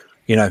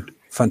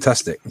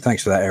fantastic.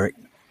 Thanks for that, Eric.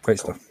 Great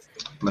stuff.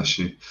 Bless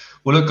you.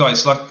 Well, look,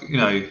 guys,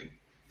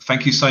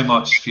 thank you so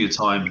much for your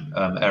time,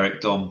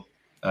 Eric, Dom,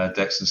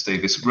 Dex, and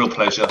Steve. It's a real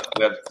pleasure.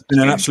 It's been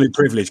an absolute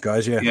privilege,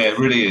 guys. Yeah, it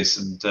really is.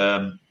 And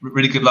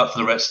really good luck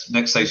for the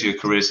next stage of your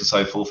careers and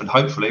so forth. And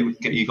hopefully we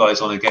can get you guys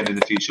on again in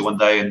the future one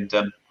day. And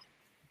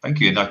thank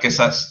you. And I guess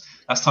that's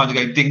time to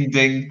go ding,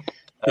 ding.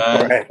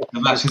 Right. The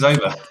match is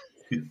over.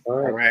 All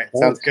right.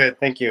 Sounds good.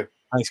 Thank you.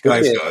 Thanks,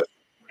 guys.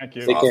 Thank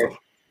you. Take care.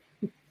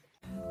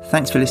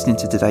 Thanks for listening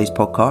to today's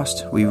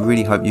podcast. We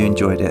really hope you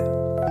enjoyed it.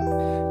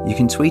 You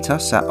can tweet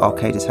us at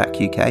Arcade Attack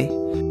UK.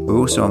 We're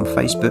also on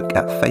Facebook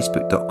at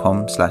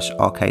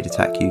facebook.com/Arcade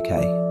Attack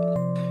UK.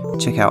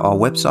 Check out our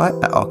website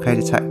at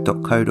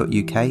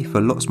arcadeattack.co.uk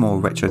for lots more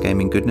retro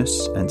gaming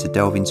goodness and to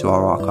delve into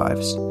our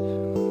archives.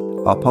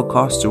 Our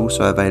podcasts are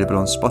also available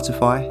on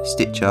Spotify,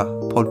 Stitcher,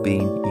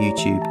 Podbean,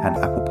 YouTube and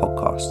Apple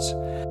Podcasts.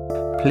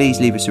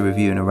 Please leave us a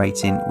review and a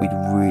rating. We'd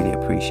really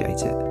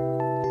appreciate it.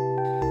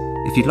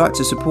 If you'd like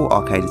to support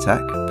Arcade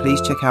Attack,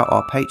 please check out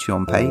our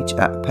Patreon page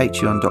at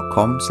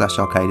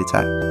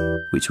patreon.com/arcadeattack,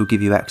 which will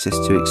give you access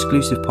to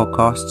exclusive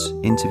podcasts,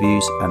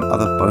 interviews, and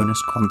other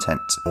bonus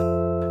content.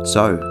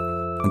 So,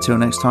 until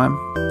next time,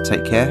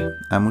 take care,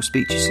 and we'll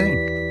speak to you soon.